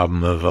to the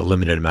problem of a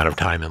limited amount of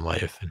time in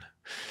life.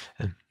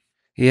 And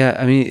yeah,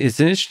 I mean, it's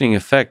an interesting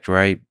effect,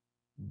 right?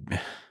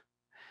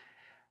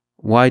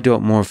 Why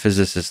don't more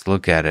physicists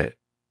look at it?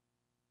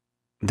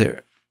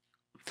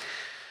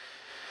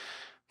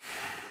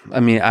 I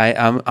mean,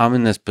 I'm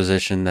in this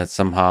position that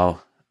somehow,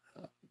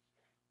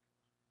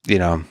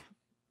 I've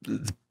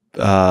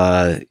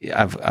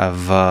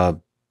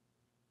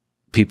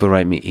people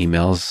write me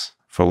emails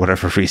for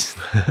whatever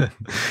reason,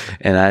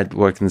 and I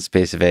work in the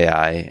space of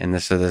AI,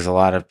 and so there's a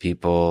lot of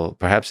people.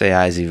 Perhaps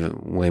AI is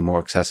even way more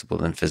accessible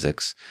than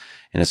physics,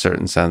 in a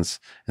certain sense,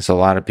 and so a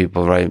lot of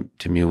people write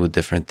to me with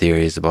different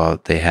theories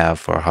about they have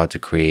for how to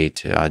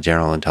create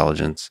general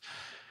intelligence.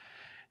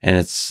 And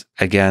it's,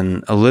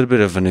 again, a little bit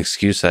of an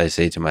excuse I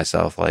say to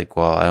myself, like,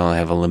 well, I only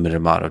have a limited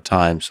amount of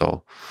time,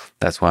 so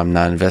that's why I'm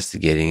not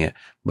investigating it.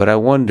 But I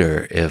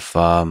wonder if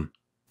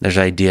there's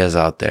ideas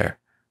out there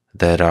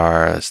that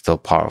are still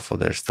powerful,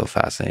 that are still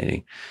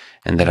fascinating,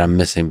 and that I'm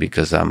missing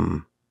because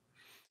I'm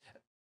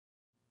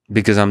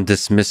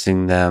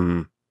dismissing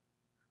them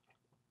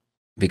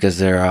because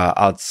they're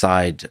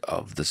outside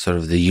of the sort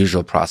of the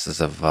usual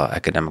process of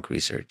academic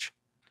research.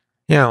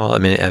 Yeah, well, I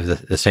mean, I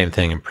have the same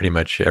thing pretty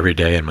much every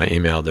day in my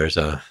email. There's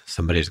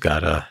somebody's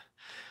got a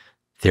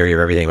theory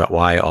of everything about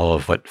why all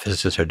of what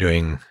physicists are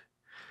doing.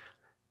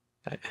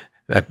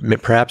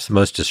 Perhaps the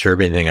most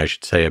disturbing thing I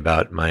should say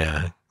about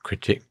my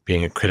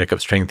being a critic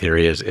of string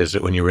theory is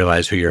that when you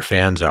realize who your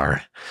fans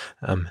are,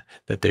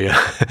 that they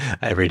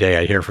every day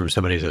I hear from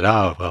somebody who says,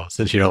 "Oh, well,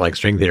 since you don't like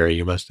string theory,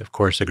 you must of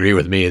course agree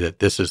with me that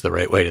this is the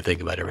right way to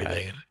think about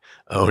everything." And,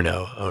 oh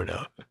no,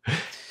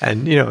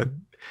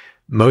 and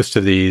most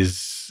of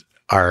these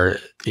are,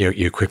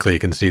 you quickly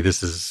can see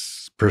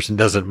this person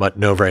doesn't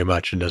know very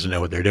much and doesn't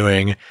know what they're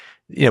doing,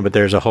 but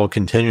there's a whole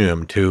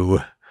continuum to,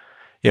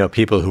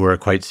 people who are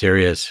quite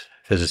serious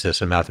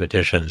physicists and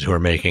mathematicians who are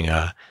making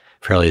a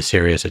fairly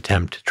serious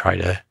attempt to try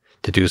to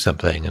do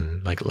something,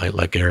 and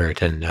like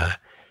Garrett and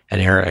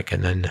Eric.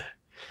 And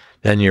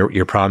then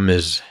your problem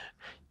is,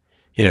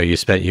 you do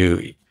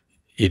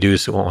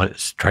want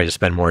to try to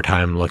spend more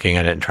time looking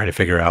at it and trying to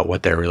figure out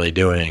what they're really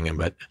doing.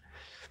 But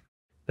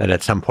that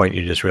at some point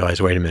you just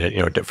realize, wait a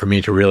minute, for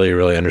me to really,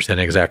 really understand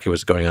exactly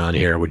what's going on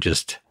here would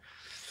just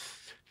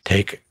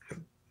take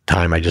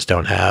time I just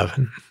don't have.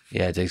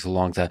 Yeah, it takes a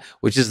long time,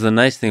 which is the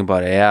nice thing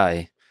about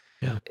AI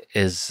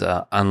is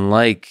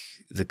unlike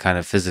the kind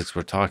of physics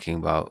we're talking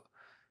about,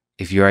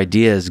 if your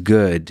idea is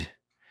good,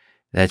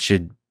 that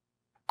should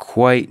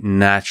quite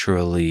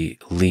naturally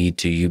lead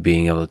to you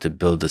being able to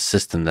build a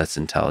system that's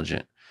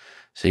intelligent.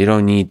 So you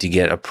don't need to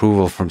get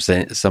approval from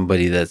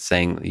somebody that's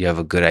saying you have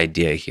a good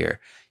idea here.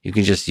 You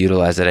can just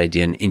utilize that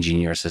idea and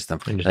engineer a system.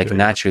 Like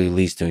naturally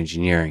leads to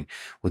engineering.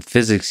 With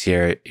physics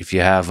here, if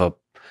you have a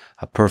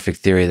perfect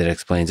theory that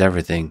explains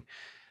everything,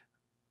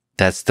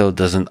 that still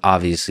doesn't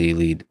obviously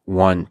lead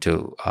one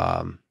to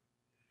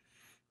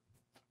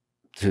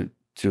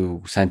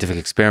scientific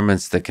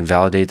experiments that can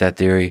validate that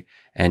theory,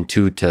 and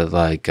two to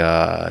like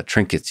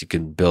trinkets you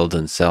can build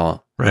and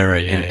sell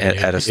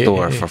at a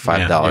store for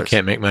 $5. You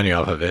can't make money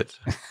off of it.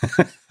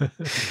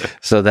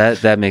 So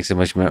that makes it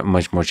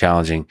much more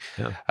challenging.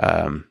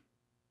 Yeah.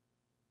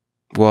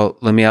 Well,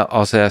 let me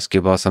also ask you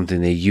about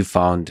something that you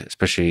found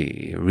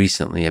especially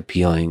recently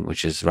appealing,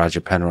 which is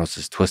Roger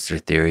Penrose's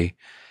Twistor theory.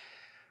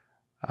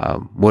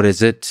 What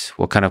is it?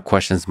 What kind of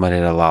questions might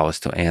it allow us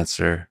to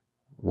answer?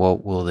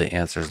 What will the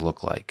answers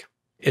look like?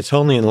 It's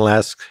only in the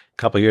last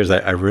couple of years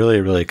that I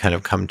really kind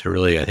of come to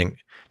really, I think,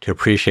 to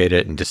appreciate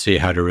it and to see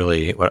how to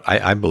really, what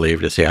I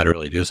believe, to see how to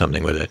really do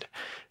something with it.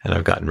 And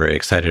I've gotten very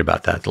excited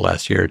about that the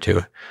last year or two.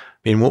 I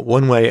mean,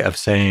 one way of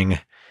saying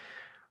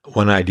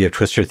one idea of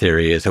Twistor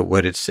theory is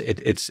that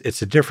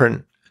it's a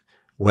different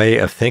way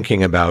of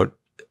thinking about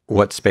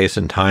what space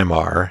and time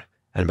are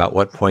and about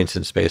what points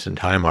in space and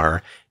time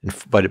are,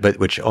 but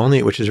which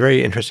is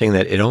very interesting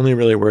that it only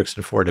really works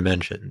in 4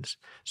 dimensions.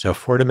 So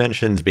 4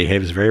 dimensions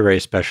behaves very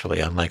specially,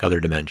 unlike other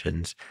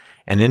dimensions.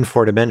 And in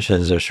 4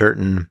 dimensions,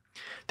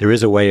 there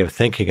is a way of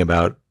thinking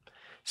about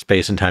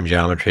space and time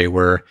geometry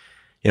where,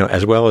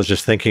 as well as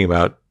just thinking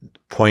about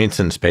points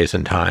in space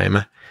and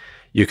time,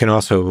 you can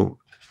also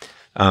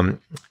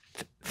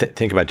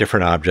think about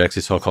different objects,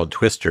 these so-called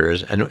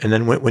twistors. And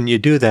then when you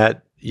do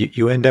that,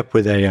 you end up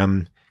with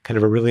a kind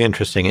of a really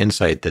interesting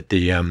insight that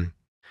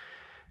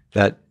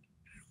that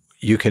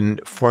you can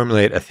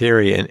formulate a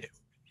theory, and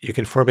you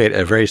can formulate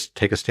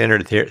take a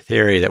standard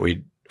theory that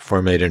we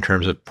formulate in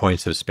terms of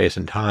points of space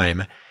and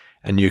time,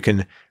 and you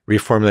can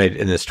reformulate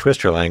in this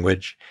Twistor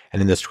language.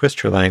 And in this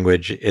Twistor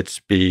language,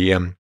 it's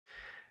the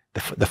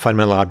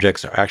fundamental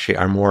objects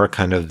are more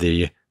kind of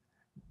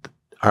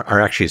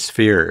are actually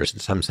spheres in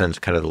some sense,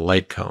 kind of the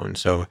light cone.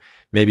 So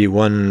maybe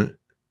one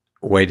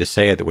way to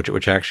say it,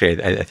 which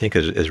actually I think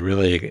is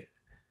really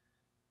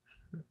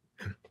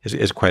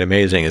is quite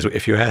amazing, is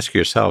if you ask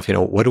yourself,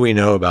 what do we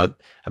know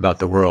about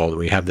the world?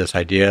 We have this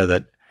idea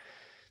that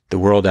the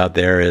world out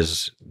there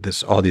is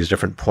all these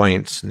different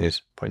points and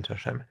these points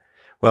of time.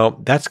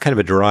 Well, that's kind of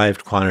a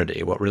derived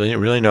quantity. What we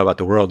really know about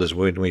the world is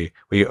when we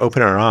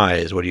open our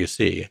eyes, what do you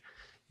see?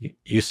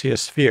 You see a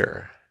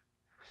sphere.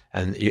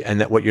 And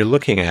that what you're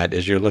looking at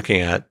is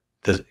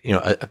this,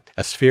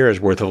 a sphere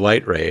is worth of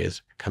light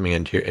rays coming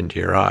into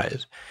your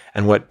eyes.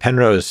 And what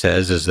Penrose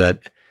says is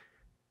that,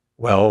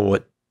 well,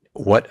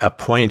 what a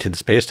point in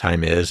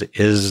space-time is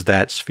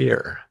that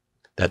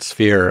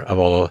sphere of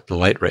all the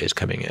light rays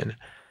coming in.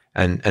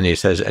 And he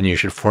says, and you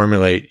should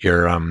formulate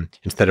your,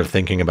 instead of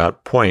thinking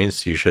about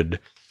points, you should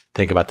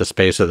think about the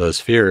space of those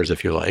spheres,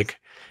 if you like,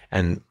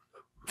 and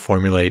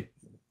formulate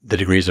the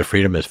degrees of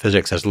freedom as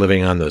physics as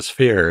living on those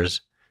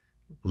spheres,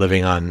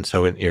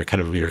 so you're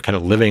kind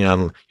of living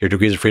on, your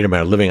degrees of freedom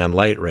are living on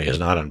light rays,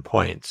 not on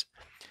points.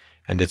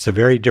 And it's a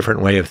very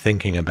different way of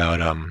thinking about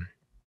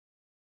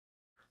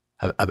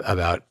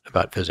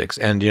physics.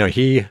 And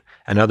he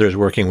and others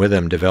working with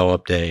him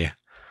developed a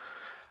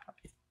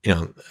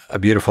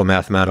beautiful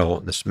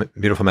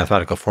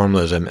mathematical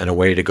formalism and a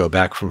way to go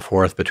back and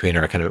forth between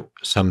our kind of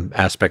some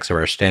aspects of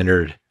our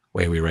standard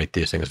way we write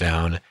these things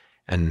down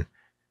and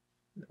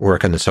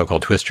work in the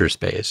so-called Twistor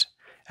space.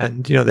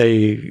 And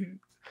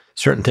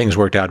certain things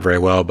worked out very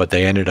well, but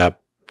they ended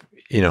up,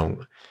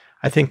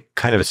 I think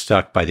kind of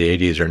stuck by the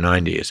 80s or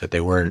 90s, that they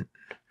weren't,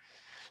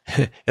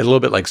 it's a little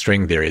bit like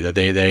string theory, that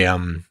they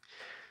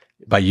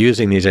by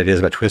using these ideas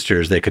about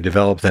twistors, they could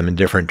develop them in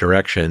different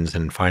directions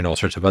and find all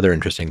sorts of other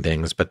interesting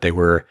things, but they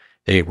weren't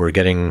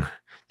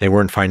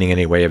finding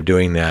any way of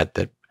doing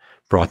that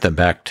brought them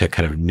back to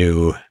kind of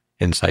new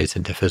insights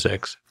into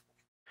physics.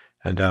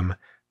 And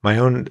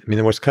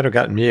what's kind of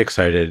gotten me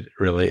excited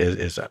really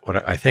is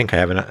what I think I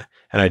have an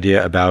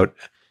idea about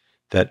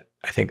that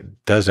I think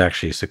does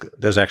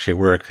actually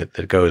work,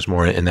 that goes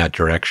more in that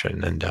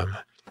direction. And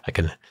I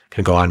can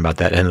go on about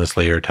that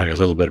endlessly or talk a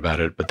little bit about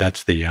it, but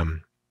that's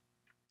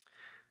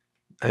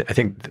I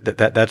think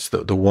that's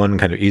the one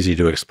kind of easy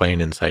to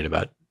explain insight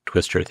about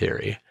Twistor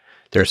theory.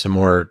 There are some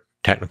more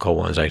technical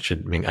ones. I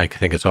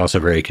think it's also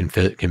very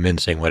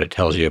convincing what it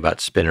tells you about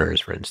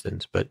spinors, for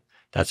instance, but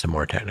that's a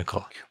more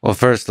technical. Well,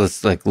 first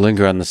let's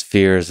linger on the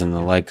spheres and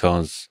the light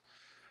cones.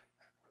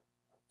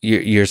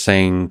 You're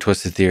saying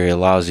Twistor theory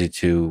allows you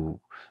to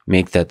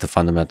make that the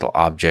fundamental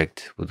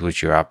object with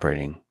which you're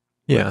operating.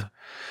 Yeah.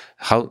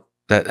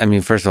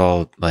 First of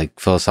all,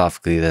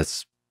 philosophically,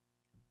 that's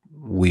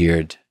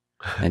weird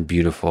and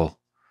beautiful.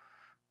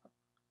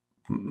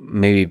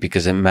 maybe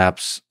because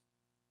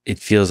it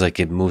feels like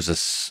it moves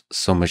us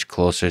so much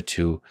closer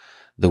to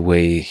the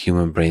way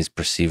human brains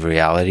perceive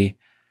reality.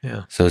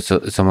 Yeah. So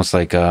it's almost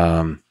like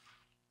our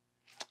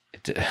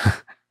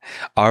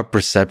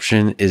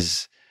perception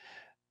is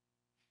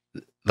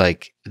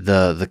like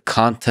the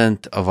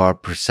content of our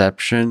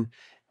perception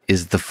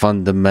is the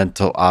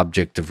fundamental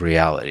object of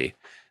reality.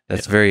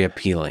 That's very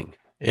appealing.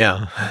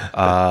 Yeah.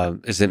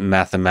 Is it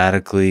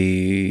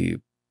mathematically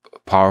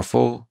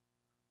powerful?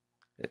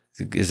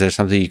 Is there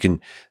something you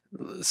can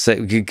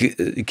say?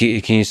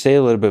 Can you say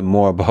a little bit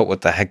more about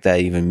what the heck that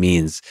even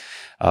means?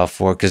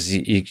 Because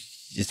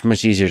it's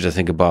much easier to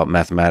think about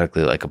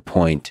mathematically like a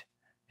point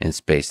in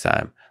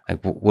space-time.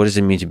 Like, what does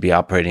it mean to be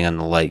operating on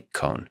the light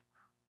cone?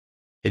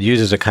 It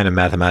uses a kind of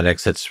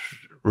mathematics that's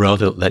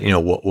relative, that,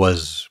 what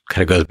was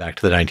kind of goes back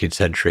to the 19th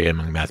century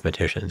among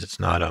mathematicians. It's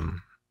not,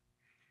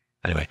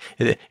 anyway,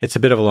 it's a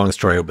bit of a long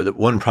story, but the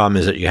one problem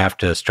is that you have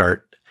to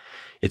start,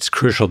 it's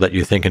crucial that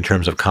you think in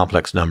terms of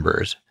complex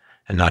numbers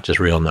and not just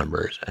real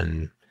numbers.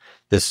 And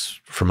this,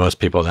 for most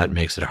people, that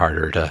makes it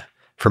harder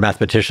for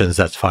mathematicians,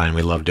 that's fine.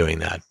 We love doing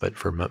that. But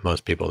for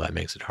most people, that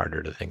makes it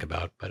harder to think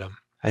about. But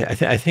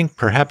I think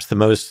perhaps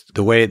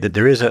the way that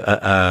there is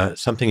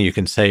something you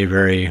can say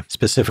very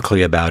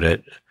specifically about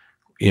it,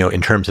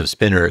 in terms of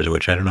spinors,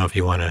 which I don't know if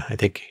you want to, I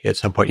think at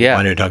some point you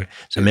want to talk.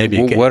 So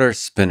maybe what are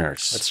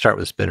spinors? Let's start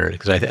with spinors,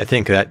 because I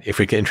think that if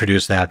we can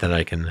introduce that, then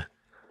I can.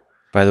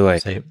 By the way,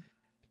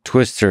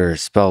 Twistor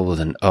is spelled with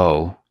an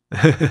O,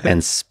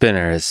 and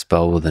spinor is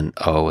spelled with an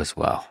O as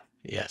well.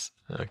 Yes.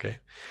 Okay.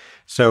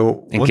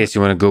 So in case you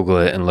want to Google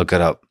it and look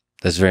it up,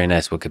 there's very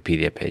nice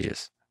Wikipedia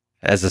pages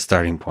as a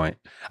starting point.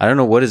 I don't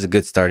know what is a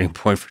good starting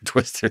point for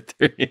Twistor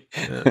theory.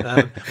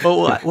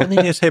 One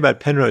thing to say about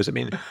Penrose,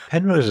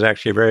 Penrose is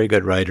actually a very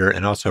good writer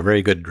and also a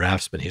very good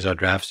draftsman. He's a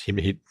to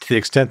the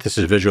extent this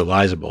is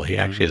visualizable, he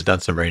actually has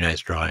done some very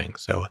nice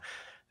drawings. So,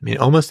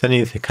 almost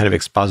any kind of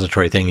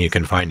expository thing you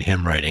can find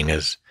him writing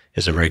is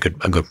a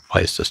good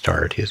place to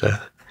start. He's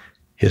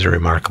a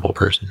remarkable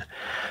person.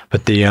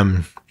 But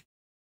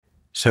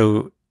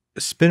so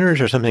spinors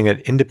are something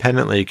that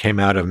independently came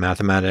out of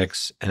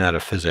mathematics and out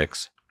of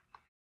physics.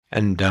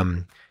 And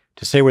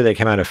to say where they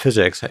came out of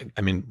physics,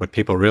 what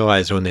people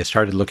realized when they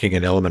started looking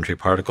at elementary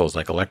particles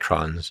like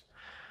electrons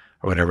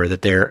or whatever,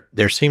 that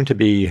there seemed to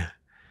be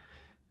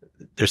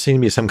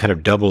some kind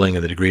of doubling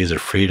of the degrees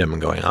of freedom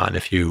going on.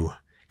 If you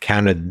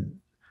counted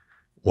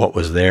what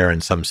was there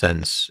in some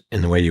sense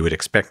in the way you would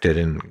expect it,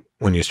 and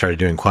when you started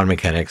doing quantum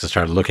mechanics and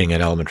started looking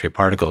at elementary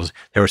particles,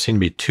 there seemed to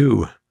be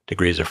 2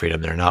 degrees of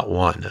freedom there, not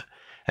 1.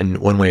 And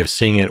one way of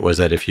seeing it was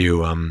that if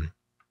you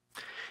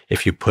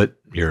put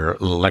your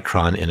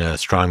electron in a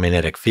strong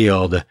magnetic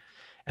field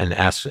and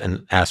ask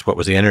what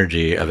was the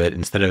energy of it,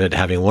 instead of it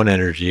having 1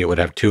 energy, it would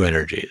have 2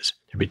 energies.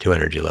 There'd be 2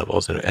 energy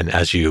levels. And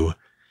as you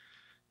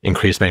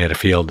increase magnetic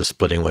field, the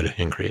splitting would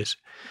increase.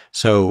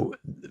 So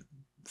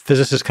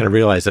physicists kind of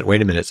realized that,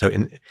 wait a minute. So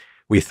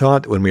we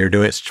thought when we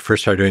were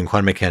first started doing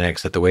quantum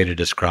mechanics that the way to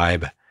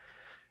describe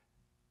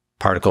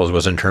particles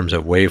was in terms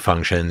of wave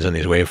functions, and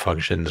these wave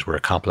functions were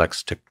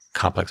complex to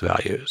complex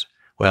values.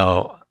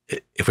 Well,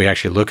 if we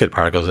actually look at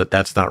particles,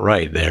 that's not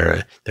right.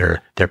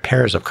 They're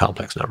pairs of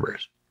complex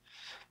numbers.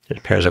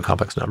 They're pairs of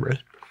complex numbers.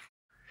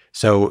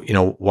 So,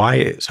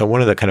 why? So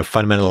one of the kind of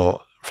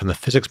fundamental, from the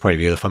physics point of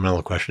view, the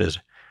fundamental question is,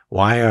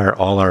 why are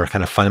all our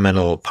kind of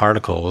fundamental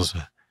particles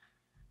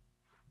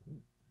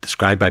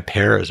described by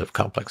pairs of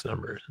complex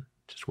numbers?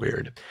 Just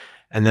weird.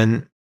 And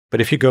then,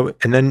 but if you go,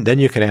 and then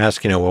you can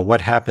ask, well,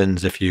 what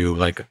happens if you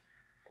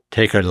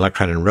take an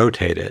electron and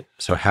rotate it?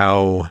 So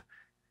how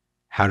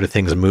do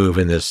things move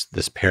in this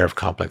pair of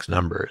complex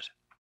numbers?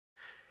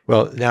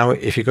 Well, now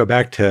if you go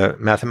back to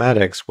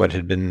mathematics, what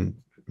had been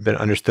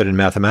understood in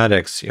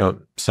mathematics,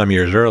 some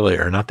years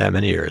earlier, not that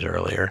many years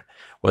earlier,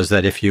 was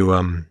that if you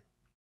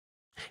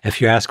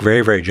ask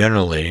very, very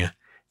generally,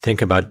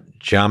 think about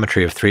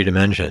geometry of 3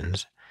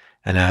 dimensions,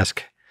 and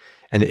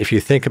if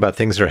you think about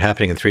things that are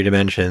happening in 3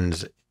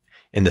 dimensions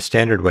in the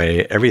standard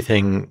way,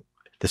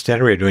 the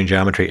standard way of doing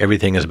geometry,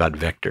 everything is about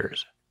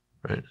vectors,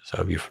 right?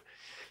 So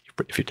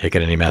if you take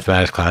any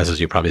mathematics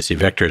classes, you probably see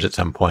vectors at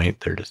some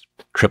point. They're just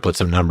triplets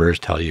of numbers,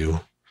 tell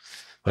you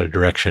what a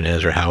direction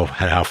is or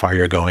how far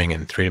you're going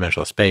in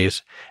 3-dimensional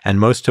space. And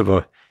most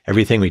of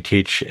everything we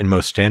teach in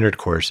most standard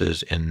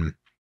courses in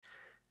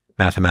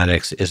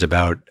mathematics is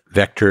about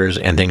vectors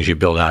and things you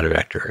build out of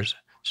vectors.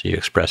 So you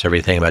express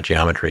everything about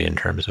geometry in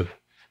terms of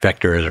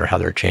vectors, or how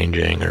they're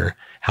changing, or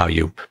how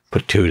you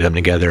put 2 of them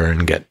together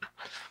and get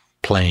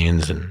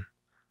planes and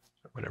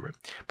whatever.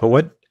 But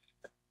what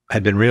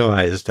had been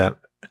realized that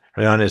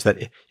early on is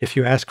that if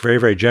you ask very,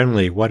 very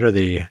generally, what are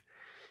the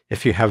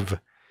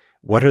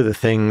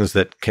things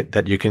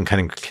that you can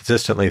kind of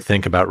consistently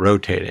think about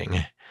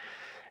rotating,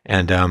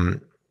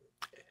 and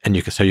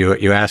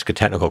you ask a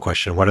technical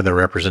question, what are the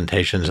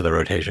representations of the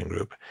rotation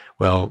group?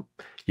 Well,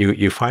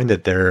 you find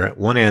that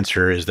one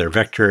answer is they're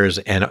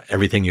vectors and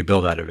everything you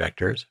build out of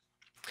vectors.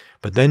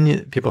 But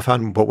then people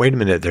found, but wait a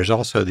minute, there's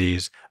also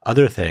these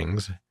other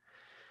things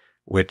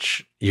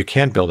which you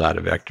can't build out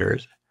of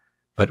vectors,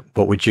 but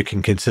which you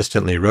can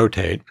consistently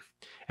rotate.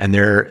 And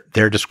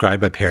they're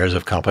described by pairs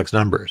of complex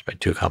numbers, by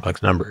two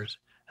complex numbers.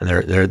 And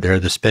they're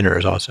the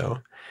spinors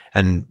also.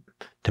 And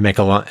to make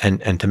a lot,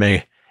 and to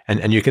make,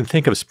 and you can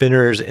think of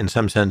spinors in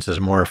some sense as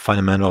more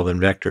fundamental than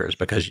vectors,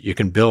 because you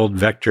can build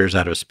vectors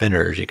out of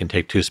spinors. You can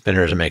take two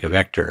spinors and make a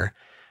vector,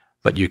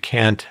 but you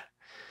can't,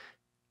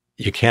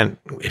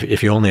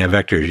 if you only have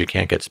vectors, you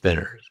can't get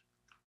spinors.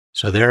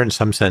 So they're in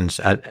some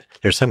sense,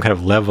 there's some kind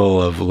of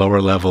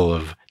lower level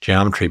of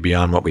geometry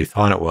beyond what we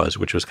thought it was,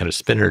 which was kind of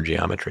spinor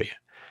geometry.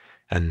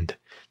 And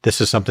this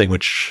is something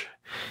which,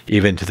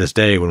 even to this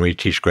day, when we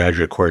teach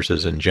graduate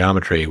courses in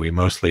geometry, we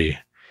mostly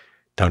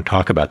don't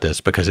talk about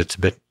this because it's a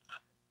bit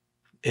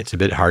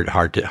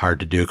hard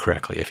to do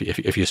correctly.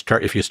 If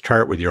you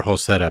start with your whole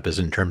setup is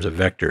in terms of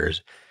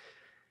vectors,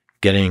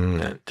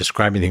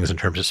 describing things in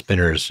terms of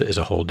spinors is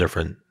a whole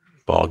different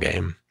ball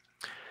game.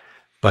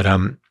 But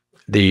anyway,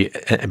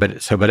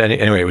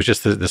 it was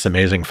just this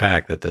amazing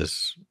fact that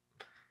this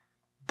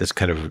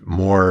kind of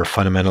more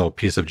fundamental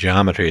piece of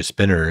geometry,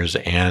 spinors,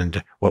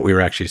 and what we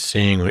were actually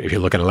seeing, if you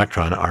look at an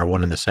electron, are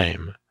one and the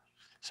same.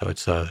 So I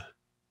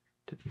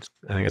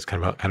think it's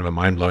kind of a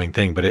mind-blowing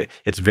thing, but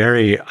it's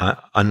very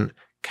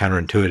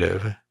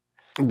counterintuitive.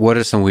 What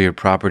are some weird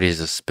properties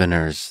of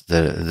spinors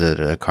that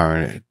are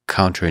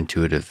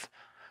counterintuitive?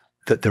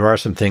 That there are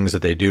some things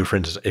that they do. For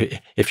instance,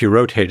 if you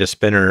rotate a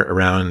spinor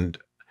around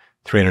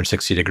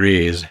 360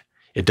 degrees,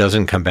 it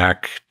doesn't come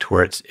back to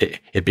where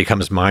it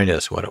becomes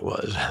minus what it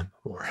was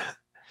before.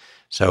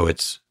 So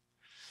so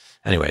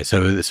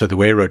the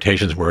way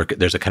rotations work,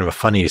 there's a kind of a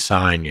funny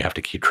sign you have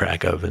to keep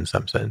track of in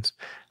some sense.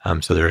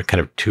 So they're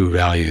kind of two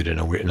valued in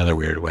another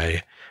weird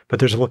way. But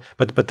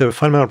but the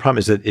fundamental problem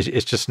is that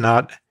it's just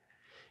not.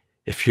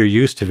 If you're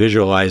used to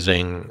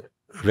visualizing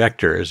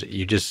vectors,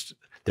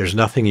 there's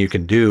nothing you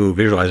can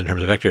visualize in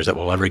terms of vectors that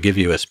will ever give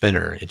you a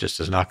spinor. It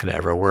just is not going to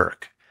ever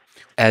work.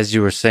 As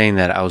you were saying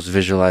that, I was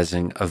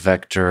visualizing a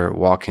vector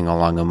walking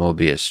along a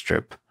Mobius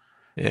strip.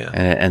 Yeah.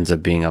 And it ends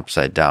up being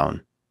upside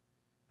down.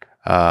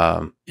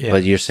 But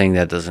you're saying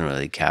that doesn't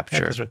really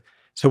capture. Yeah,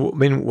 so, I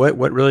mean, what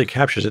really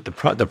captures it, the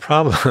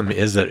problem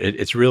is that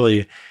it's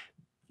really,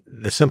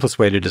 the simplest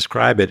way to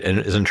describe it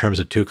is in terms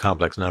of two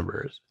complex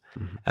numbers.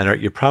 Mm-hmm.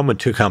 And your problem with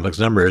two complex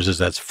numbers is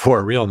that's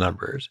four real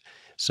numbers.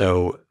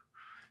 So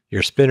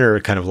your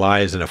spinor kind of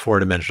lies in a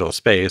four-dimensional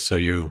space,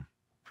 so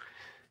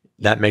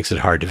that makes it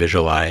hard to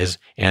visualize.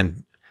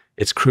 And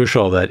it's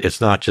crucial that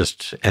it's not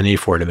just any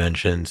four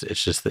dimensions,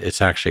 it's just that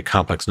it's actually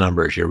complex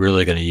numbers. You're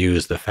really going to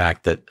use the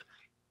fact that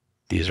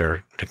these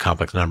are the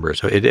complex numbers.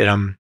 So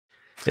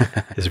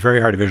it's very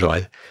hard to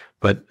visualize.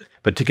 But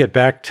to get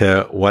back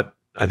to what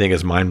I think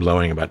is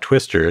mind-blowing about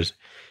twistors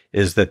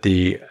is that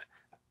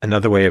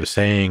another way of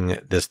saying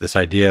this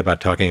idea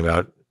about talking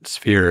about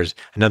spheres,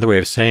 another way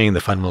of saying the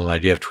fundamental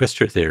idea of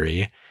twistor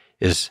theory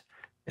is,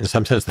 in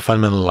some sense, the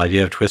fundamental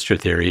idea of twistor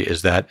theory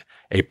is that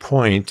a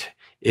point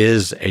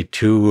is a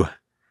two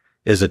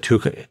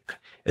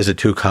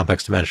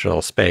complex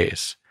dimensional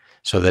space,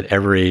 so that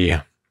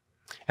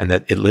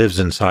that it lives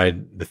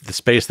inside the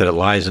space that it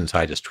lies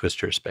inside is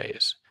twistor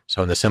space.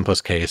 So in the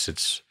simplest case,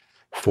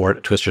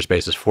 twistor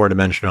space is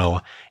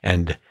four-dimensional,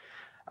 and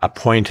a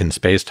point in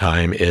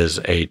space-time is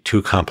a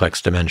two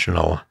complex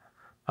dimensional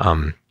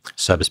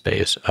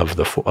subspace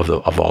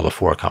of all the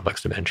four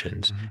complex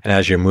dimensions. Mm-hmm. And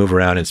as you move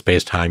around in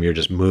space-time,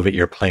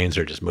 your planes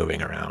are just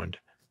moving around.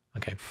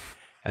 Okay.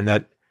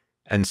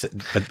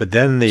 But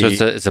then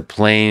so it's a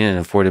plane in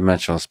a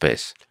four-dimensional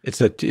space. It's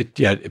a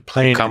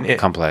plane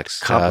complex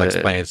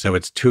plane. So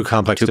it's two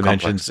complex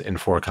dimensions in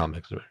four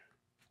complex dimensions.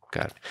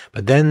 Got it.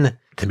 But then,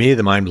 to me,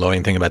 the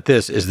mind-blowing thing about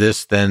this is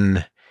this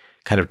then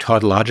kind of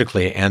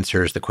tautologically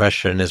answers the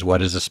question: is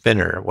what is a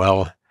spinor?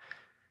 Well,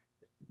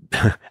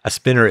 a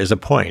spinor is a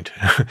point.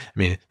 I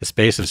mean, the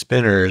space of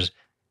spinors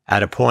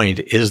at a point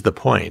is the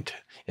point.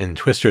 In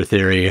twistor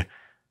theory,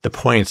 the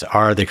points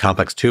are the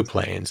complex two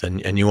planes,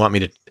 and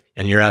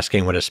you're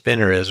asking what a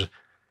spinor is.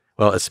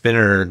 Well, a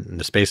spinor,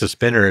 the space of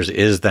spinors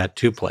is that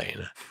two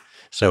plane.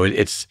 So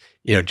it's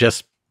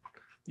just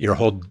your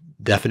whole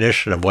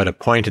definition of what a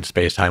point in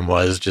space-time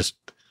was just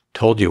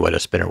told you what a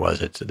spinor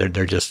was.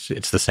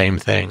 It's the same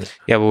thing.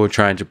 Yeah, but we're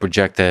trying to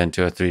project that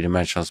into a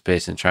three-dimensional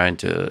space and trying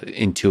to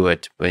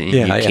intuit, but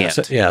you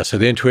can't. So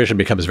the intuition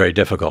becomes very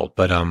difficult.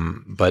 But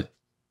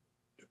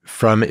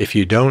if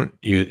you're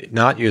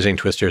not using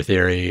twistor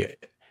theory,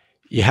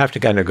 you have to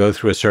kind of go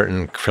through a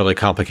certain fairly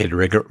complicated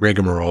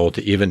rigmarole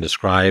to even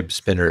describe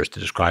spinors, to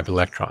describe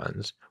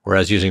electrons.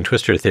 Whereas using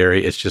twistor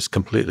theory, it's just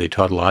completely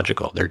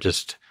tautological. They're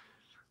just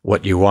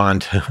what you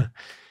want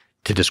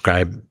to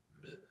describe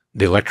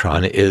the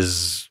electron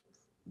is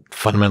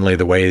fundamentally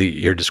the way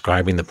you're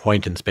describing the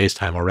point in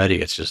space-time already.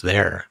 It's just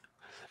there.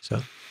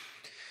 So,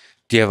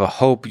 do you have a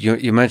hope?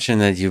 You mentioned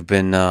that you've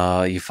been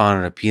you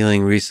found it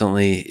appealing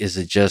recently. Is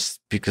it just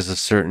because of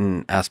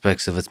certain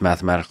aspects of its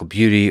mathematical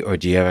beauty, or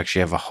do you actually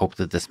have a hope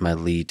that this might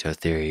lead to a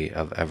theory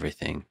of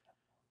everything?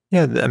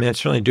 Yeah, I mean, I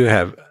certainly do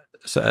have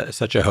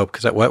such a hope,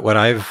 because what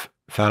I've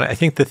found, I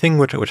think the thing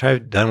which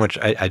I've done, which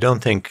I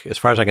don't think, as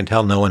far as I can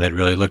tell, no one had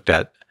really looked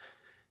at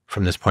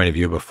from this point of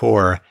view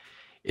before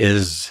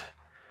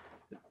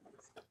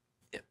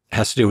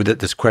has to do with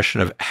this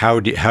question of how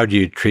do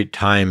you treat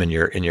time in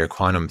your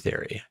quantum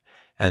theory,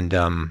 and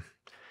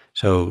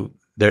so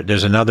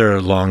there's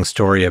another long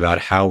story about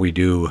how we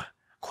do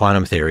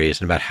quantum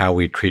theories and about how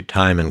we treat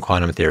time in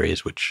quantum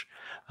theories, which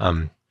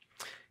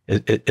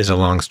is a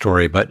long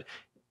story. But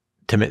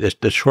to me,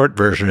 the short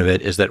version of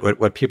it is that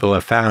what people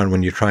have found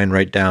when you try and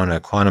write down a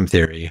quantum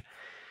theory,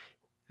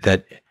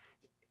 that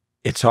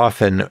it's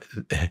often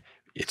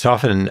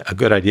a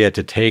good idea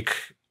to take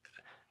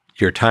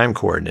your time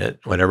coordinate,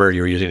 whatever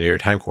you're using your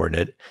time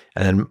coordinate,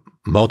 and then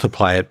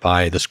multiply it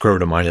by the square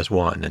root of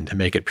 -1, and to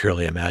make it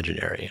purely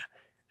imaginary.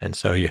 And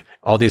so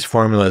all these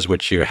formulas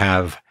which you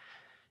have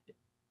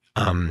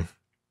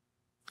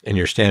in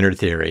your standard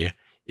theory,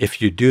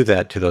 if you do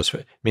that to those,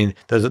 I mean,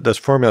 those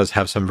formulas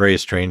have some very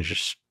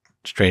strange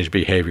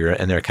behavior,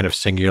 and they're kind of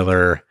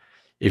singular.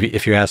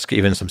 If you ask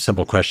even some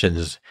simple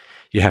questions,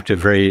 you have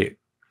to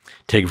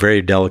take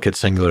very delicate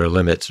singular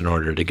limits in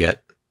order to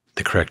get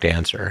the correct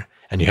answer.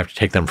 And you have to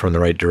take them from the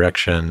right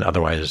direction,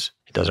 otherwise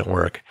it doesn't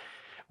work.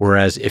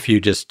 Whereas if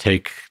you just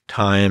take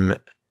time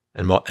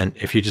and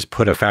if you just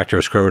put a factor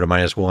of square root of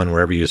 -1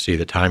 wherever you see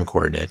the time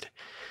coordinate,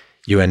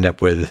 you end up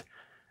with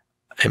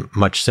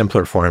much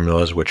simpler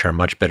formulas which are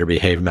much better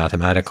behaved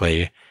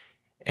mathematically.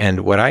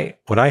 And what I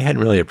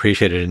hadn't really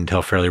appreciated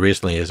until fairly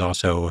recently is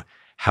also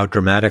how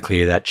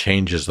dramatically that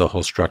changes the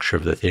whole structure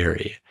of the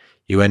theory.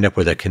 You end up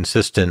with a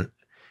consistent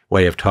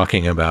way of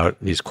talking about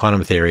these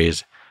quantum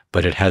theories,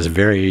 but it has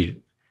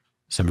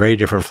some very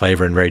different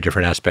flavor and very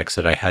different aspects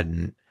that I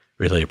hadn't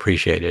really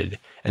appreciated.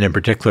 And in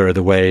particular,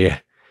 the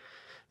way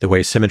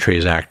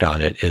symmetries act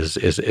on it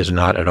is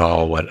not at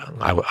all what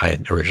I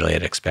originally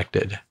had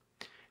expected.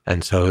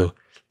 And so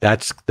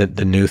that's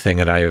the new thing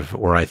that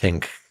I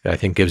think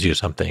gives you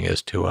something,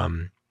 is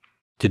to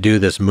do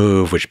this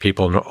move, which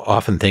people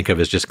often think of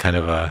as just kind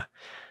of a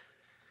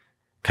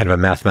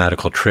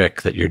mathematical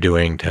trick that you're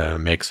doing to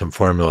make some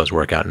formulas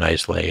work out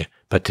nicely,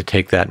 but to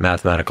take that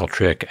mathematical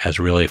trick as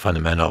really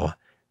fundamental.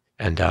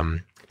 And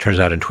turns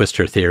out in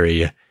Twistor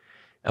theory,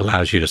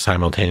 allows you to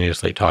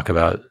simultaneously talk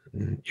about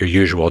your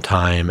usual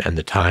time and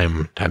the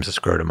time times the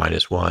square root of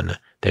 -1.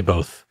 They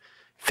both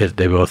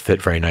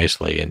fit very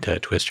nicely into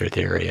Twistor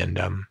theory, and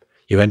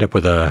you end up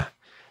with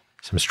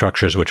some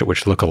structures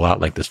which look a lot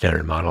like the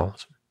standard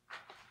models.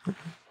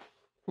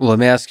 Well, let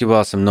me ask you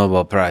about some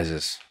Nobel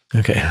Prizes.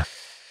 Okay.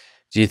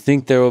 Do you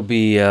think there will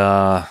be?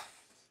 There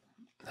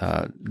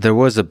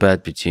was a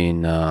bet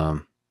between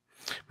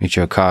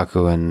Michio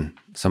Kaku and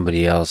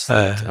somebody else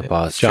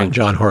about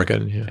John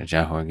Horgan. Yeah.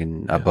 John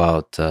Horgan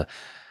about.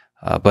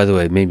 By the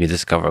way, maybe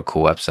discover a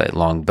cool website,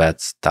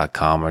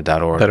 longbets.com or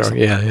 .org.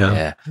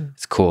 Yeah.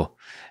 It's cool.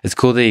 It's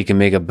cool that you can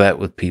make a bet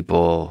with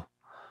people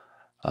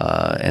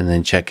and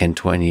then check in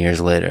 20 years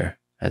later.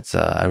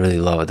 I really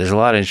love it. There's a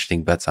lot of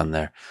interesting bets on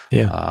there.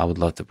 Yeah. I would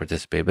love to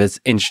participate, but it's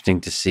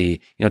interesting to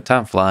see,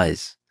 time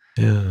flies.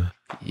 Yeah.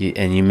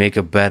 And you make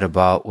a bet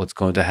about what's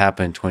going to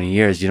happen in 20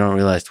 years. You don't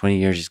realize 20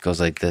 years just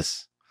goes like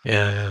this.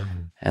 Yeah.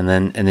 And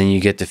then you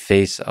get to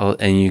face,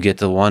 and you get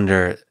to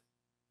wonder,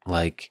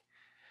 like,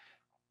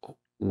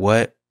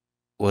 what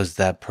was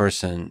that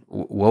person?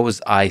 What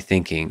was I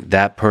thinking?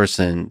 That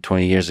person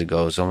 20 years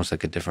ago is almost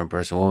like a different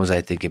person. What was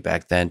I thinking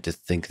back then to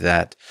think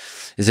that?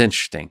 Is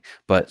interesting.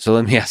 But so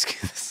let me ask you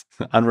this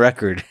on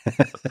record.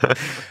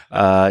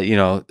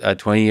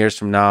 20 years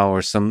from now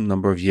or some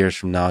number of years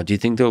from now, do you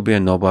think there will be a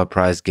Nobel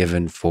Prize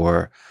given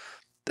for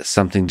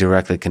something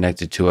directly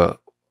connected to a,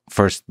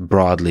 first,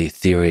 broadly,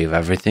 theory of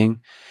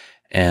everything,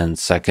 and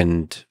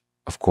second,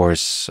 of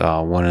course,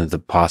 one of the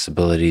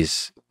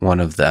possibilities, one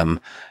of them,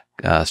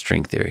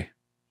 string theory?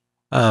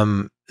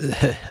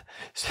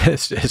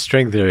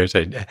 String theory is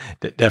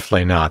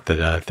definitely not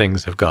that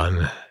things have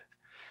gone.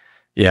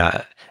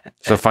 Yeah.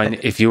 So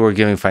if you were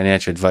giving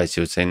financial advice,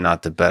 you would say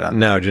not to bet on.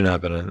 No, do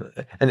not bet on.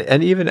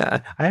 And even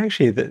I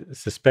actually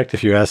suspect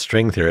if you ask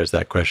string theorists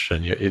that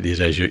question these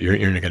days, you're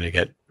going to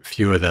get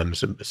few of them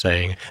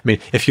saying. I mean,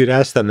 if you'd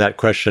asked them that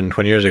question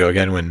 20 years ago,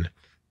 again when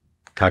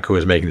Kaku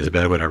was making this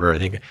bet, or whatever, I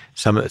think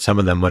some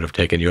of them would have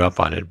taken you up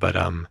on it. But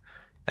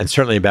and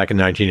certainly back in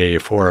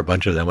 1984, a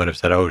bunch of them would have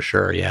said, "Oh,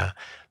 sure, yeah."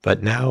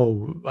 But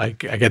now I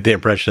get the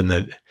impression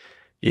that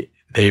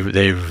they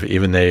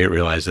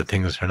realize that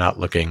things are not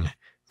looking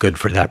good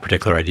for that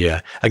particular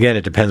idea. Again,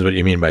 it depends what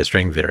you mean by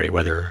string theory,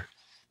 whether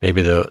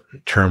maybe the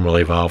term will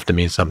evolve to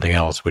mean something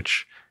else,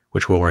 which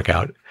will work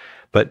out.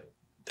 But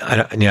I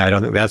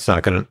don't think that's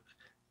not going to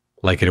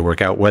likely to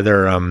work out.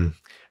 Whether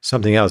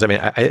something else, I mean,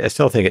 I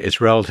still think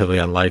it's relatively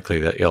unlikely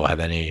that you'll have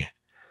any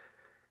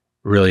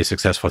really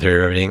successful theory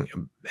of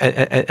everything.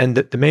 And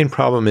the main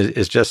problem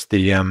is just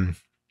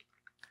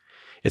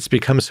it's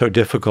become so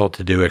difficult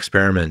to do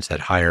experiments at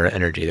higher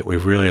energy that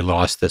we've really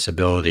lost this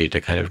ability to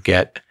kind of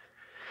get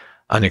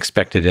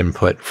unexpected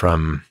input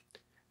from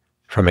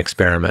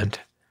experiment.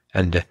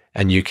 And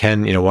you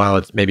can, while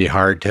it's maybe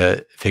hard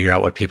to figure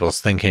out what people's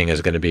thinking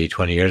is going to be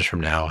 20 years from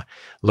now,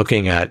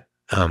 looking at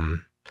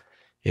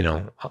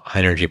high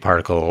energy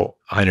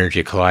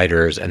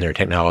colliders and their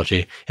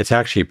technology, it's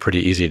actually pretty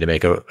easy to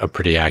make a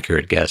pretty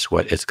accurate guess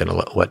what you're going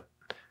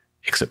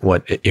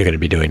to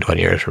be doing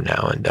 20 years from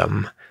now.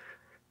 And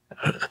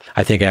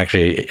I think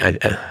actually,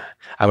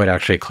 I would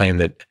actually claim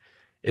that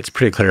it's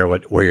pretty clear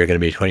where you're going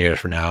to be 20 years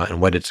from now,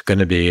 and what it's going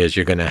to be is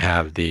you're going to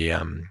have the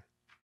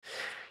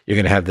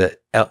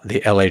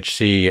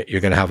LHC.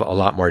 You're going to have a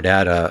lot more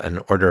data, an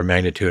order of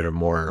magnitude or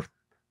more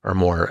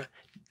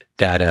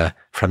data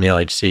from the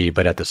LHC,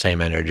 but at the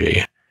same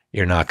energy.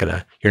 You're not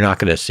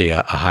gonna see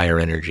a higher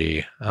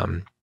energy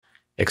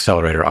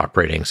accelerator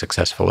operating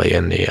successfully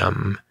in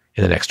the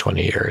next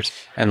 20 years.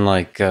 And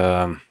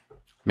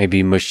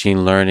maybe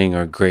machine learning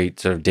or great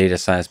sort of data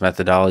science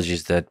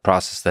methodologies that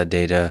process that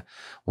data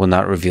will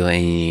not reveal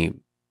any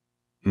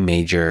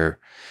major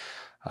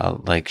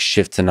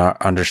shifts in our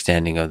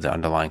understanding of the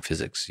underlying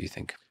physics, you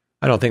think?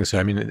 I don't think so.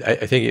 I mean, I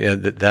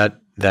think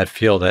that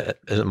field,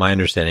 my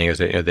understanding is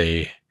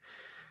that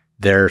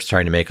they're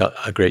starting to make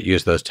a great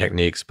use of those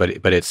techniques, but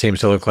it seems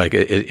to look like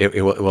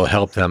it will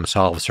help them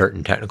solve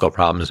certain technical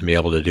problems and be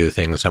able to do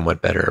things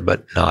somewhat better,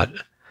 but not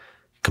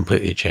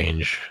completely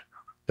change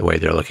the way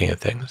they're looking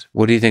at things.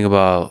 What do you think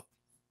about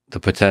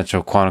the potential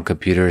of quantum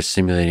computers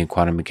simulating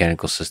quantum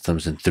mechanical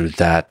systems, and through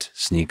that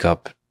sneak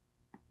up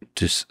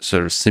to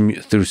sort of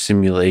through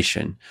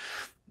simulation,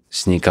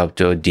 sneak up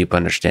to a deep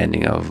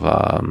understanding of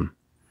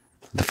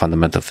the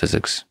fundamental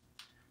physics?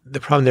 The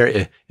problem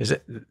there is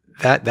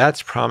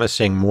that's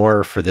promising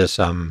more for this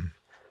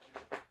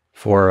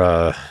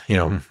for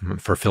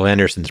Phil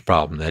Anderson's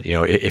problem, that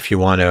if you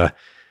want to,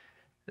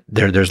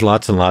 there's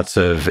lots and lots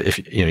of, if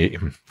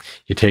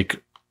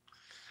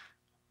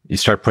you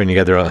start putting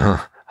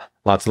together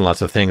lots and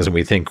lots of things, and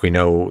we think we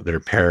know they're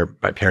pair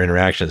by pair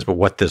interactions, but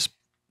what this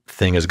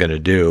thing is going to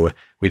do,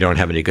 we don't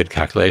have any good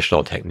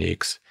calculational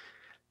techniques.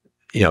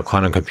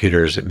 Quantum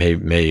computers may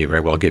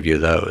very well give you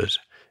those,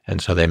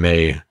 and so they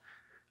may,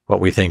 what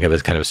we think of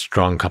as kind of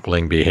strong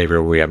coupling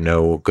behavior, we have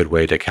no good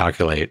way to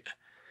calculate.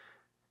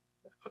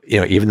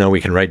 Even though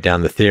we can write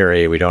down the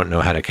theory, we don't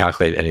know how to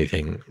calculate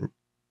anything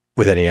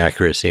with any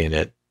accuracy in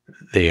it.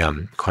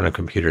 The quantum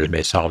computers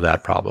may solve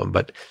that problem,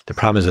 but the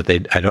problem is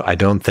that I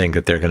don't think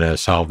that they're going to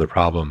solve the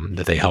problem,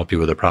 that they help you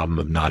with the problem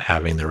of not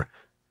having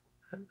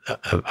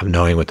of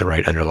knowing what the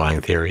right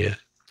underlying theory is.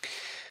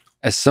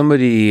 As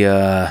somebody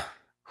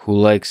who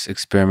likes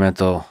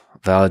experimental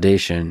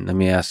validation, let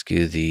me ask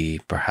you the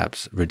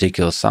perhaps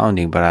ridiculous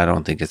sounding, but I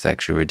don't think it's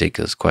actually a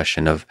ridiculous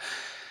question of,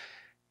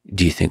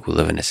 do you think we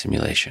live in a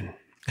simulation?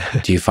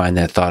 Do you find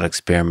that thought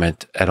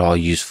experiment at all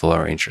useful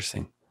or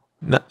interesting?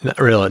 Not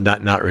really.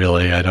 Not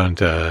really. I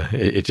don't.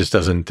 It just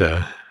doesn't.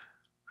 Yeah.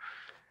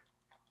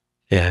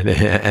 And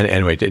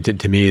anyway,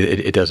 to me,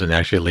 it doesn't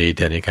actually lead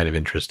to any kind of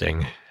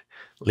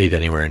lead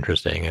anywhere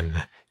interesting.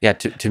 And yeah,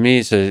 to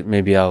me, so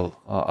maybe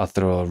I'll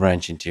throw a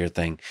wrench into your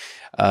thing.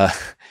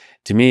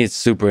 To me, it's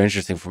super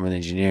interesting from an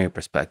engineering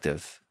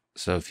perspective.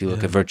 So if you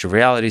look at virtual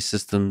reality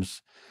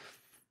systems,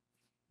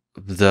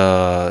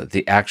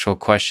 the actual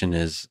question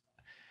is,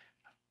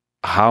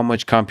 how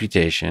much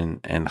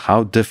computation and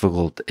how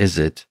difficult is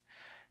it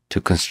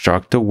to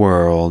construct a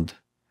world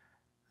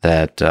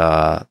that,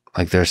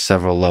 there's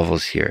several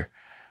levels here.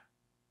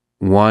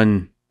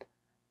 One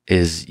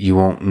is you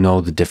won't know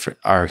the difference.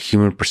 Our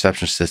human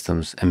perception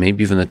systems, and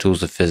maybe even the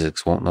tools of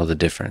physics, won't know the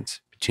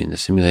difference between the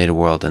simulated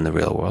world and the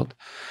real world.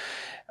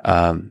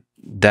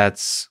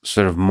 That's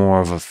sort of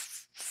more of a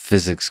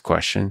physics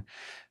question.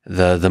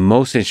 The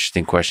most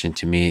interesting question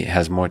to me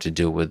has more to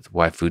do with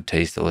why food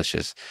tastes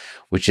delicious,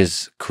 which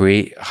is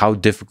how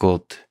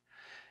difficult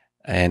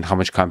and how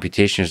much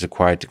computation is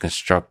required to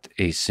construct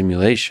a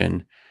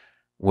simulation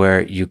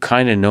where you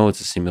kind of know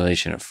it's a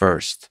simulation at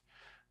first,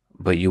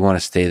 but you want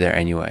to stay there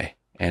anyway.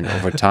 And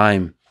over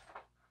time,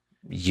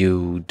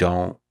 you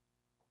don't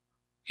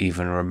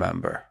even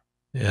remember.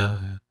 Yeah.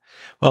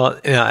 Well,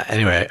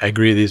 anyway, I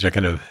agree. These are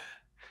kind of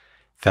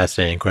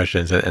fascinating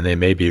questions, and they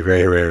may be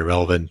very, very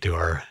relevant to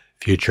our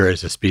future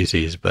as a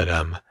species, but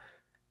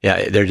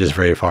they're just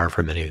very far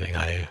from anything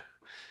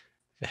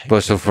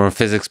But so from a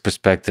physics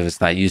perspective,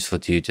 it's not useful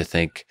to you to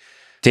think,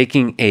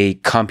 taking a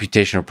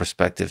computational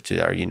perspective to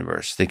our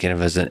universe, thinking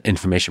of it as an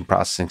information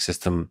processing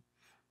system,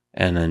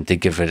 and then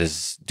think of it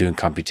as doing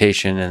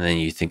computation, and then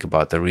you think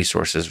about the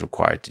resources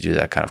required to do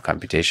that kind of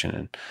computation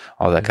and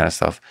all that kind of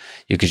stuff.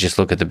 You could just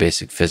look at the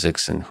basic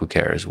physics, and who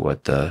cares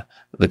what the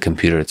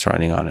computer it's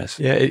running on is.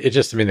 Yeah,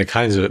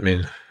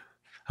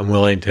 I'm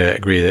willing to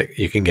agree that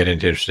you can get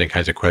into interesting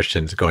kinds of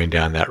questions going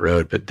down that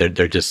road, but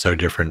they're just so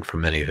different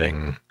from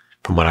anything,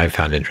 from what I've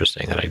found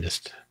interesting, that I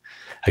just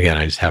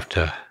have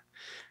to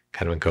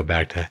kind of go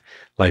back to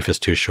life is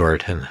too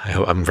short. And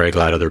I'm very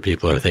glad other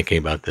people are thinking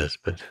about this,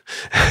 but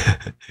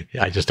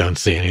I just don't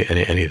see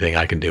anything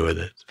I can do with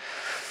it.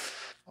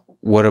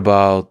 What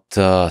about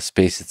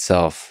space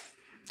itself?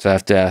 So I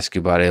have to ask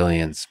you about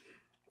aliens.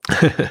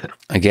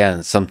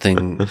 Again,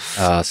 something,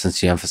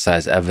 since you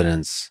emphasize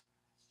evidence,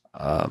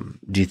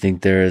 do you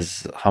think there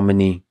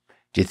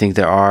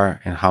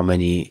are, and how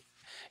many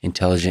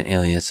intelligent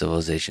alien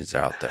civilizations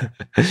are out there?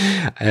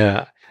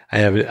 Yeah, I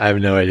have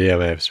no idea.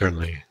 But I've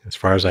certainly, as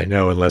far as I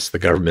know, unless the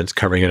government's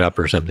covering it up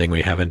or something,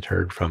 we haven't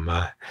heard from.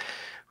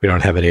 We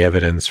don't have any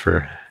evidence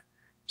for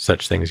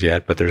such things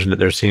yet. But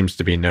there seems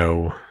to be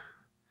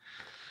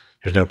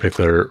there's no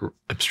particular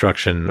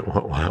obstruction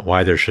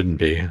why there shouldn't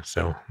be.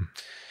 So,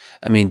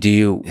 I mean, do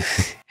you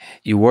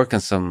you work on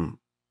some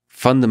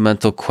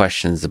fundamental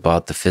questions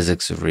about the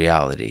physics of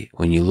reality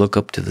when you look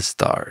up to the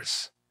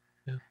stars?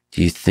 Yeah.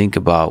 Do you think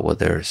about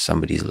whether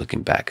somebody's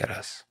looking back at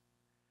us?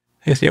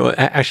 Yes, well,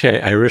 actually,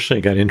 I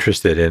originally got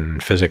interested in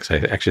physics. I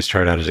actually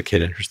started out as a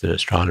kid interested in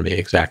astronomy,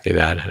 exactly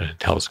that, had a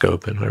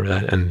telescope and whatever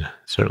that, and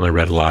certainly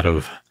read a lot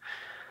of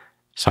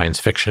science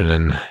fiction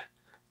and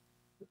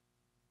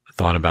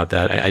thought about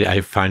that.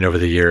 I find over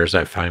the years,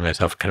 I find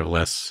myself kind of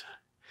less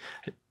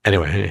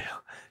and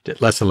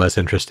less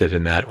interested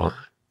in that. Well,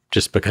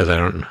 just because I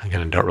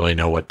don't really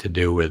know what to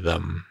do with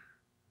them.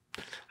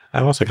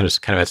 I've also kind of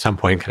at some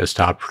point kind of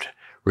stopped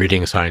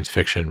reading science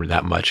fiction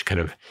that much,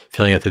 kind of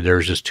feeling that there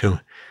was just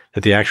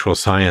that the actual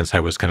science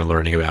I was kind of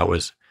learning about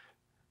was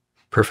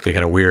perfectly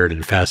kind of weird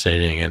and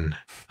fascinating and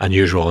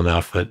unusual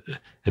enough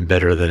and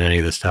better than any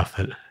of the stuff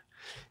that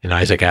in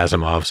Isaac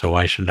Asimov. So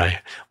why should I?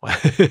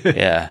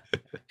 Yeah.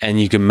 And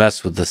you can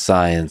mess with the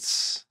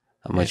science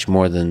much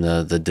more than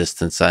the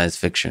distant science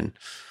fiction.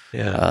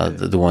 Yeah.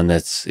 The one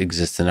that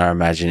exists in our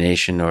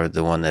imagination or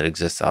the one that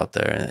exists out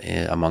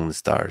there among the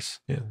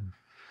stars. Yeah.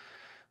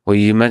 Well,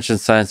 you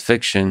mentioned science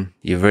fiction.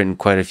 You've written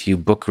quite a few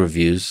book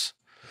reviews.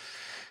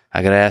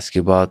 I got to ask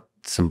you about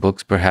some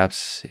books,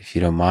 perhaps, if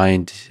you don't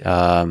mind.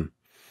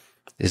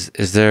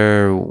 Is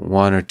there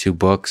one or two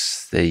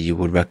books that you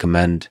would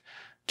recommend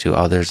to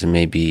others? And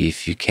maybe,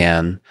 if you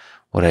can,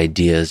 what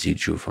ideas you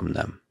drew from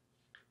them?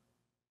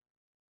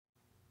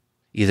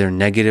 Either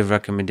negative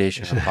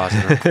recommendation or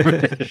positive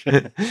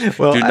recommendation.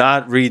 Well, do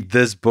not read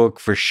this book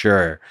for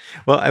sure.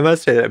 Well, I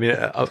must say, I mean,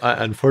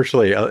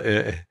 unfortunately,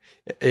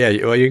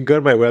 yeah. Well, you can go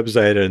to my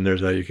website and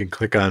you can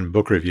click on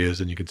book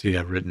reviews and you can see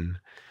I've written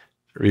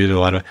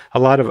a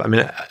lot of. I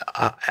mean,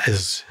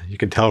 as you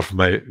can tell from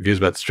my views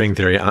about string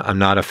theory, I'm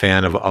not a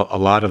fan of a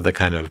lot of the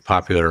kind of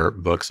popular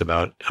books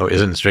about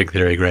isn't string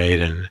theory great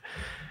and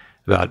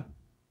about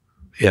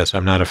yes,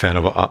 I'm not a fan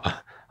of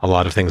a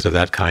lot of things of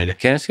that kind.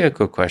 Can I ask you a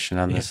quick question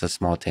on this? A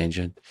small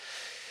tangent.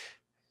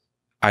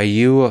 Are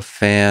you a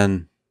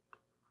fan?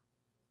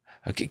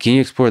 Okay, can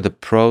you explore the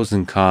pros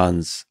and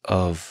cons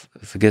of,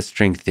 forget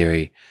string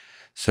theory,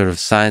 sort of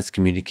science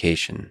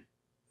communication,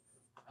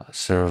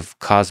 sort of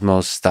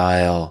Cosmos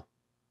style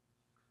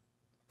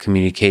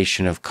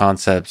communication of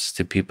concepts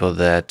to people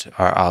that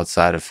are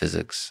outside of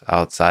physics,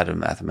 outside of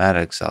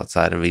mathematics,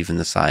 outside of even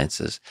the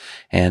sciences,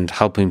 and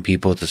helping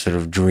people to sort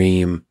of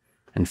dream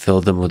and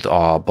fill them with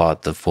awe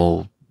about the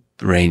full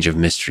range of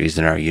mysteries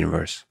in our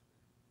universe?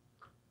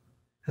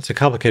 That's a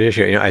complicated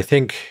issue. I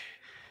think,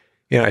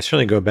 I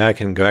certainly go back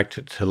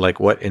to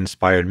like what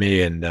inspired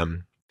me,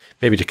 and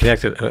maybe to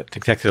connect it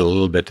a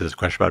little bit to this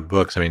question about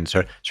books. I mean,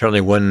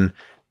 certainly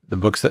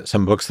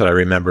some books that I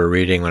remember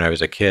reading when I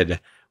was a kid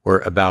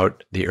were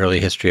about the early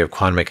history of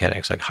quantum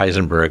mechanics, like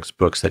Heisenberg's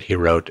books that he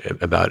wrote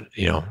about,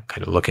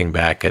 kind of looking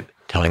back at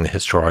telling the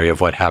history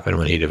of what happened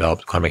when he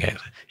developed quantum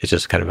mechanics. It's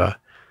just kind of a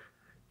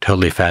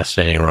totally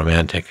fascinating,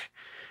 romantic,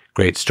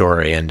 great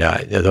story. And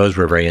those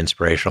were very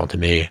inspirational to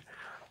me.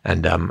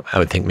 And I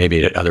would think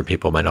maybe that other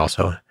people might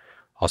also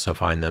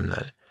find them.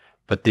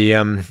 But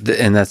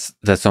and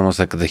that's almost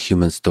like the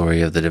human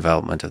story of the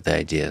development of the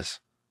ideas.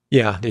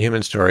 Yeah, the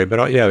human story.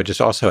 But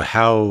just also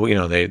how,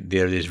 they're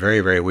these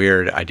very, very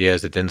weird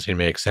ideas that didn't seem to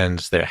make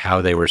sense,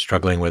 how they were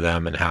struggling with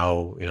them and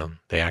how,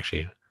 they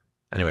actually,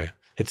 anyway,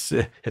 I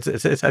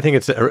think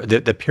it's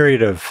the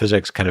period of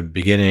physics kind of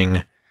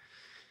beginning,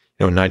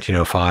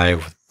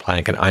 1905 with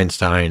Planck and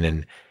Einstein,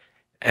 and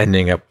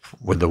ending up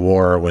with the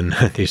war when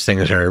these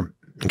things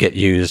get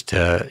used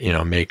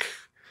to, make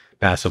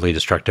massively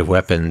destructive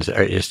weapons.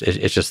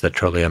 It's just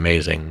totally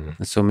amazing.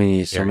 So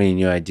many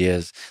new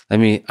ideas. Let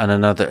me, on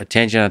a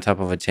tangent on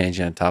top of a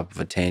tangent on top of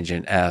a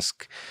tangent,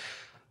 ask,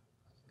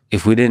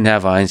 if we didn't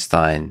have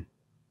Einstein,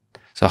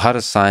 so how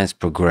does science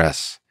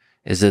progress?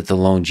 Is it the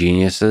lone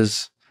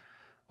geniuses,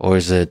 or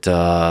is it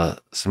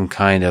some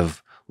kind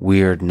of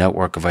weird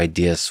network of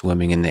ideas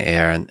swimming in the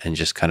air and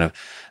just kind of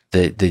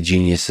the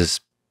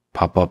geniuses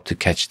pop up to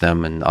catch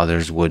them and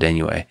others would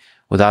anyway?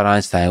 Without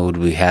Einstein, would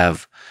we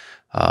have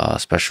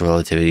special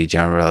relativity,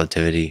 general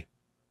relativity?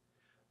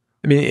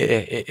 I mean,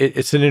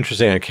 it's an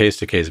interesting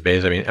case-to-case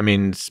basis. I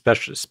mean,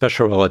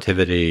 special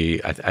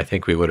relativity, I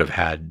think we would have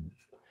had.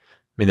 I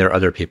mean, there are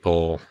other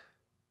people.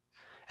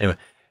 Anyway,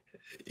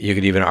 you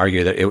could even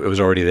argue that it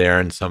was already there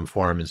in some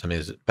form, in some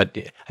ways. But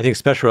I think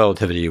special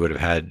relativity you would have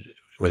had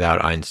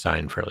without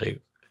Einstein fairly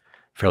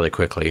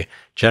quickly.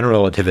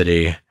 General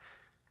relativity,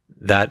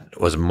 that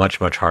was a much,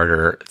 much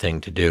harder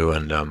thing to do,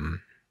 and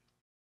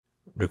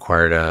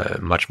required a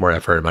much more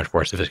effort, much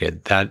more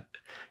sophisticated. That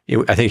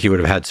I think you would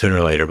have had sooner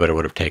or later, but it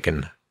would have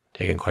taken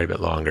quite a bit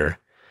longer.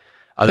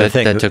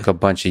 That took a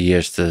bunch of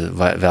years to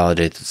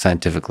validate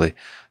scientifically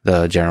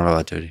the general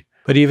relativity.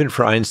 But even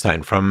for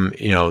Einstein, from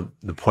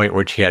the point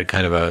where he had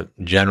kind of a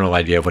general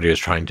idea of what he was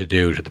trying to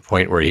do to the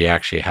point where he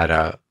actually had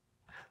a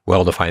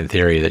well-defined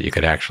theory that you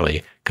could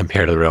actually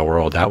compare to the real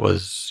world, that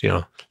was,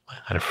 I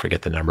don't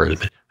forget the numbers,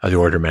 but of the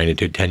order of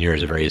magnitude, 10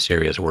 years of very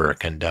serious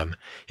work. And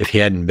if he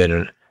hadn't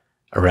been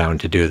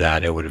around to do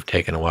that, it would have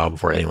taken a while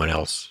before anyone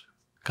else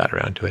got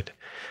around to it.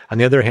 On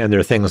the other hand, there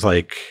are things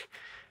like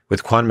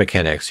with quantum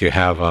mechanics, you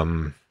have,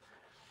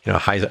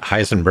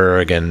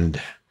 Heisenberg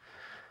and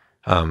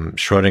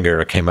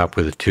Schrodinger came up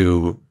with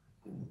two,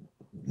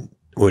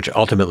 which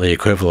ultimately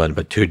equivalent,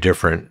 but two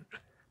different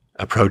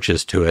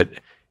approaches to it,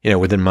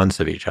 within months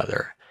of each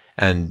other.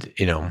 And,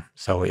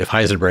 so if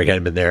Heisenberg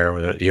hadn't been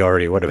there, you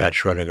already would have had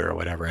Schrodinger or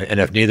whatever. And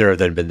if neither of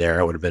them had been there,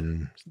 it would have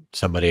been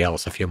somebody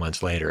else a few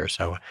months later.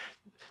 So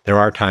there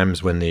are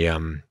times when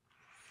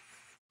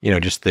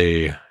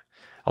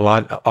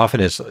often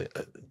it's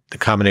the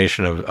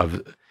combination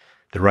of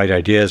the right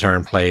ideas are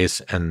in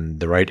place and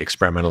the right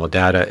experimental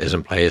data is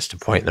in place to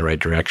point in the right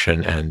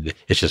direction. And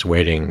it's just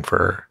waiting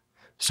for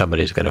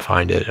somebody's going to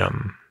find it.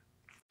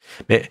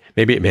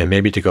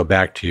 Maybe to go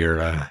back to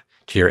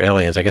your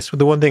aliens, I guess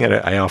the one thing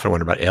I often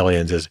wonder about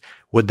aliens is,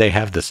 would they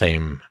have the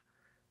same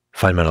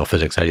fundamental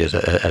physics ideas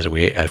as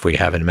we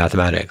have in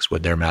mathematics?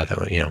 Would their math,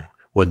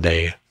 would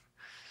they,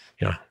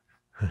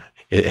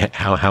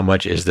 how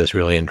much is this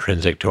really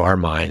intrinsic to our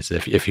minds?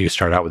 If you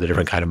start out with a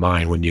different kind of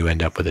mind, wouldn't you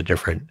end up with a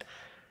different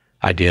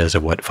ideas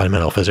of what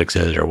fundamental physics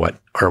is or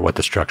what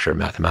the structure of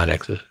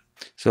mathematics is?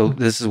 So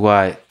this is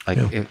why,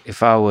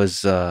 if I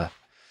was, I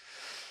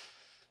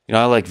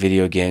like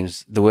video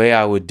games. The way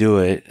I would do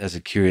it as a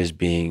curious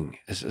being,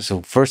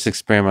 so first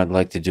experiment I'd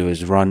like to do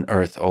is run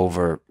Earth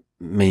over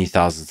many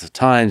thousands of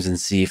times and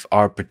see if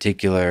our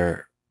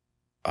particular,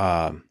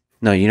 no,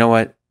 you know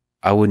what?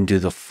 I wouldn't do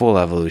the full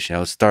evolution. I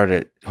would start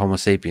at Homo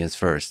sapiens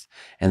first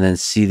and then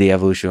see the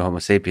evolution of Homo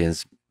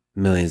sapiens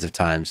millions of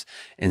times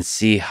and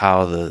see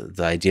how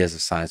the ideas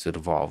of science would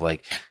evolve.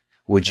 Like,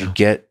 would you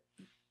get,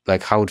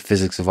 how would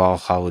physics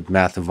evolve? How would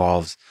math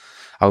evolve?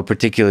 I would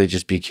particularly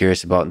just be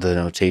curious about the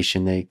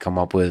notation they come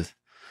up with.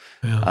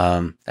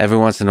 Yeah. Every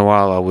once in a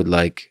while, I would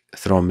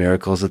throw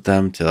miracles at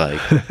them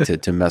to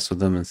to mess with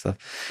them and stuff.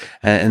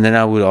 And then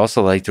I would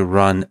also like to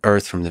run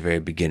Earth from the very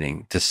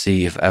beginning to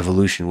see if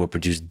evolution would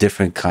produce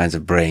different kinds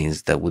of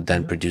brains that would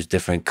then produce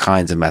different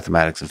kinds of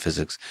mathematics and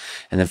physics.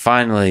 And then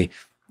finally,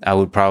 I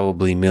would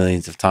probably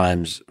millions of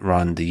times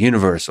run the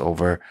universe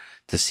over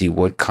to see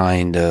what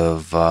kind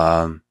of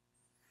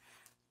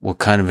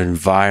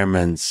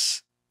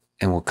environments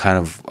and what kind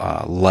of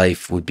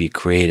life would be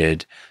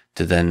created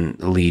to then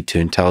lead to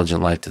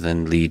intelligent life, to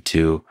then lead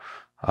to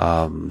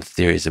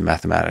theories of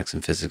mathematics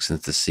and physics,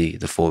 and to see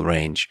the full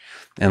range.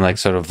 And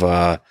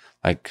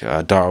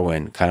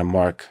Darwin kind of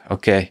mark,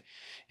 okay,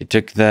 it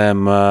took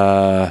them,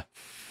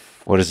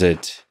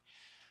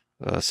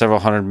 several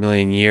 100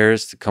 million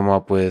years to come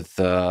up with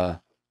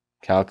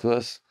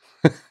calculus.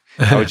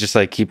 I would just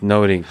keep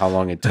noting how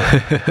long it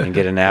took and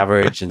get an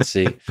average and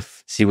see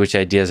which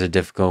ideas are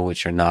difficult,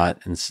 which are not,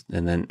 and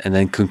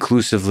then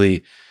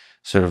conclusively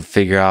sort of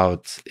figure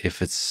out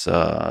if it's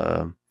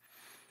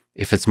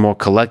more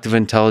collective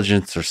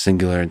intelligence or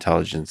singular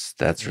intelligence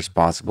that's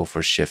responsible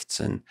for shifts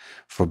and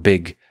for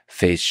big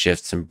phase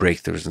shifts and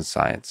breakthroughs in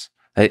science.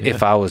 Yeah.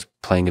 If I was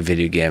playing a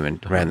video game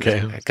and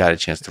I got a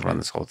chance to run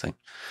this whole thing.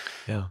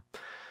 Yeah,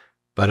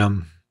 but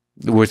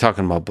we're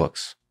talking about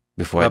books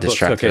before I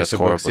distracted us. So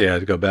books, to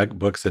go back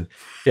books and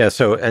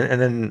so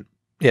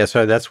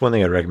that's one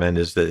thing I'd recommend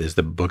is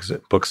the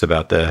books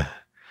about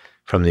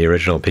from the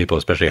original people,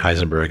 especially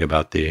Heisenberg,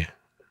 about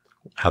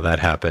how that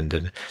happened.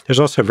 And there's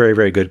also a very,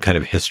 very good kind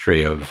of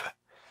history of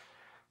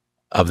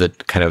the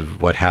kind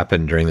of what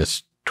happened during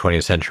this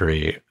 20th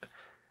century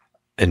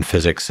in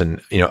physics,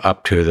 and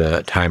up to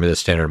the time of the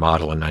Standard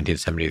Model in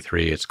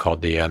 1973. It's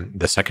called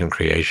the Second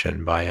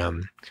Creation by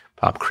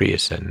Bob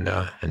Crease and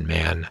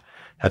Mann.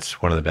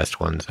 That's one of the best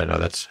ones. I know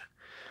that's.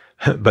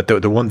 But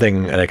the one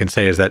thing that I can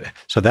say is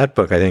that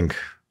book, I think,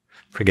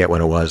 forget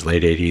when it was,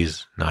 late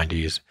 80s,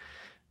 90s.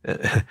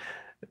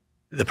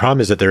 The problem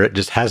is that there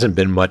just hasn't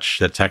been much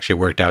that's actually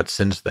worked out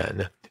since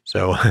then.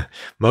 So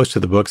most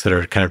of the books that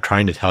are kind of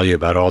trying to tell you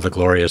about all the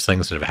glorious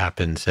things that have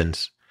happened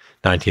since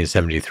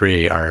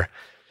 1973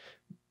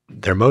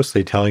 they're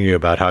mostly telling you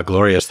about how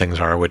glorious things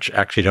are, which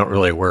actually don't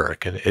really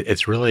work. And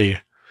it's really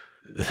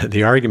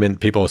the argument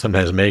people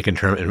sometimes make in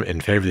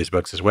favor of these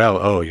books as well.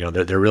 Oh,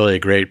 they're really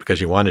great because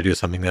you want to do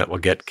something that will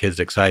get kids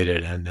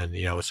excited, and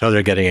then so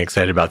they're getting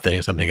excited about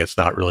something that's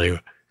not really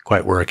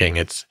quite working.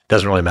 It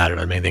doesn't really matter.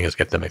 The main thing is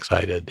get them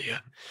excited.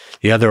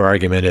 The other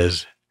argument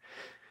is,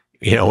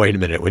 wait a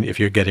minute. If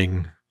you're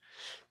getting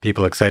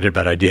people excited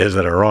about ideas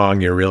that are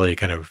wrong, you're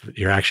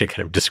actually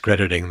kind of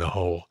discrediting the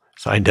whole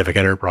scientific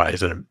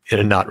enterprise in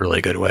a not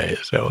really good way.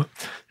 So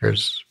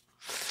there's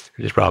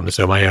problems.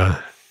 So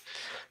my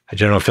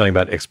general feeling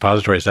about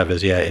expository stuff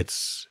is,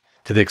 it's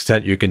to the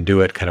extent you can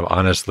do it kind of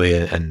honestly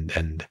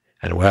and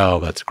well,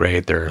 that's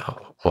great. There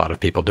are a lot of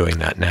people doing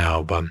that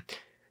now, but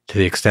to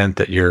the extent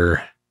that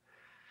you're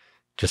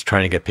just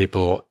trying to get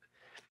people,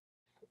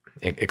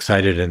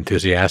 excited and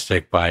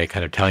enthusiastic by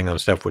kind of telling them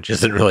stuff which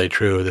isn't really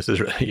true.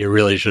 You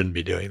really shouldn't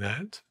be doing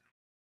that.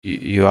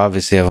 You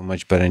obviously have a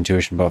much better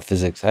intuition about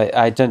physics.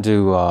 I tend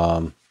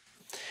to,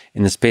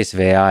 in the space of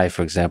AI,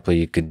 for example,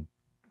 you could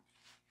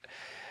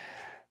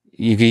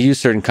use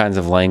certain kinds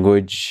of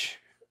language,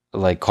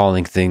 like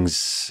calling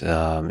things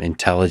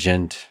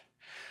intelligent,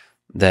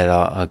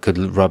 that could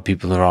rub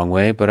people the wrong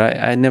way. But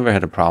I never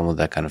had a problem with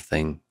that kind of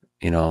thing.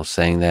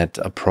 Saying that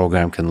a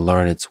program can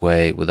learn its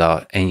way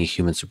without any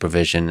human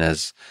supervision,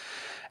 as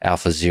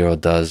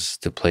AlphaZero does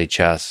to play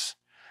chess.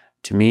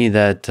 To me,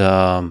 that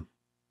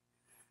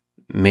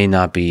may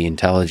not be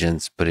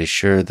intelligence, but it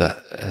sure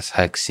as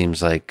heck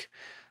seems like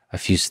a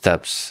few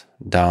steps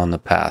down the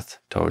path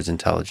towards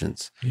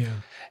intelligence.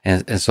 Yeah.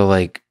 And so,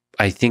 like,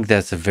 I think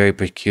that's a very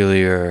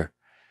peculiar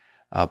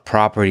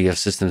property of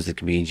systems that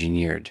can be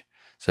engineered.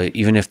 So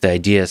even if the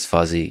idea is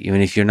fuzzy,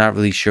 even if you're not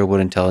really sure what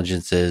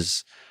intelligence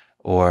is,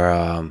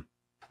 or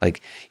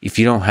like if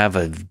you don't have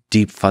a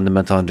deep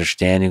fundamental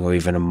understanding or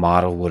even a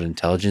model what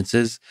intelligence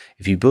is,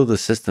 if you build a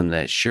system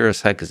that sure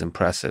as heck is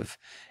impressive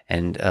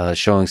and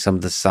showing some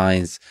of the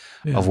signs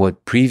of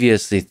what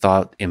previously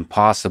thought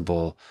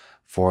impossible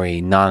for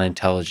a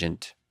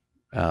non-intelligent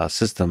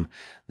system,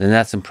 then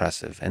that's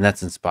impressive and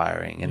that's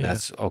inspiring and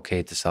that's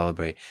okay to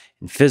celebrate.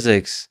 In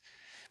physics,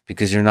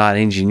 because you're not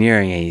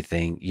engineering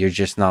anything, you're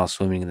just now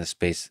swimming in the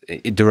space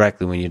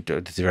directly when you do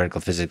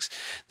theoretical physics,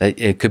 that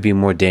it could be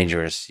more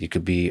dangerous. You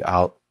could be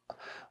out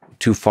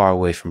too far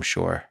away from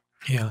shore.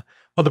 Yeah.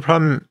 Well, the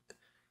problem,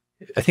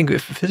 I think,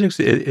 if physics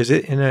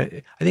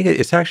I think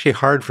it's actually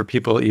hard for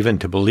people even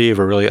to believe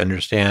or really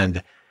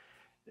understand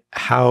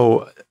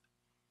how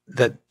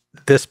that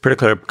this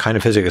particular kind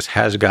of physics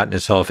has gotten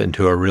itself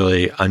into a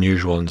really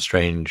unusual and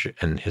strange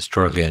and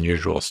historically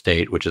unusual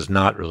state, which is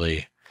not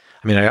really,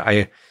 I mean,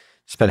 I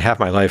spent half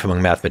my life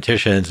among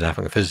mathematicians and half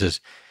among physicists,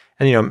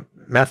 and,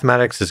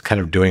 mathematics is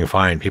kind of doing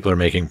fine. People are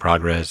making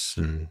progress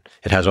and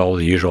it has all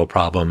the usual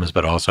problems,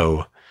 but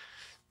also,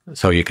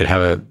 so you could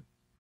have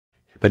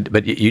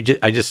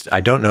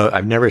I don't know.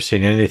 I've never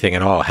seen anything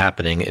at all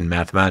happening in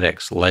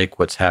mathematics like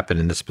what's happened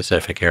in this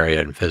specific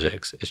area in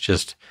physics. It's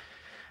just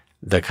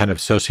the kind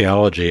of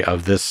sociology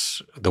of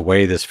the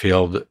way this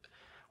field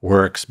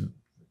works,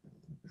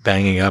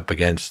 banging up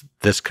against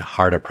this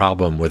hard a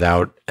problem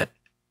without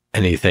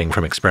anything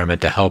from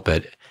experiment to help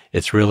it.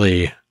 It's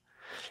really,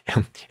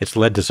 it's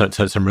led to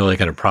some really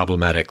kind of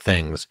problematic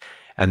things.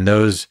 And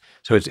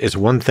so it's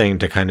one thing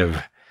to kind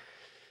of,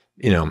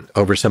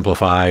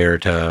 oversimplify or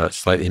to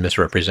slightly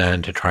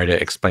misrepresent, to try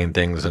to explain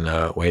things in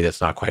a way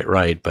that's not quite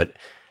right. But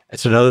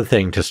it's another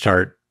thing to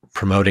start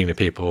promoting to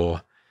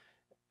people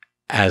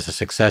as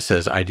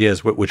successes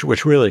ideas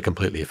which really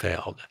completely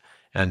failed.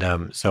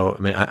 And so, I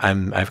mean,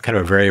 I've kind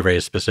of a very,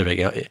 very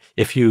specific,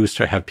 if you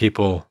start have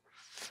people,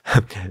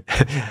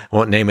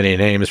 won't name any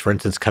names, for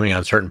instance, coming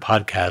on certain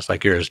podcasts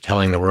like yours,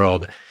 telling the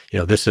world,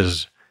 this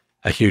is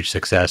a huge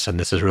success and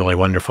this is really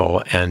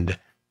wonderful, and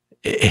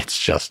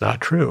it's just not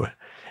true.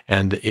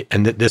 And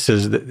this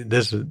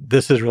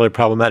is really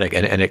problematic,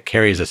 and it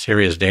carries a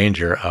serious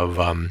danger of,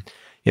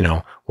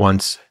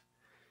 once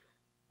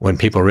when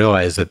people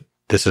realize that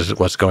this is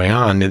what's going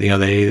on,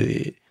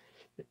 the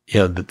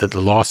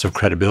loss of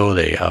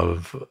credibility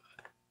of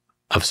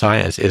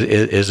science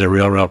is a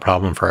real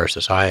problem for our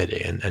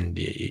society, and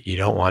you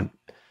don't want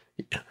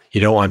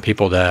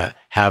people to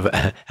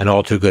have an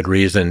all too good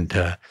reason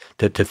to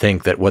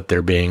think that what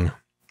they're being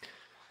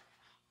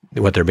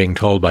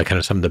told by kind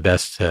of some of the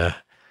best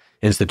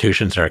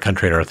institutions in our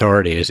country and our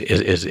authorities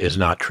is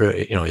not true.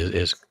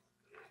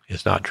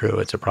 Is not true.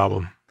 It's a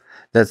problem.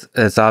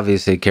 That's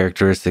obviously a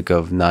characteristic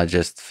of not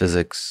just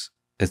physics.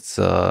 It's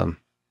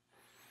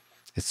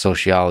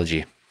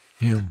sociology.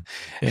 Yeah.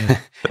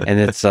 And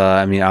it's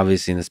I mean,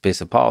 obviously in the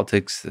space of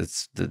politics,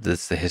 it's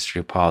the history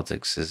of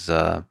politics is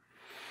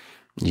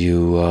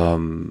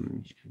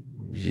you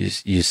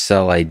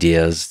sell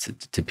ideas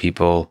to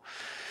people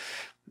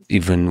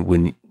even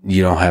when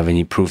you don't have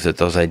any proof that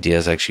those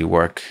ideas actually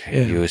work.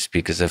 You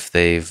speak as if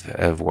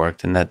have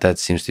worked, and that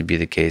seems to be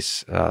the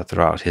case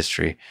throughout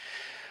history.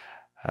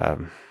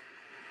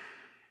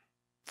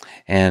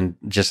 And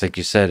just like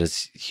you said,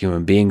 it's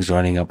human beings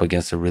running up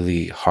against a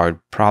really hard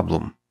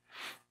problem.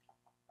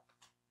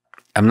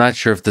 I'm not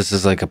sure if this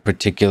is like a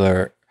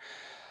particular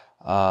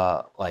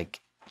like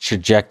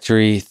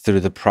trajectory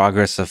through the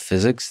progress of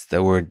physics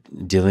that we're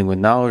dealing with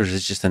now, or is it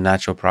just a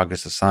natural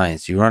progress of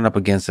science? You run up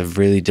against a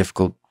really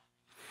difficult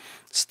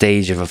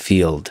stage of a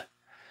field,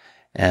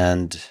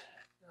 and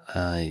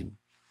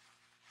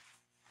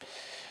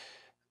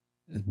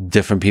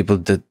different people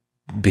that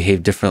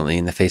behave differently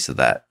in the face of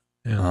that.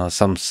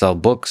 Some sell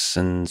books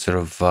and sort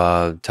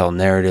of tell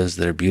narratives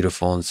that are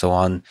beautiful and so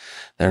on.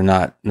 They're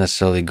not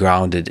necessarily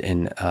grounded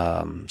in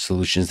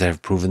solutions that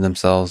have proven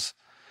themselves.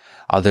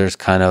 Others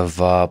kind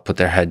of put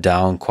their head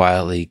down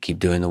quietly, keep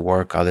doing the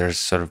work. Others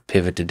sort of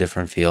pivot to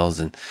different fields,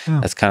 and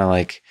that's kind of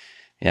like,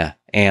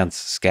 ants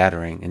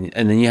scattering.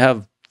 And then you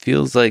have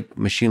fields like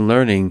machine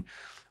learning,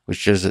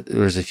 which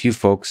there's a few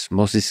folks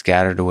mostly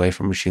scattered away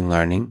from machine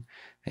learning,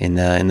 in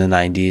the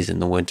 90s, in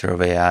the winter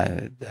of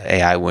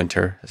AI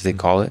winter, as they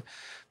call it.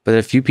 But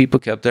a few people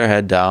kept their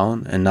head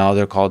down, and now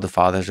they're called the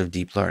fathers of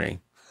deep learning.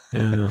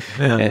 Yeah,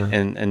 yeah.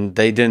 And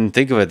they didn't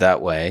think of it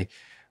that way.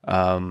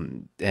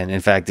 And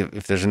in fact,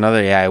 if there's another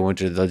AI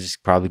winter, they'll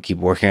just probably keep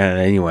working on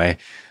it anyway,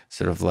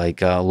 sort of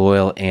like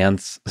loyal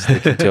ants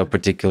sticking to a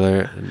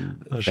particular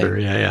thing. Sure,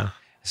 yeah.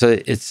 So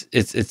it's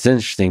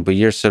interesting, but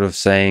you're sort of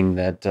saying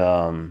that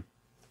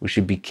we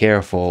should be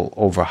careful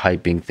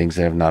overhyping things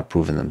that have not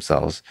proven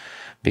themselves,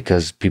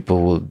 because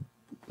people will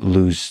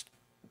lose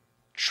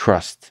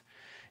trust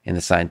in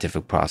the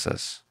scientific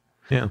process.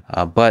 Yeah.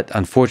 But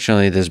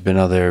unfortunately, there's been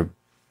other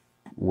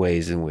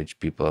ways in which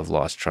people have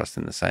lost trust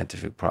in the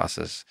scientific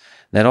process.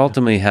 That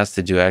ultimately has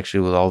to do actually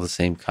with all the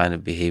same kind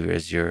of behavior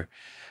as you're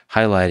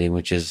highlighting,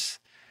 which is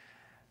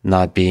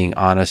not being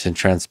honest and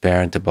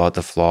transparent about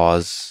the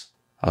flaws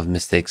of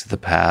mistakes of the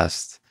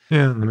past.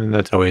 Yeah, I mean,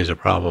 that's always a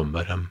problem.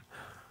 But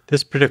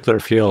this particular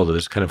field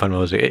is kind of fun.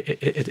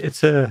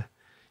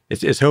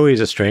 It's always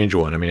a strange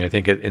one. I mean, I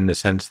think in the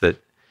sense that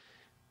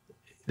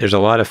there's a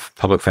lot of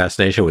public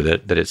fascination with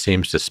it, that it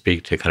seems to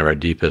speak to kind of our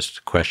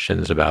deepest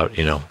questions about,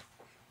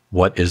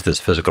 what is this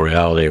physical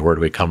reality? Where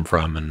do we come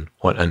from? And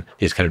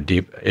these kind of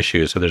deep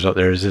issues. So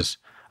there's this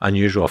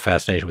unusual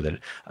fascination with it.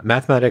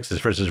 Mathematics is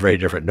very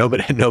different.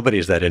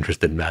 Nobody's that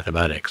interested in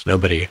mathematics.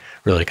 Nobody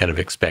really kind of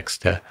expects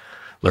to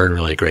learn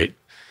really great,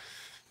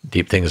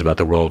 deep things about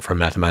the world from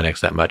mathematics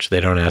that much. They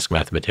don't ask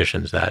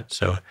mathematicians that.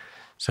 So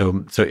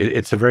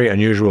it's a very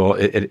unusual.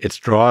 It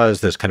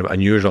draws this kind of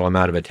unusual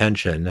amount of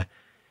attention.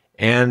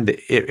 And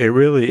it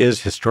really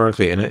is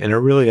historically in a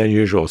really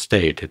unusual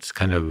state. It's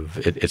kind of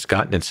it's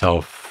gotten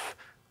itself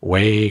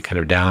way kind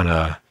of down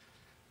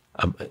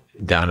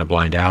a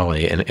blind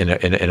alley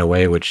in a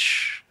way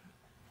which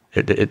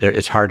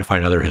it's hard to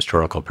find other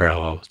historical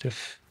parallels to.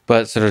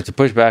 But sort of to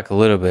push back a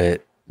little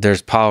bit,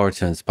 there's power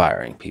to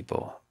inspiring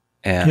people.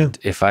 And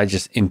if I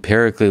just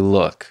empirically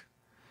look,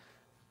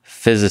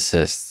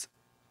 physicists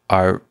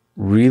are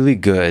really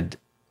good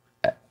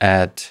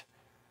at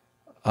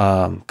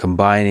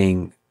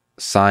combining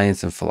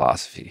science and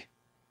philosophy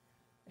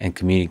and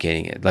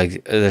communicating it.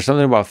 Like, there's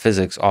something about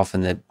physics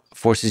often that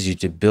forces you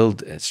to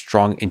build a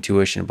strong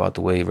intuition about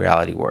the way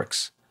reality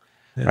works,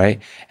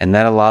 right? And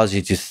that allows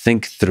you to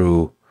think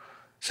through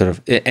sort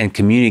of and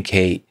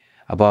communicate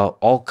about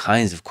all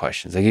kinds of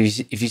questions. Like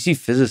if you see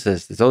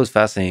physicists, it's always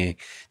fascinating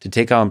to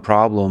take on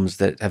problems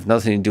that have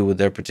nothing to do with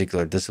their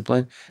particular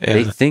discipline. Yeah.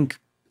 They think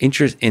in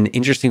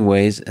interesting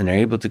ways, and they're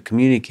able to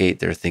communicate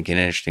their thinking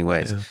in interesting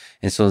ways. Yeah.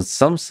 And so in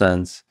some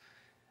sense,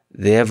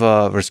 they have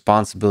a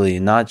responsibility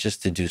not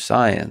just to do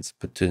science,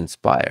 but to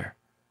inspire.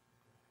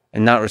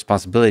 And not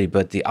responsibility,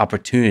 but the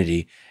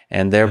opportunity,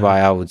 and thereby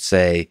I would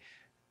say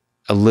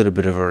a little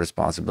bit of a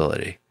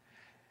responsibility.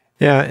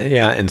 Yeah,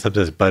 in some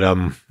sense, but I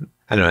don't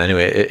know.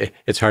 Anyway,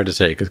 it's hard to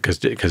say because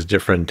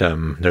different.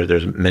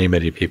 There's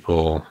many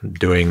people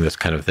doing this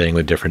kind of thing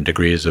with different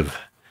degrees of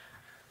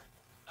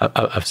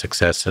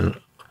success and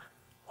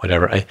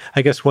whatever.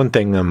 I guess one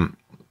thing.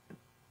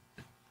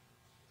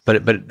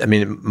 But I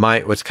mean,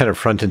 what's kind of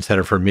front and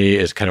center for me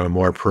is kind of a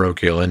more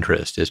parochial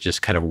interest. Is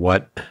just kind of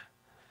what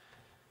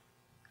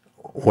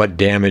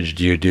damage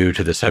do you do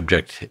to the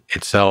subject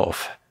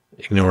itself,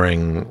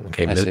 ignoring,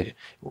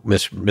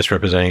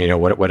 misrepresenting,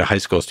 what high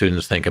school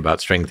students think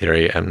about string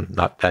theory, and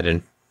not that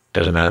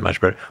doesn't matter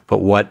much, but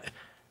what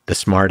the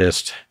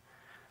smartest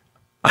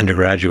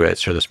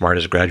undergraduates or the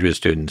smartest graduate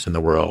students in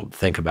the world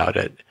think about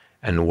it,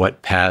 and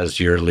what paths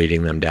you're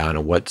leading them down,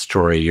 and what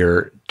story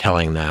you're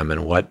telling them,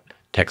 and what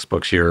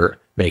textbooks you're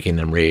making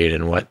them read,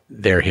 and what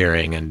they're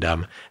hearing, and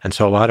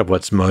so a lot of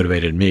what's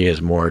motivated me is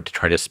more to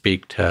try to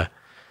speak to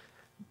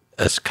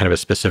a kind of a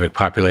specific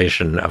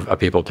population of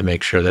people, to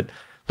make sure that,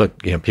 look,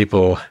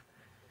 people,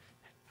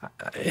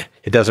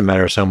 it doesn't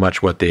matter so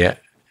much what the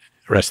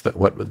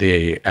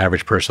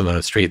average person on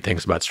the street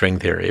thinks about string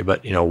theory,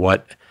 but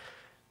what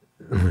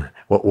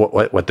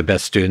the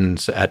best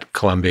students at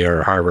Columbia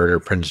or Harvard or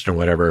Princeton or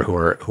whatever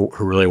who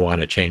really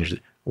want to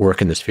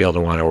work in this field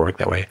and want to work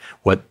that way,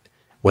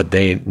 what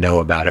they know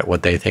about it,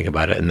 what they think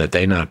about it, and that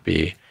they not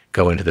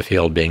go into the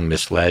field being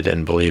misled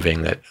and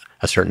believing that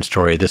a certain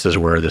story, this is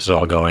where this is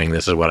all going,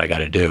 this is what I got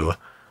to do,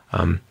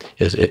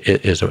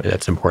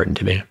 that's important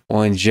to me.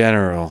 Well, in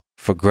general,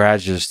 for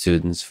graduate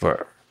students,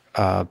 for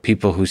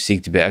people who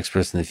seek to be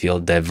experts in the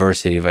field,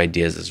 diversity of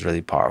ideas is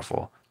really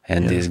powerful.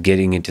 And is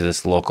getting into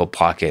this local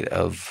pocket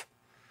of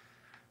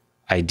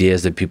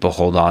ideas that people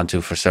hold on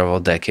to for several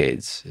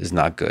decades is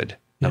not good.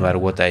 No matter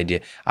what the idea,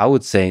 I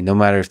would say, no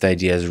matter if the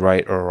idea is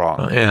right or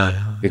wrong.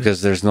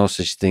 Because there's no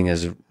such thing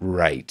as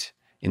right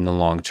in the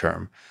long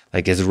term.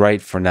 Like, it's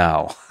right for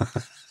now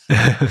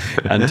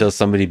until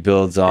somebody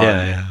builds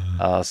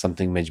on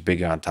something much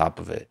bigger on top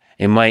of it.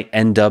 It might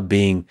end up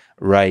being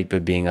right,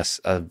 but being a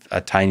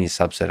tiny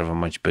subset of a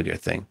much bigger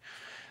thing.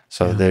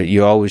 So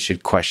you always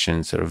should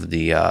question sort of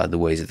the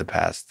ways of the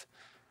past.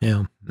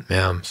 Yeah.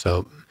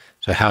 So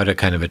how to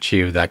kind of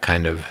achieve that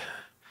kind of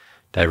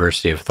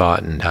diversity of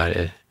thought, and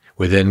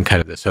within kind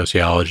of the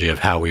sociology of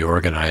how we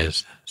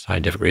organize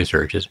scientific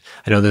research.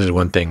 I know this is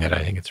one thing that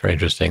I think it's very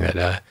interesting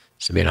that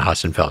Sabina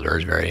Hassenfelder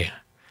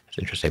has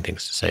interesting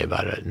things to say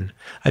about it. And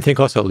I think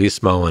also Lee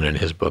Smolin in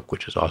his book,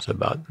 which is also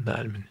about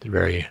that, I mean,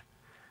 very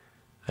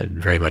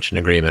much in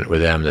agreement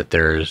with them that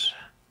there's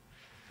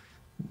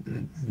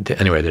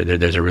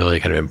a really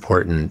kind of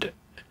important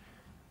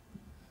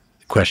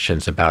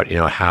questions about,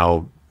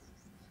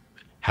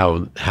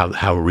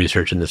 how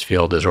research in this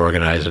field is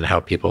organized and how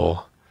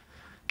people,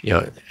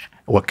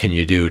 what can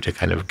you do to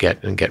kind of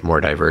get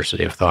more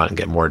diversity of thought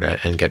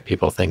and get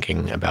people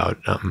thinking about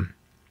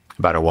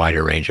a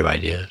wider range of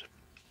ideas.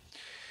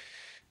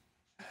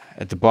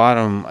 At the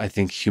bottom, I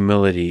think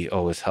humility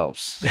always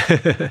helps.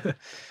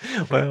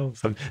 Well,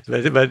 but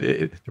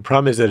the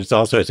problem is that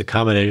it's a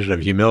combination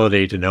of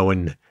humility to know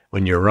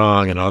when you're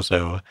wrong,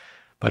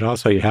 but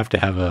also you have to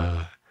have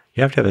a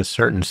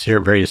certain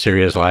very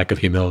serious lack of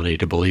humility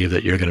to believe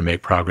that you're going to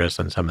make progress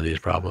on some of these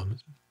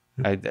problems.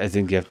 I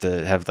think you have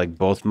to have like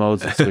both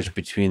modes and switch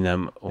between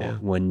them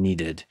when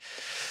needed.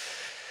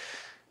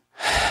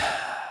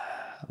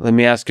 Let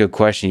me ask you a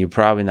question you're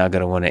probably not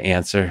going to want to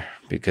answer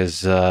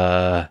because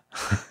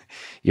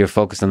you're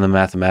focused on the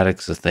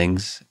mathematics of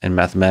things, and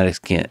mathematics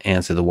can't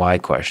answer the why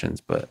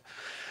questions, but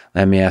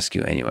let me ask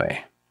you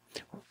anyway.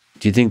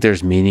 Do you think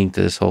there's meaning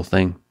to this whole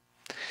thing?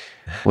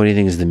 What do you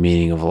think is the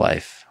meaning of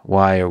life?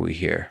 Why are we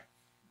here?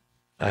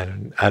 I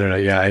don't know.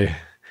 Yeah, I was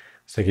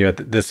thinking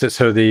about this.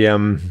 So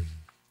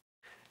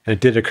it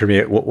did occur to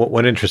me,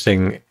 one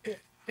interesting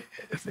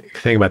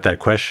thing about that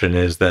question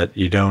is that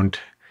you don't,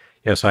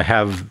 so I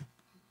have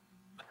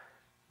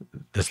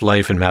this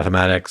life in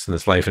mathematics and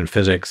this life in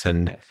physics,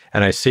 and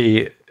I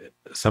see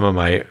some of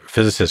my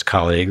physicist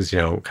colleagues,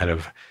 kind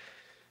of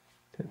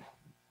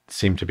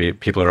seem to be,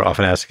 people are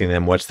often asking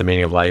them, what's the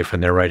meaning of life?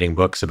 And they're writing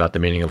books about the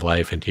meaning of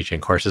life and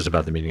teaching courses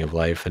about the meaning of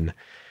life.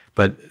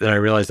 But then I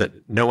realized that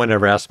no one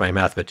ever asked my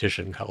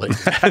mathematician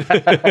colleagues.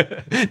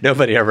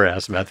 Nobody ever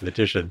asked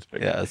mathematicians.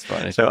 Yeah, that's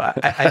funny. So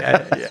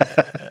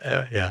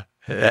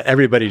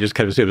everybody just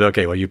kind of assumes,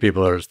 okay, well, you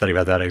people are studying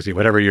mathematics.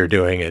 Whatever you're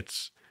doing,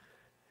 it's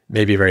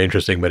maybe very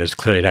interesting, but it's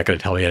clearly not going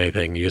to tell me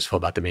anything useful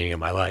about the meaning of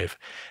my life.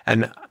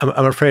 And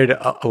I'm afraid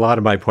a lot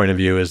of my point of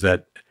view is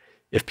that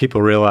if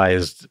people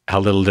realized how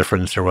little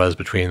difference there was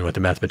between what the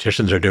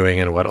mathematicians are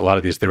doing and what a lot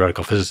of these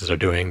theoretical physicists are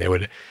doing,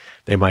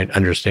 they might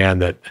understand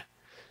that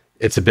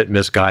it's a bit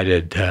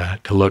misguided to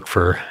look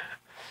for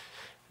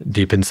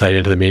deep insight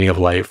into the meaning of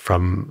life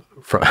from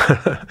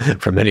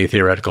many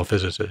theoretical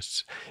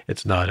physicists.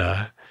 It's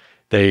not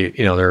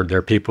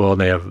they're people,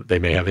 and they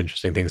may have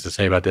interesting things to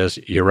say about this.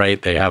 You're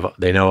right.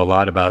 They know a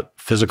lot about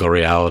physical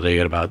reality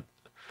and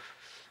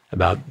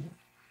about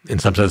in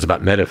some sense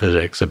about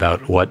metaphysics,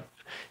 about what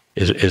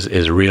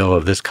is real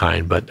of this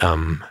kind. But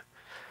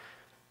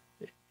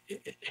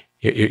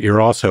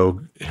you're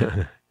also,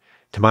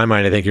 to my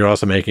mind, I think you're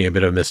also making a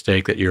bit of a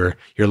mistake that you're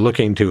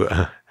looking to.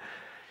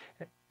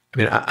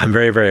 I'm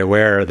very, very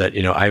aware that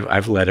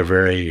I've led a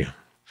very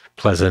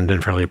pleasant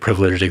and fairly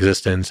privileged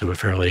existence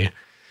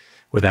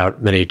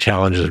without many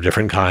challenges of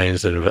different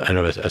kinds and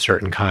of a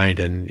certain kind,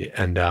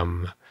 and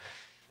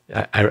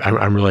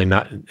I'm really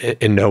not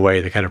in no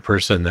way the kind of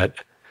person that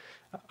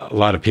a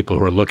lot of people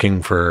who are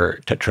looking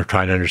to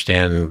try to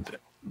understand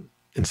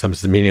in some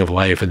sense the meaning of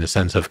life in the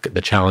sense of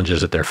the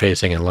challenges that they're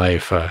facing in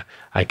life.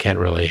 I can't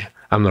really.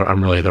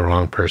 I'm really the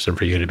wrong person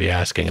for you to be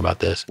asking about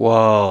this.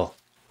 Well,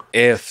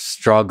 if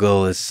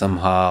struggle is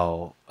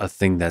somehow a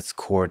thing that's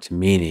core to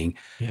meaning,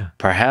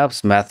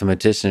 perhaps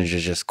mathematicians are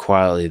just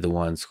quietly the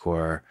ones who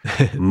are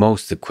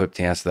most equipped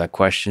to answer that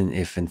question.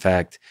 If in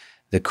fact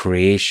the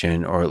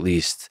creation, or at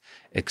least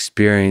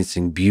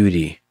experiencing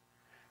beauty,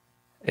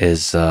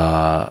 is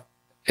at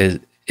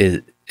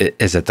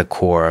the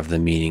core of the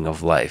meaning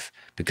of life,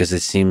 because it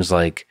seems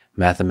like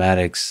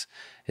mathematics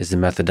is the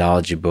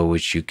methodology by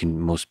which you can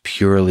most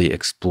purely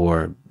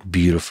explore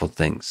beautiful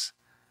things,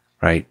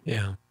 right?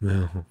 Yeah.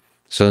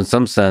 So in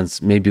some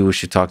sense, maybe we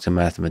should talk to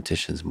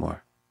mathematicians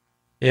more.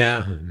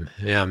 Yeah,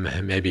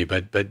 maybe.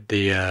 But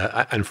the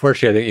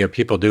unfortunately, I think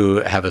people do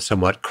have a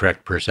somewhat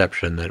correct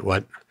perception that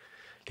what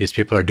these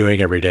people are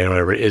doing every day, or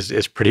whatever,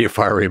 is pretty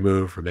far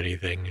removed from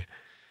anything.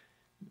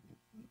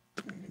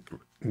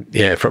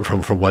 Yeah,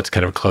 from what's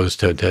kind of close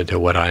to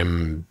what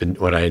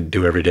I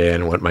do every day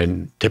and what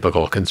my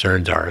typical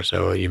concerns are.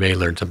 So you may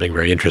learn something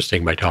very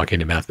interesting by talking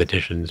to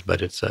mathematicians,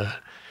 but it's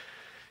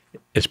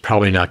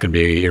probably not going to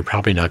be. You're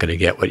probably not going to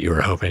get what you were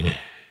hoping.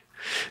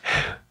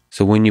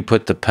 So when you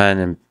put the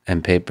pen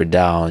and paper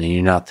down, and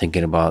you're not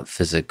thinking about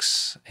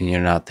physics, and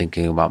you're not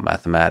thinking about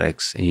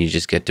mathematics, and you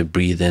just get to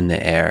breathe in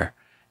the air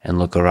and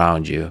look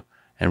around you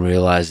and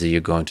realize that you're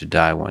going to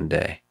die one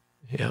day.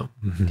 Yeah.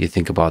 Do you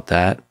think about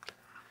that?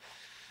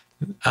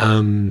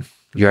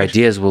 Your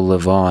ideas will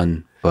live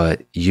on,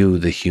 but you,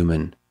 the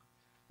human,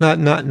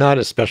 not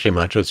especially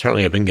much. But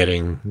certainly, I've been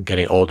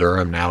getting older.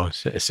 I'm now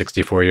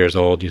 64 years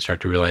old. You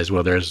start to realize,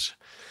 well, there's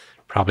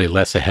probably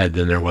less ahead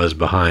than there was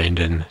behind,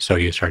 and so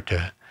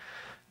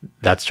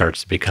that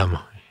starts to become,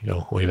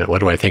 wait a minute, what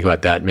do I think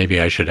about that? Maybe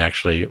I should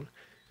actually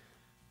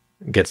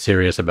get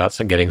serious about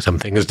getting some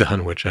things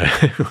done, which I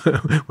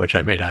which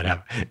I may not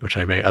have, which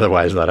I may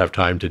otherwise not have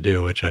time to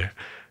do, which I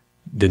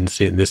didn't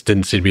see. This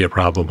didn't seem to be a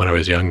problem when I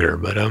was younger,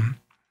 but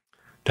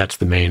that's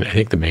I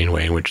think the main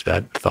way in which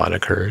that thought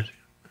occurs.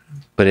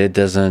 But it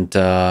doesn't,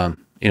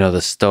 the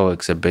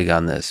Stoics are big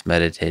on this.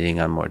 Meditating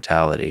on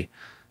mortality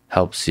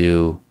helps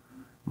you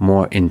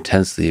more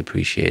intensely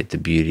appreciate the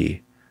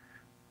beauty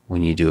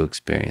when you do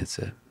experience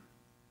it.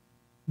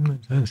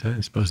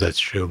 I suppose that's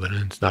true, but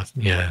it's not.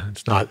 Yeah,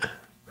 it's not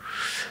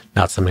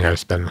something I've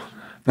spent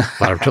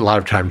a lot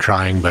of time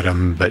trying.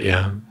 But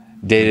yeah,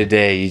 Day to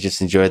day, you just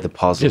enjoy the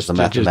puzzles, the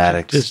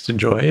mathematics. Just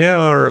enjoy, yeah,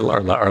 or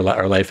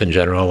life in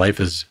general. Life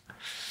is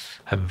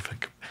have a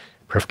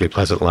perfectly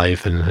pleasant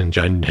life and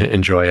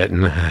enjoy it,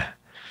 and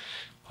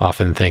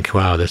often think,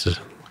 wow,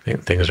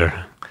 things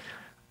are.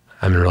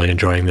 I'm really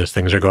enjoying this.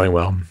 Things are going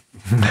well.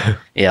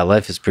 Yeah,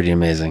 life is pretty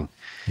amazing.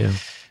 Yeah.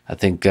 I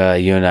think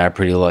you and I are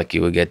pretty lucky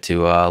we get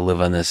to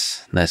live on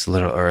this nice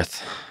little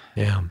earth.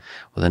 Yeah.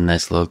 With a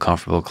nice little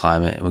comfortable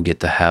climate. And we get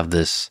to have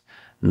this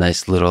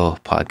nice little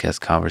podcast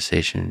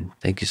conversation.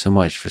 Thank you so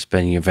much for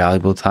spending your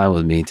valuable time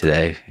with me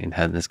today and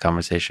having this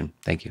conversation.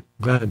 Thank you.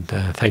 Glad.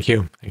 Thank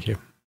you. Thank you.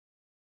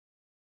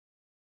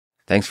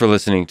 Thanks for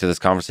listening to this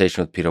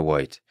conversation with Peter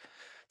Woit.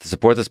 To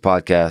support this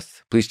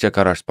podcast, please check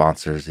out our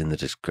sponsors in the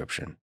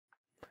description.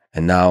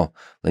 And now,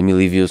 let me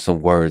leave you with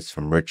some words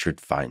from Richard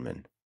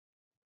Feynman.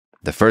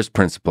 The first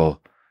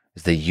principle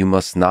is that you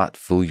must not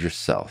fool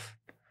yourself,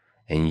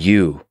 and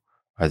you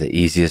are the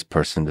easiest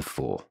person to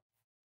fool.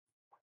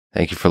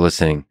 Thank you for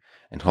listening,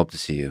 and hope to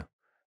see you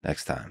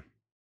next time.